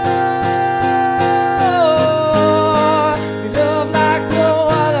 Oh, we love like no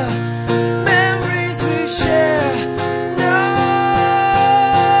other. Memories we share. No,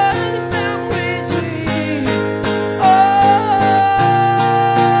 the memories we. Oh,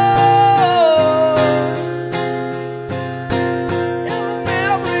 and the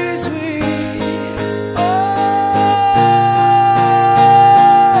memories we.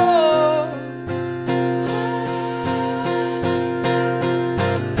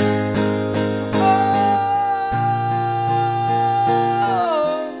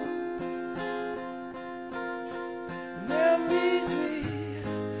 Memories we.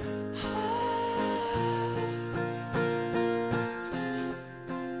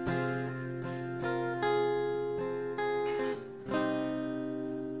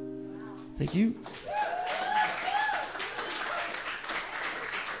 Thank you.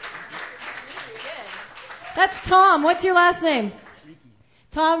 That's Tom. What's your last name?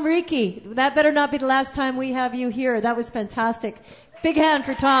 Tom Reiki. That better not be the last time we have you here. That was fantastic. Big hand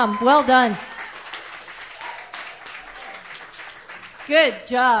for Tom. Well done. Good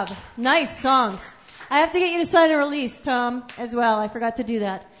job. Nice songs. I have to get you to sign a release, Tom, as well. I forgot to do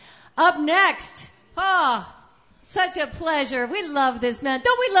that. Up next. Such a pleasure. We love this man.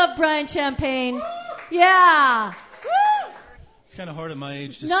 Don't we love Brian Champagne? Yeah. It's kind of hard at my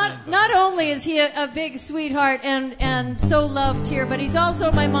age to Not only is he a big sweetheart and so loved here, but he's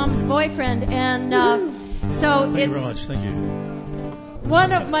also my mom's boyfriend. And so Thank you it's very much. Thank you.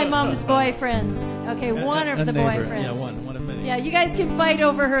 one of my mom's boyfriends. Okay, one of the neighbor. boyfriends. Yeah, one of many. Yeah, you guys can fight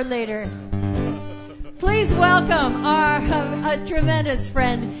over her later. Please welcome our a tremendous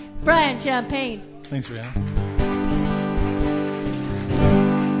friend, Brian Champagne. Thanks, Rihanna.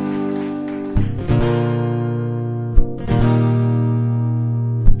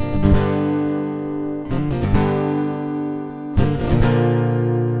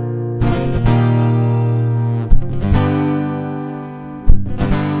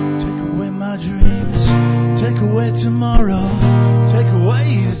 Tomorrow, take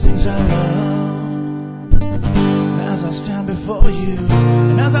away the things I love. As I stand before you,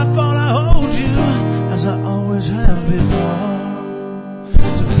 and as I fall, I hold you, as I always have before.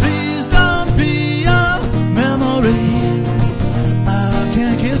 So please don't be a memory. I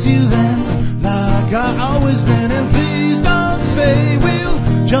can't kiss you then, like I always been. And please don't say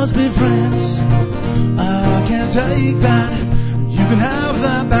we'll just be friends. I can't take that. You can have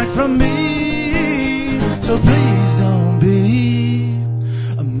that back from me. So please don't be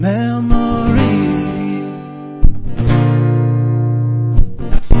a memory.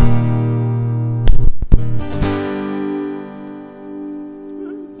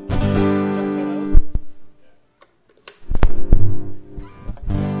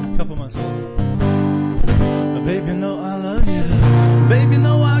 Couple months old. Babe, you know I love you. Babe, you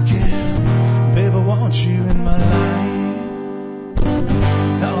know I care. Babe, I want you in my life.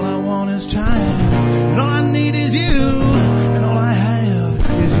 All I want is time. And all I need is you, and all I have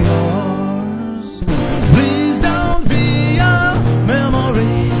is yours. Please don't be a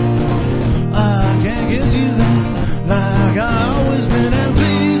memory. I can't kiss you then, like I always been. And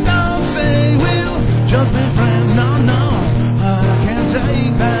please don't say we'll just be friends. No, no, I can't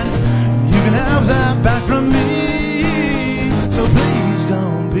take that. You can have that back from me. So please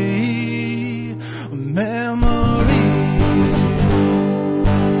don't be a memory.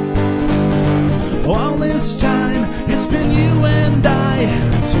 All this time, it's been you and I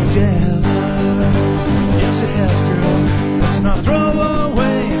together. Yes, it has, girl. Let's not throw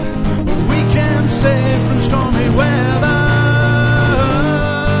away what we can save from stormy weather.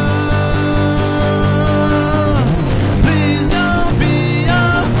 Please don't be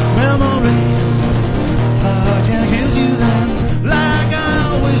a memory. I can't kiss you then, like I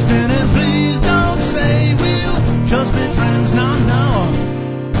always been. And please don't say we'll just be friends. No, no.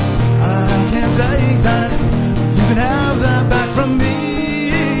 I can't take that.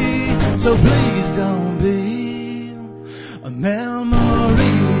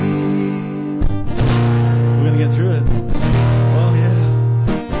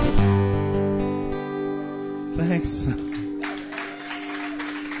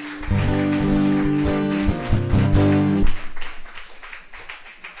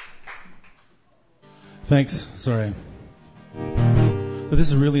 Thanks. Sorry. But this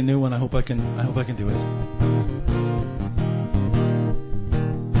is a really new one. I hope I can do it.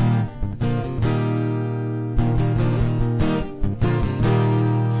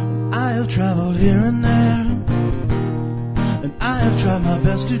 I have traveled here and there, and I have tried my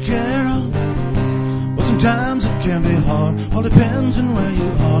best to care. But sometimes it can be hard. All depends on where you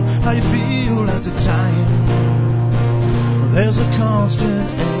are, how you feel at the time. There's a constant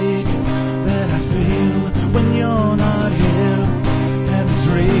ache that I feel when you're not here, and it's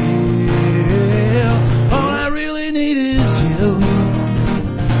real. All I really need is you,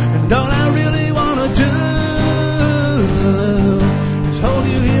 and all I really wanna do is hold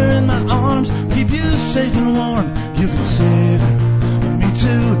you here in my arms, keep you safe and warm. You can save me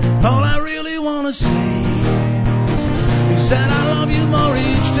too. All I really wanna say is that I love you more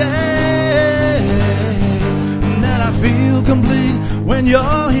each day, and that I feel complete when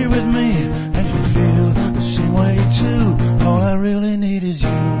you're here with me, and you feel the same way too. All I really need is you,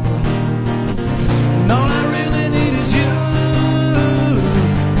 and all I really need is you.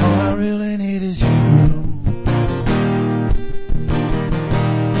 All I really need is you.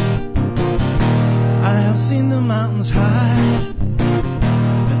 I have seen the mountains high,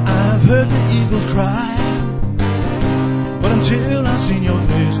 and I've heard the eagles cry, but until I seen your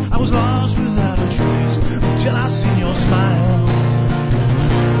face, I was lost without a trace. Until I seen your smile,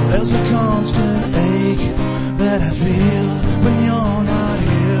 there's a constant ache that I feel when you're not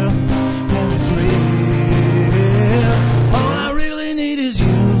here, and it's real. All I really need is you,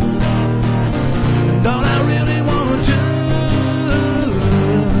 and all I really wanna do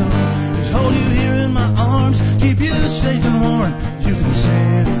is hold you here in my arms, keep you safe and warm. You can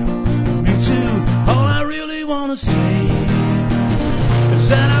save me too. All I really wanna say is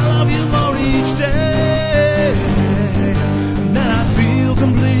that I love you more each day, and that I feel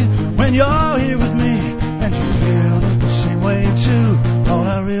complete when you're here with me, and you feel the same way too. All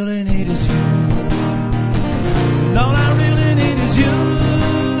I really need is you, and all I really need is you.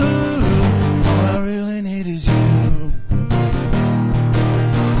 All I really need is you.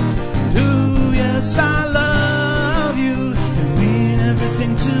 And ooh, yes, I love you. You mean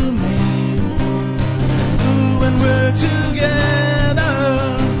everything to me. Ooh, when we're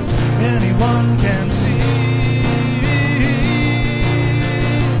together, anyone can see.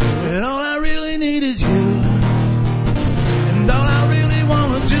 And all I really need is you, and all I really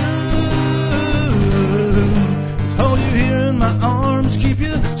wanna do is hold you here in my arms, keep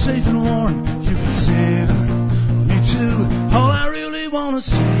you safe and warm. You can save me too. All I really wanna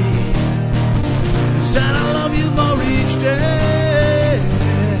say is that I love you more each day,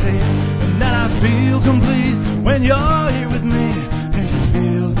 and that I feel complete when you're here with me, and you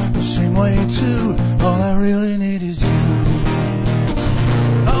feel the same way too. All I really need is you.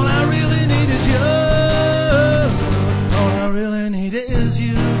 All I really need is you. All I really need is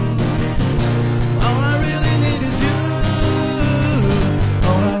you. All I really need is you.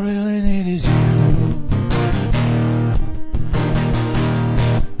 All I really need is you.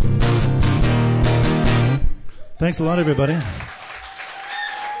 Thanks a lot, everybody.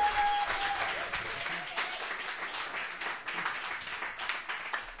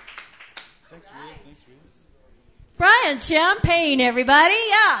 Brian Champagne, everybody.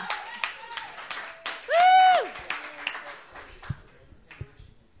 Yeah. Woo!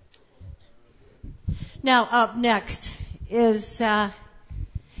 Now, up next is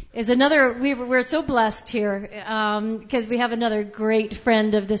another. We're so blessed here because we have another great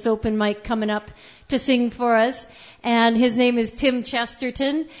friend of this open mic coming up to sing for us, and his name is Tim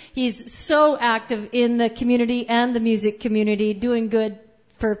Chesterton. He's so active in the community and the music community, doing good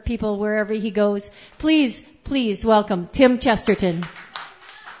for people wherever he goes. Please welcome Tim Chesterton.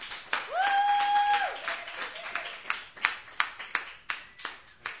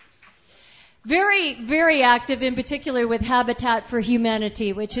 Very, very active, in particular with Habitat for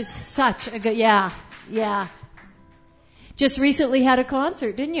Humanity, which is such a good, yeah. Just recently had a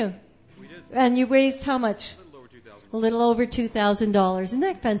concert, didn't you? We did. And you raised how much? A little over $2,000. Isn't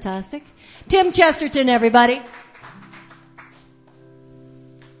that fantastic? Tim Chesterton, everybody.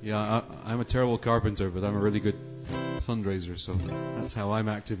 Yeah, I'm a terrible carpenter, but I'm a really good fundraiser, so that's how I'm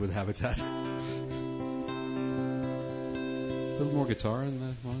active with Habitat. A little more guitar in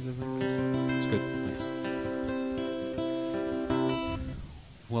the monitor. It's good, thanks.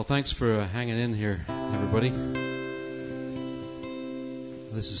 Well, thanks for hanging in here, everybody.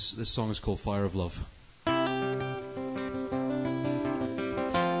 This song is called Fire of Love.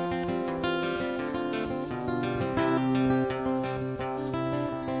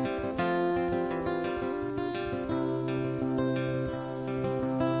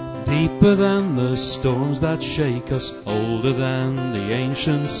 Deeper than the storms that shake us, older than the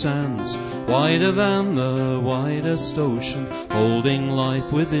ancient sands, wider than the widest ocean, holding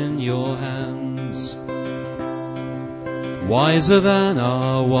life within your hands. Wiser than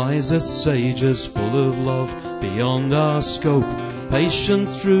our wisest sages, full of love beyond our scope, patient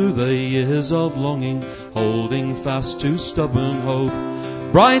through the years of longing, holding fast to stubborn hope.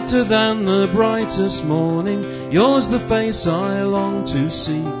 Brighter than the brightest morning, yours the face I long to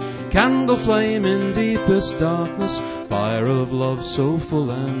see. Candle flame in deepest darkness, fire of love so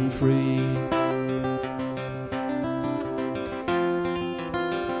full and free.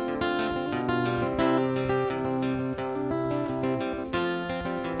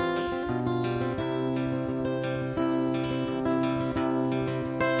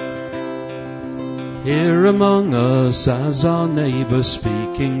 Here among us as our neighbour,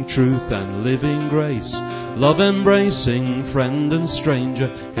 speaking truth and living grace, love embracing friend and stranger,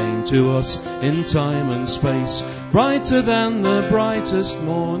 came to us in time and space. Brighter than the brightest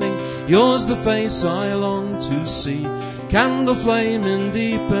morning, yours the face I long to see. Candle flame in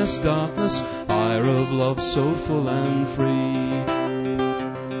deepest darkness, fire of love so full and free.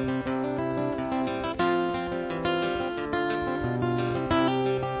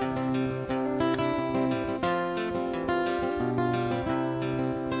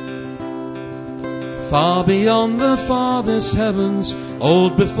 Far beyond the farthest heavens,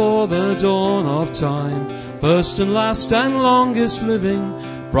 old before the dawn of time, first and last and longest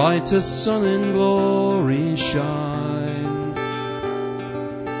living, brightest sun in glory shine.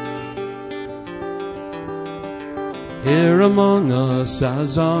 Here among us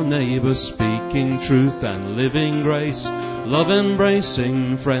as our neighbour, speaking truth and living grace, love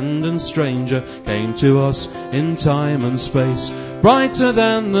embracing friend and stranger, came to us in time and space. Brighter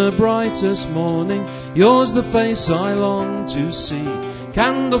than the brightest morning, yours the face I long to see.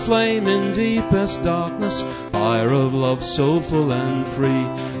 Candle flame in deepest darkness, fire of love so full and free.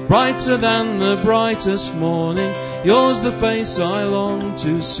 Brighter than the brightest morning, yours the face I long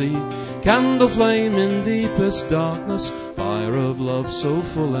to see. Candle flame in deepest darkness, fire of love so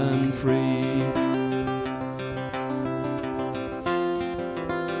full and free.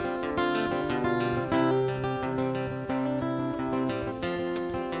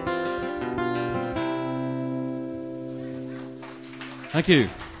 Thank you.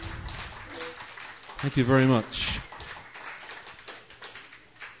 Thank you very much.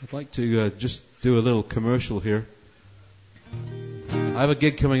 I'd like to just do a little commercial here. I have a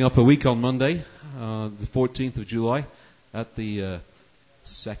gig coming up a week on Monday, the 14th of July, at the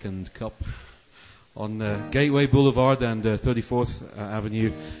Second Cup on Gateway Boulevard and 34th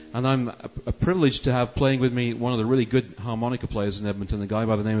Avenue. And I'm privileged to have playing with me one of the really good harmonica players in Edmonton, a guy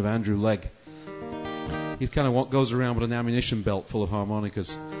by the name of Andrew Legg. He kind of goes around with an ammunition belt full of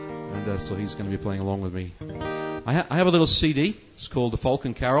harmonicas, and so he's going to be playing along with me. I have a little CD. It's called The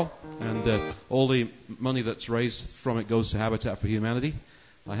Falcon Carol, and all the money that's raised from it goes to Habitat for Humanity.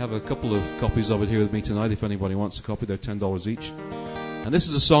 I have a couple of copies of it here with me tonight if anybody wants a copy. They're $10 each. And this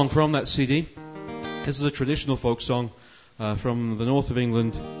is a song from that CD. This is a traditional folk song from the north of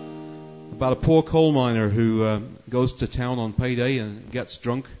England about a poor coal miner who goes to town on payday and gets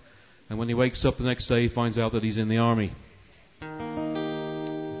drunk. And when he wakes up the next day, he finds out that he's in the army.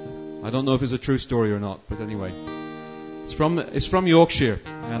 I don't know if it's a true story or not, but anyway. It's from Yorkshire,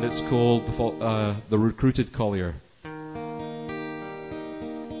 and it's called The Recruited Collier.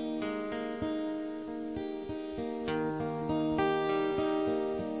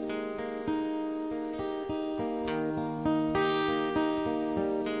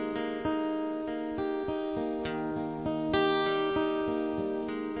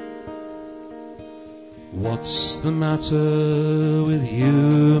 What's the matter with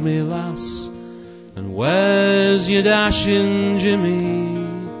you, me lass? And where's your dashing Jimmy?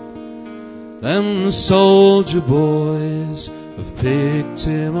 Them soldier boys have picked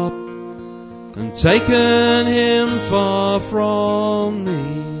him up and taken him far from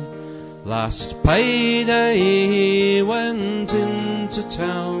me. Last payday he went into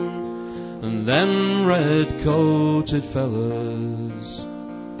town, and them red-coated fellas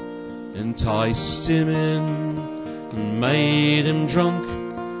enticed him in and made him drunk,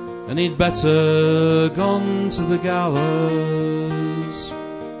 and he'd better gone to the gallows.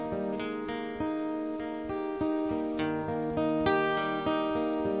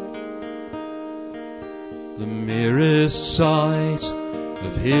 The merest sight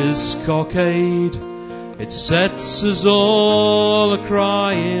of his cockade, it sets us all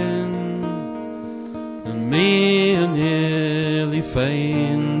a-crying, and me a nearly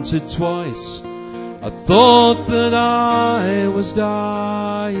fainted twice I thought that I was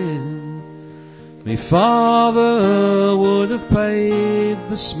dying. Me father would have paid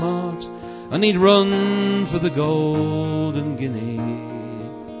the smart, and he'd run for the golden guinea.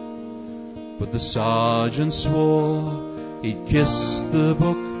 But the sergeant swore he'd kiss the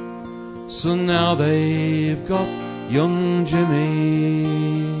book, so now they've got young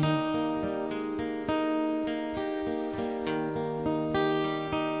Jimmy.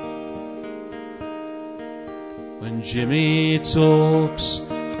 When Jimmy talks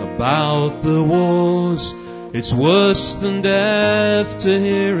about the wars, it's worse than death to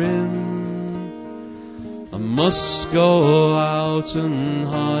hear him. I must go out and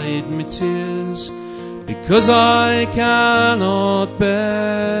hide my tears, because I cannot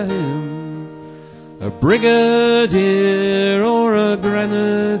bear him. A brigadier or a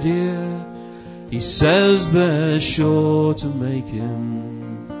grenadier, he says they're sure to make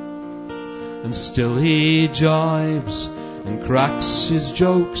him. And still he jibes and cracks his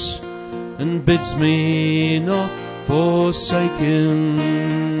jokes and bids me not forsake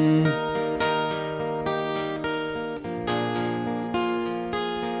him.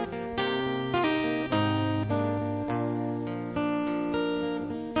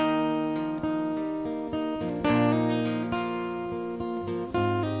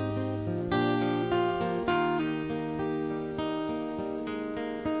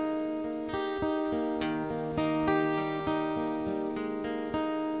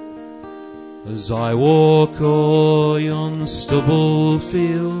 As I walk o'er yon stubble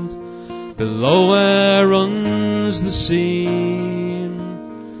field, below where runs the stream,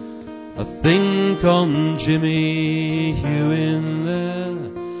 I think on Jimmy hewing there,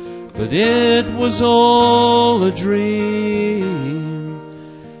 but it was all a dream.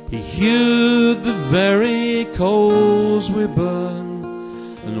 He hewed the very coals we burn,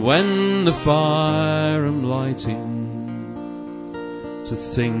 and when the fire I'm lighting, to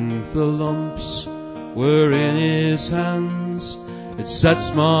think the lumps were in his hands, it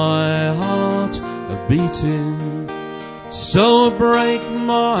sets my heart a-beating. So break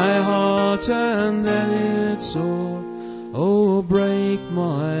my heart and then it's all, oh break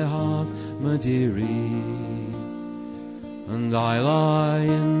my heart, my dearie. And I lie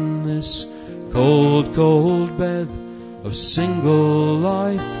in this cold, cold bed of single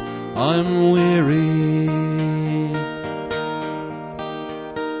life, I'm weary.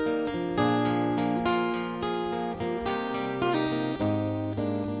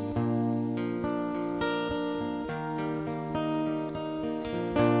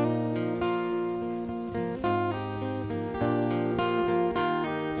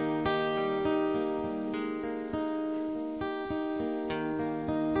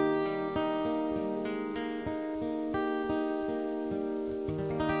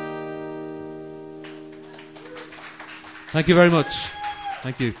 Thank you very much.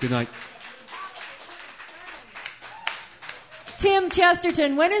 Thank you. Good night. Tim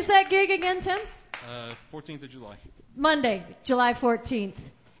Chesterton, when is that gig again, Tim? 14th of July. Monday, July 14th.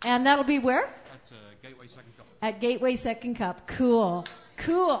 And that'll be where? At Gateway Second Cup. At Gateway Second Cup. Cool.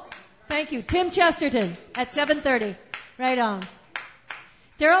 Cool. Thank you. Tim Chesterton at 7:30. Right on.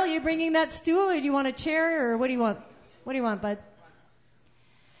 Daryl, are you bringing that stool, or do you want a chair, or what do you want? What do you want, bud?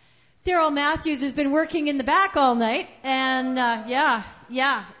 Daryl Matthews has been working in the back all night, and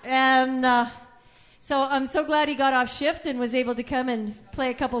so I'm so glad he got off shift and was able to come and play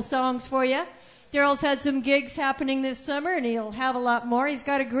a couple songs for you. Daryl's had some gigs happening this summer, and he'll have a lot more. He's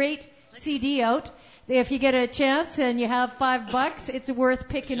got a great CD out. If you get a chance and you have $5, it's worth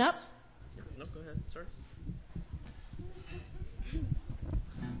picking up. No, go ahead. Sorry.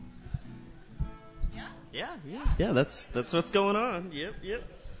 Yeah. That's what's going on. Yep.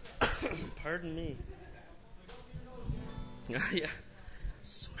 Pardon me. Yeah.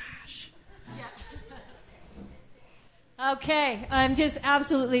 Smash. Yeah. Okay, I'm just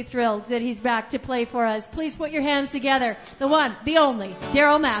absolutely thrilled that he's back to play for us. Please put your hands together. The one, the only,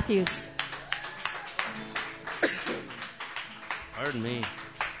 Daryl Matthews. Pardon me.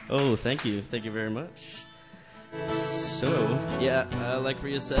 Oh, thank you. Thank you very much. So, like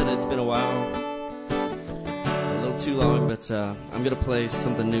Rhea said, it's been a while. A little too long, but I'm going to play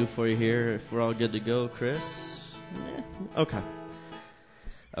something new for you here if we're all good to go, Chris. Okay.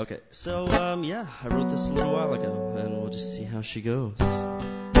 So, I wrote this a little while ago, and we'll just see how she goes.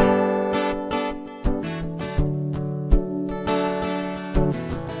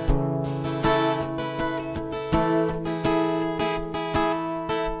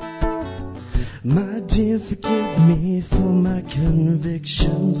 My dear, forgive me for my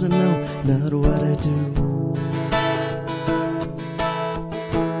convictions. I know not what I do.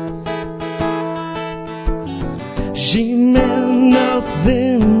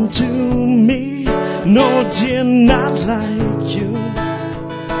 nothing to me. No, dear, not like you.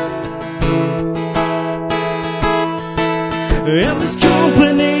 And this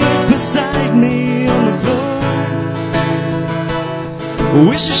company beside me on the floor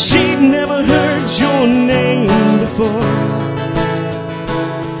wishes she'd never heard your name before.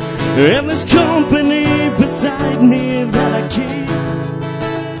 And this company beside me that I keep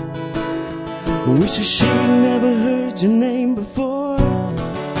wishes she'd never heard your name before.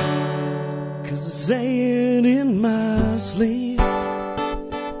 'Cause I say it in my sleep.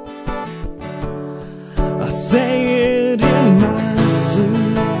 I say it in my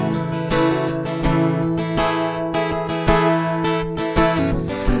sleep.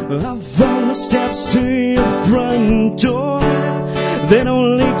 I found the steps to your front door. They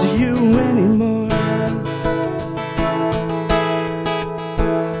don't lead to you anymore.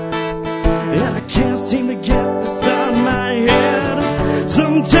 And I can't seem to get this out of my head.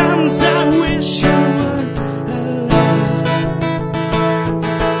 Sometimes I wish you would have left.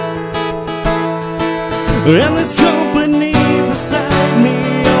 And this company beside me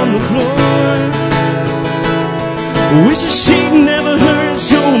on the floor wishes she'd never heard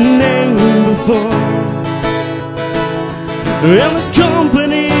your name before. And this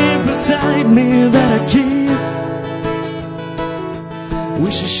company beside me that I keep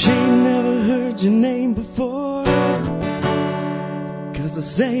wishes she'd never heard your name before. 'Cause I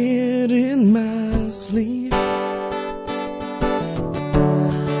say it in my sleep.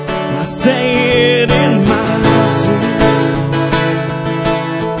 I say it in my sleep.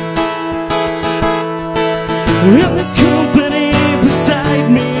 And this company beside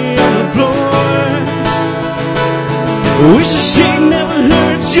me on the floor wishes she'd never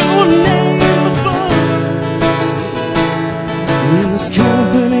heard your name before. In this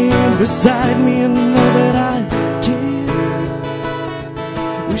company beside me, and know that I keep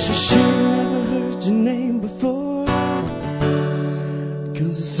wishes she'd never heard your name before.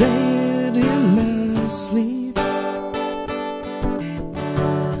 'Cause I say it in my sleep.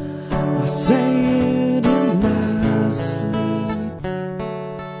 I say it in my sleep.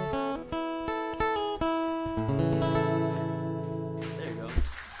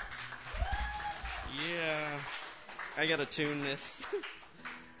 I gotta tune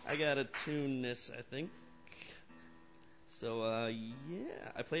this. I think. So,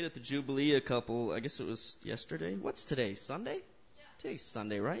 I played at the Jubilee I guess it was yesterday. What's today? Sunday? Yeah. Today's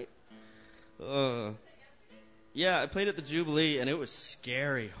Sunday, right? Yeah, I played at the Jubilee, and it was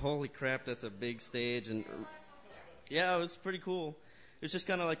scary. Holy crap, that's a big stage. And yeah, it was pretty cool. It was just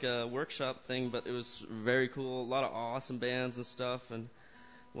kind of like a workshop thing, but it was very cool. A lot of awesome bands and stuff, and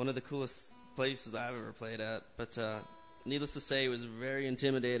one of the coolest places I've ever played at. But needless to say, it was very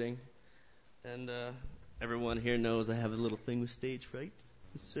intimidating. And everyone here knows I have a little thing with stage fright.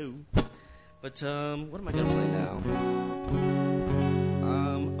 So, but what am I gonna play now?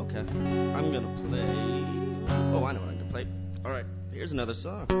 Okay, I'm gonna play. Oh, I know what I'm gonna play. All right, here's another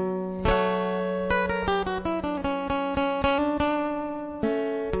song.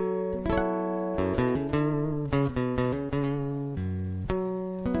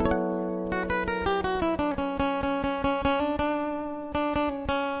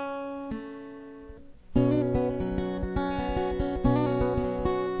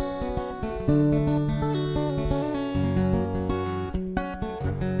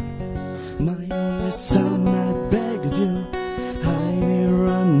 Son, I beg of you, hide here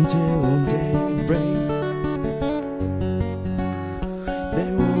until daybreak. They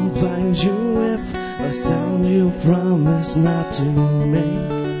won't find you if a sound you promise not to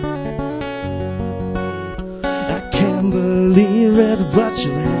make. I can't believe it, but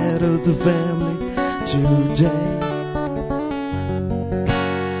you're head of the family today.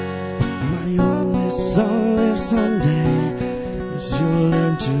 My only son, if someday is you'll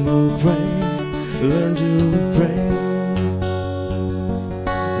learn to pray. Learn to pray,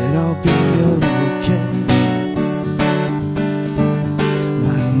 and I'll be okay.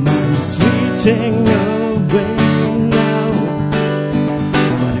 My mind's fleeting away now,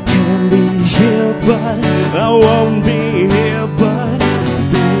 but I can't be here, but I won't be here, but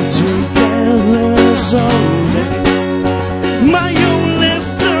be together someday. My only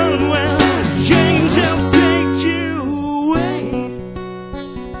son, well, angels take you away.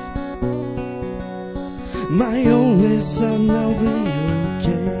 My only son, I'll be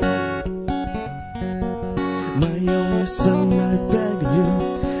okay. My only son, I beg of you,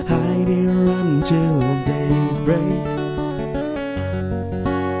 hide here until daybreak.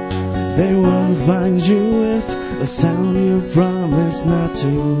 They won't find you with a sound you promise not to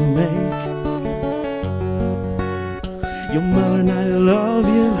make. Your mother and I love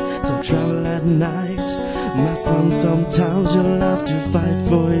you, so travel at night. My son, sometimes you'll have to fight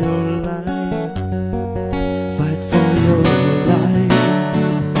for your life. Fight for your life.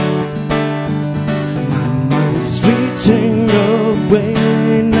 My mind is reaching away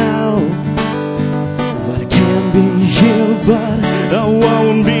now, but I can't be here, but I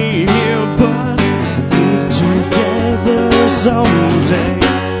won't be here, but we'll be together someday.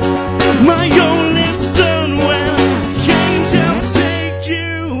 My only son, well, I can't just take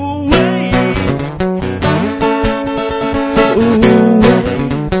you away.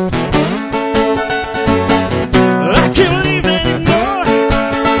 I can't believe anymore.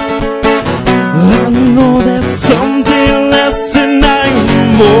 I know there's something less than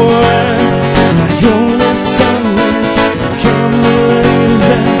I'm more. My only son is, I can't believe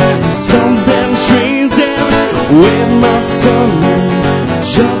that something strange with my son.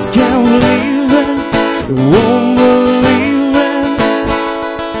 Just can't believe it, won't believe it,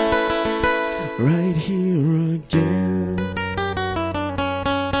 right here again.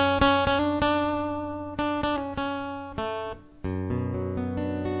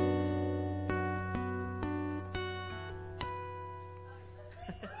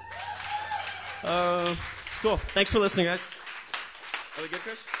 Cool. Thanks for listening, guys. Are we good,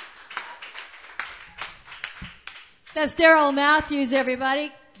 Chris? That's Daryl Matthews,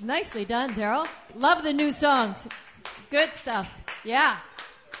 everybody. Nicely done, Daryl. Love the new songs. Good stuff. Yeah.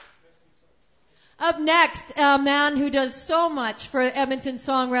 Up next, a man who does so much for Edmonton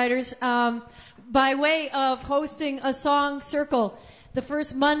songwriters by way of hosting a song circle the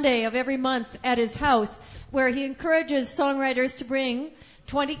first Monday of every month at his house, where he encourages songwriters to bring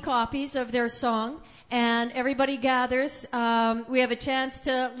 20 copies of their song, and everybody gathers. We have a chance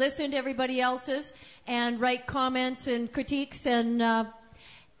to listen to everybody else's and write comments and critiques, and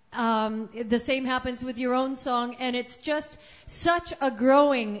the same happens with your own song, and it's just such a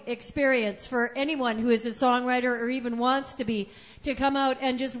growing experience for anyone who is a songwriter or even wants to be, to come out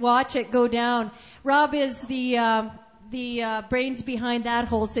and just watch it go down. Rob is the brains behind that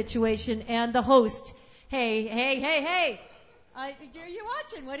whole situation and the host. Hey. Are you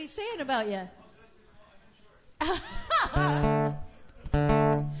watching what he's saying about you?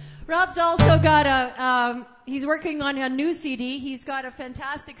 Rob's also got he's working on a new CD. He's got a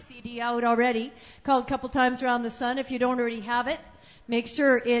fantastic CD out already called Couple Times Around the Sun. If you don't already have it, make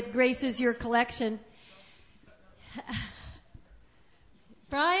sure it graces your collection.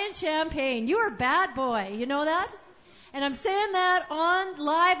 Brian Champagne, you're a bad boy. You know that? And I'm saying that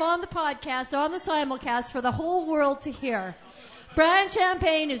live on the podcast, on the simulcast for the whole world to hear. Brian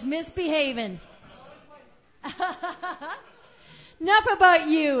Champagne is misbehaving. Enough about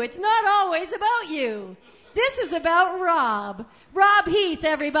you. It's not always about you. This is about Rob. Rob Heath,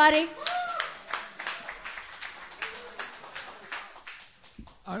 everybody.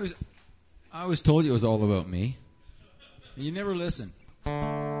 I was told it was all about me. And you never listen.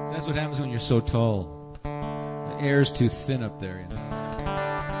 That's what happens when you're so tall. The air's too thin up there, you know.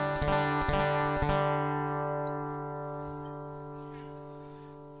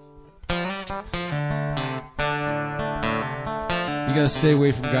 You gotta stay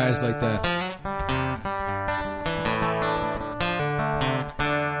away from guys like that.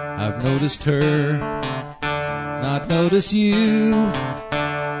 I've noticed her, not noticed you,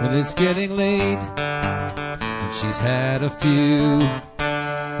 when it's getting late, and she's had a few.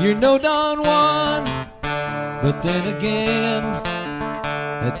 You're no Don Juan, but then again,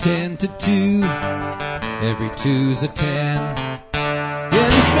 a 10 to 2, every 2's a 10. Yeah,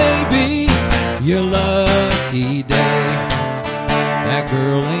 this may be your lucky day. That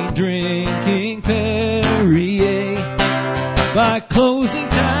girl ain't drinking Perrier. By closing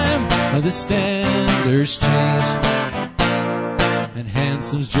time, the standards change, and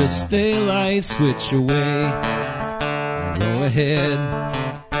handsomes just stay light switch away. Go ahead.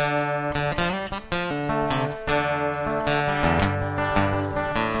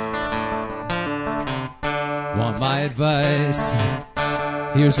 Want my advice?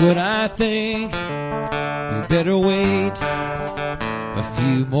 Here's what I think. You better wait a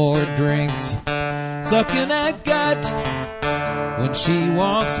few more drinks, sucking that gut when she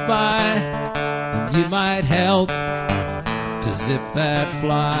walks by, and you might help to zip that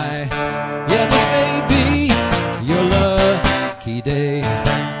fly. Yeah, this may be your lucky day.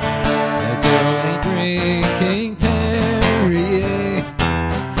 That girl ain't drinking Perrier.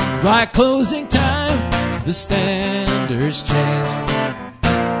 By closing time, the standards change,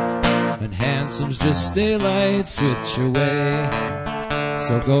 and handsomes just stay light switch away.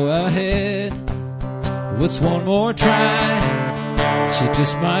 So go ahead, what's one more try? She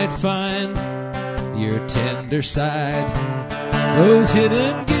just might find your tender side. Those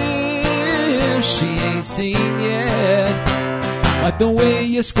hidden gifts she ain't seen yet. Like the way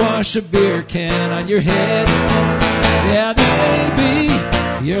you squash a beer can on your head. Yeah, this may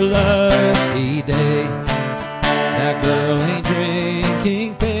be your lucky day. That girl ain't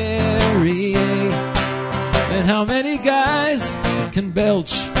drinking Perrier. And how many guys can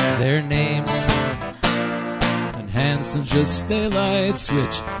belch their names? And handsome's just a light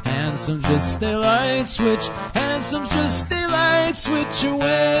switch. Handsome's just a light switch. Handsome's just a light switch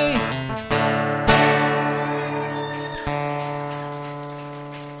away.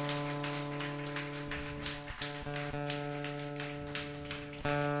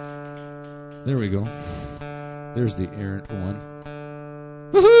 There we go. There's the errant one.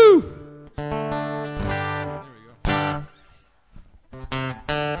 Woohoo! There we go.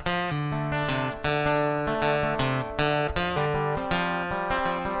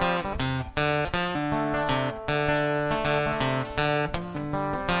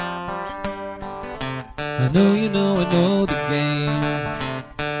 I know you know I know the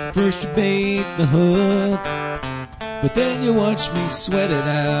game. First you bait the hook, but then you watch me sweat it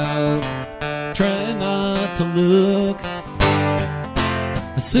out. Try not to look.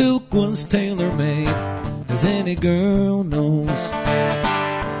 A silk one's tailor-made, as any girl knows.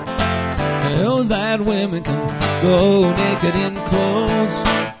 Knows that women can go naked in clothes.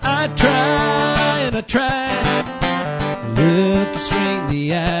 I try and I try. Look you straight in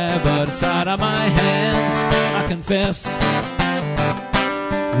the eye, but it's out of my hands. I confess.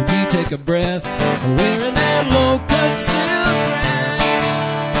 When you take a breath, wearing that low-cut silk dress.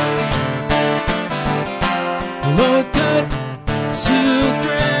 Low-cut silk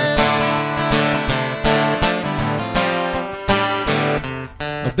dress.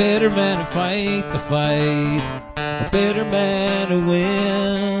 A better man to fight the fight. A better man to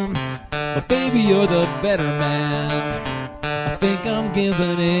win. But baby, you're the better man. I think I'm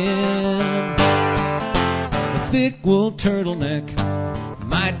giving in. A thick wool turtleneck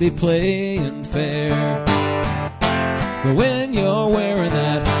might be playing fair, but when you're wearing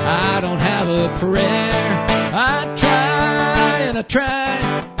that, I don't have a prayer. I try and I try.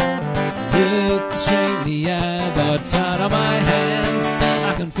 Look straight in the eye, but it's out of my hands.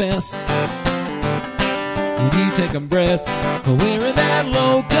 I confess. When you take a breath, wearing that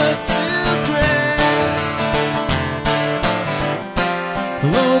low-cut silk dress.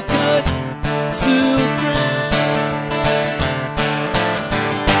 Low-cut silk dress.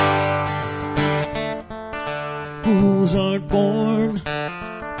 Fools aren't born,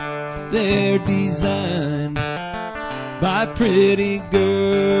 they're designed by pretty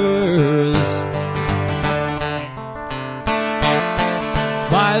girls.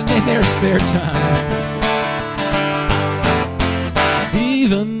 By in their spare time.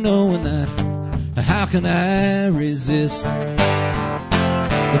 Even knowing that, how can I resist?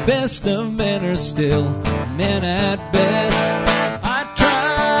 The best of men are still men at best. I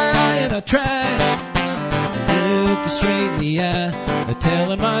try and I try. Look straight in the eye,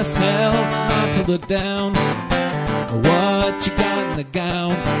 telling myself not to look down. What you got in the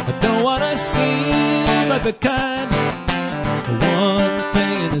gown? I don't want to seem like a kind. One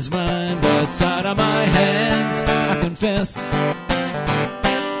thing in his mind, but it's out of my hands. I confess.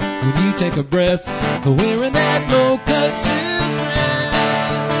 When you take a breath, wearing that low-cut silk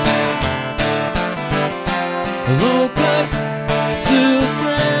dress. Low-cut silk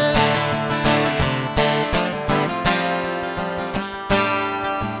dress.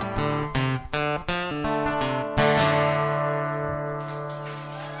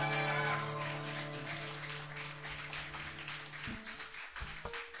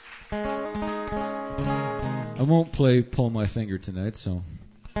 I won't play Pull My Finger tonight, so.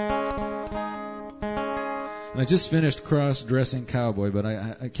 And I just finished Cross-Dressing Cowboy, but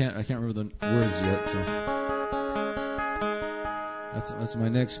I can't remember the words yet, so. That's my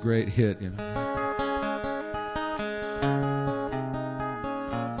next great hit, you know.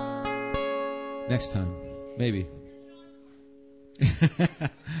 Next time, maybe.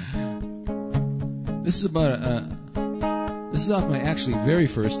 This is about this is off my actually very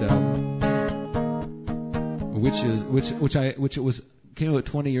first album, which came out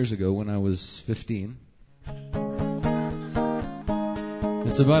 20 years ago when I was 15.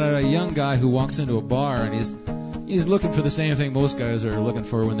 It's about a young guy who walks into a bar and he's looking for the same thing most guys are looking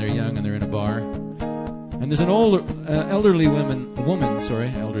for when they're young and they're in a bar. And there's an elderly woman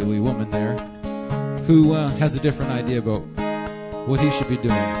there who has a different idea about what he should be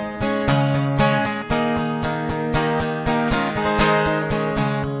doing.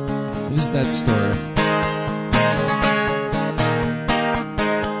 This is that story.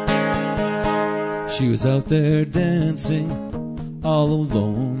 She was out there dancing all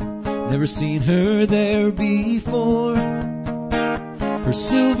alone. Never seen her there before. Her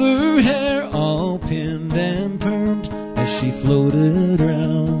silver hair all pinned and permed as she floated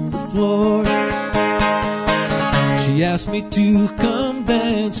around the floor. She asked me to come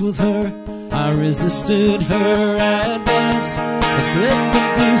dance with her. I resisted her advance. I let the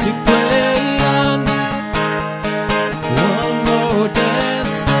music play on. One more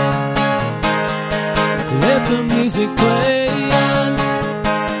dance. Let the music play on.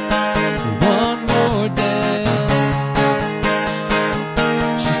 One more dance.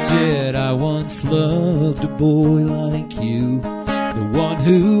 She said, I once loved a boy like you, the one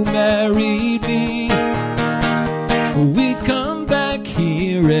who married me. We'd come back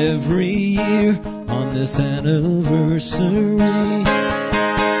here every year on this anniversary. He'd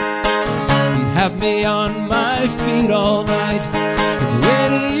have me on my feet all night, and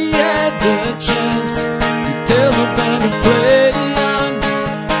when he had the chance, he'd tell the band to play on.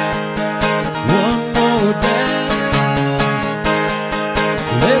 One more dance.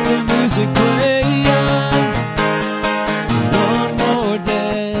 Let the music play on. One more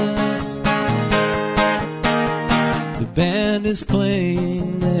dance. The band is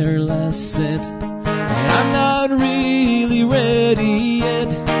playing their last set, and I'm not really ready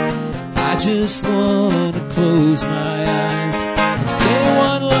yet. I just want to close my eyes and say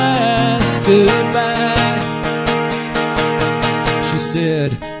one last goodbye. She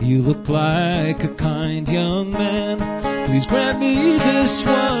said, you look like a kind young man. Please grant me this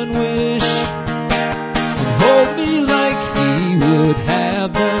one wish, and hold me like he would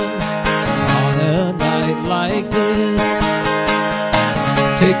have done on a night like this.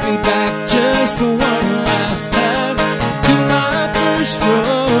 Take me back just one last time to my first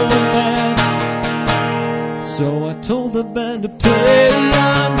romance. So I told the band to play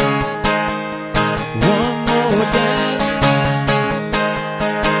on. One more dance.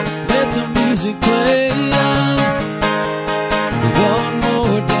 Let the music play on. One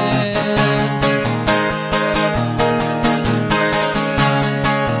more dance.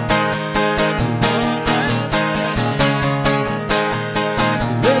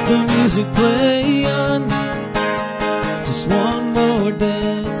 Let the music play on. Just one more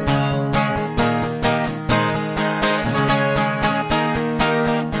dance.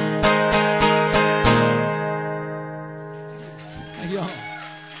 Thank you all.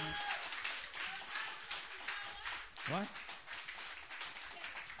 What?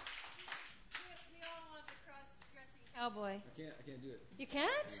 Cowboy. I can't do it. You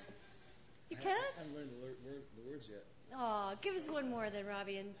can't? You can't? I haven't learned the words yet. Oh, give us one more then,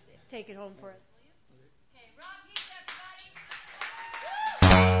 Robbie, and take it home for us, will you? Okay, Rob, Geeks, everybody.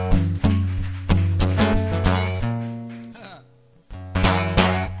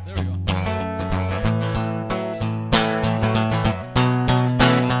 There we go.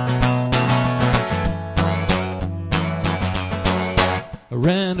 I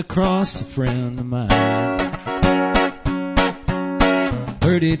ran across a friend of mine.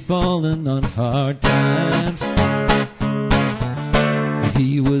 Heard he'd fallen on hard times.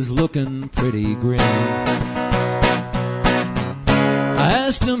 He was looking pretty grim. I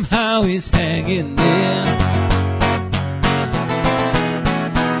asked him how he's hanging in.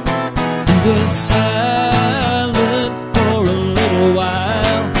 He was silent for a little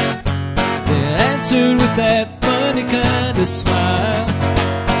while, then answered with that funny kind of smile.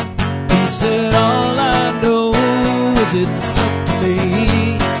 He said, all I know is it's up to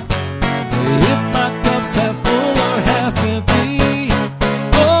me if my cup's half full or half empty.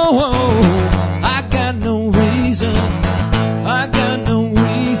 I got no reason, I got no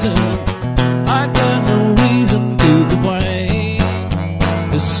reason, I got no reason to complain.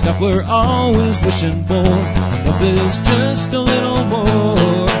 The stuff we're always wishing for, but there's just a little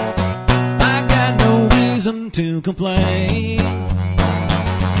more. I got no reason to complain.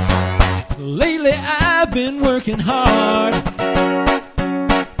 Lately I've been working hard,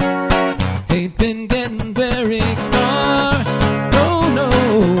 ain't been getting very far. No,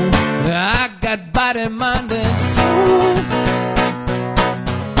 I got body, mind, and soul,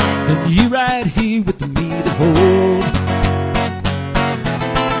 and you right here with me to hold.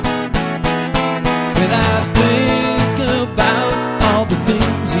 When I think about all the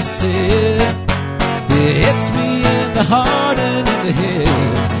things he said, it hits me in the heart and in the head.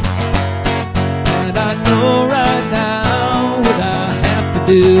 And I know right now what I have to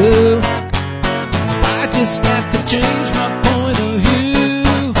do. I just got to change my point of view.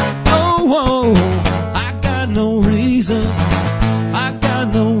 I got no reason, I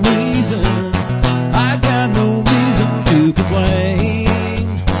got no reason, I got no reason to complain.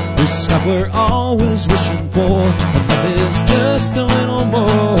 This stuff we're all always wishing for, and love is just a little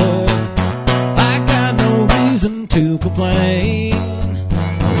more. I got no reason to complain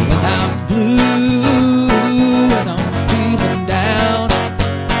when I'm blue and I'm feeling down.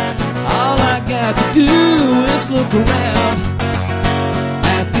 All I got to do is look around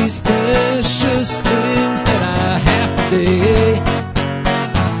at these precious things that I have today.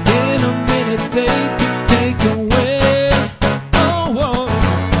 In a minute they can take away. Oh,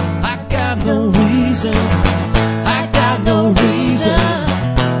 I got no reason. I got no reason.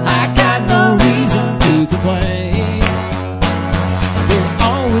 I got no reason to complain. We're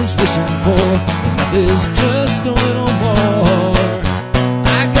always wishing for, and love is just a little more.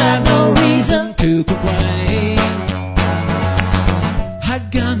 I got no reason to complain. I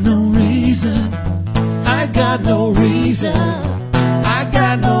got no reason. I got no reason. I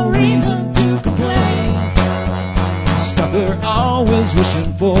got no reason to complain. Stuff we're always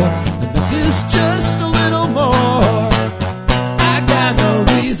wishing for, and love is just a little more. I got no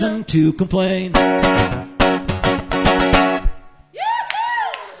reason to complain.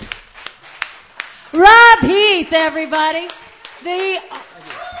 Rob Heath, everybody. Woohoo!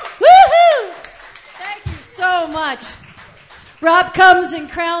 Thank you so much. Rob comes and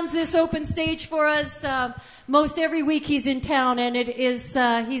crowns this open stage for us most every week he's in town, and it is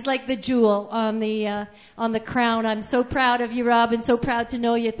he's like the jewel on the crown. I'm so proud of you, Rob, and so proud to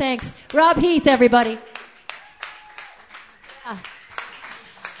know you. Thanks. Rob Heath, everybody.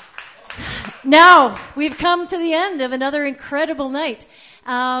 Now, we've come to the end of another incredible night,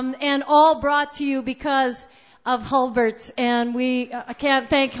 and all brought to you because of Hulbert's, and I can't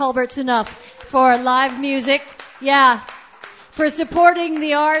thank Hulbert's enough for live music. Yeah. For supporting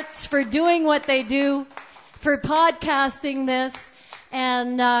the arts, for doing what they do, for podcasting this,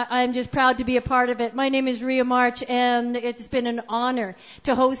 and I'm just proud to be a part of it. My name is Rhea March, and it's been an honor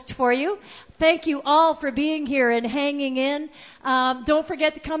to host for you. Thank you all for being here and hanging in. Don't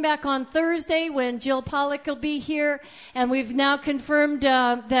forget to come back on Thursday when Jill Pollock will be here, and we've now confirmed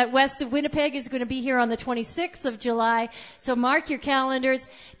that West of Winnipeg is going to be here on the 26th of July, so mark your calendars.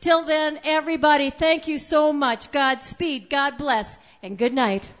 Till then, everybody, thank you so much. Godspeed, God bless, and good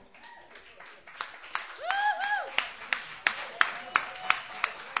night.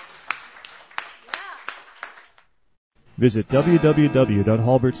 Visit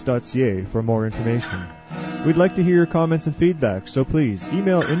www.halberts.ca for more information. We'd like to hear your comments and feedback, so please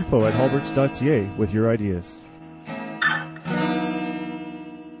email info@halberts.ca with your ideas.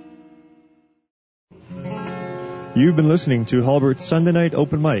 You've been listening to Halbert's Sunday Night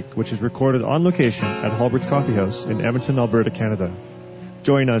Open Mic, which is recorded on location at Halbert's Coffee House in Edmonton, Alberta, Canada.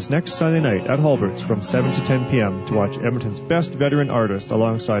 Join us next Sunday night at Halbert's from 7 to 10 p.m. to watch Edmonton's best veteran artists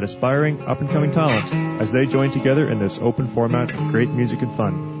alongside aspiring, up-and-coming talent as they join together in this open format of great music and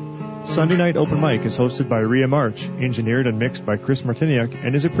fun. Sunday Night Open Mic is hosted by Rhea March, engineered and mixed by Chris Martiniak,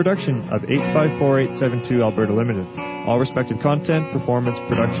 and is a production of 854872 Alberta Limited. All respective content, performance,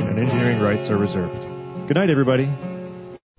 production, and engineering rights are reserved. Good night, everybody.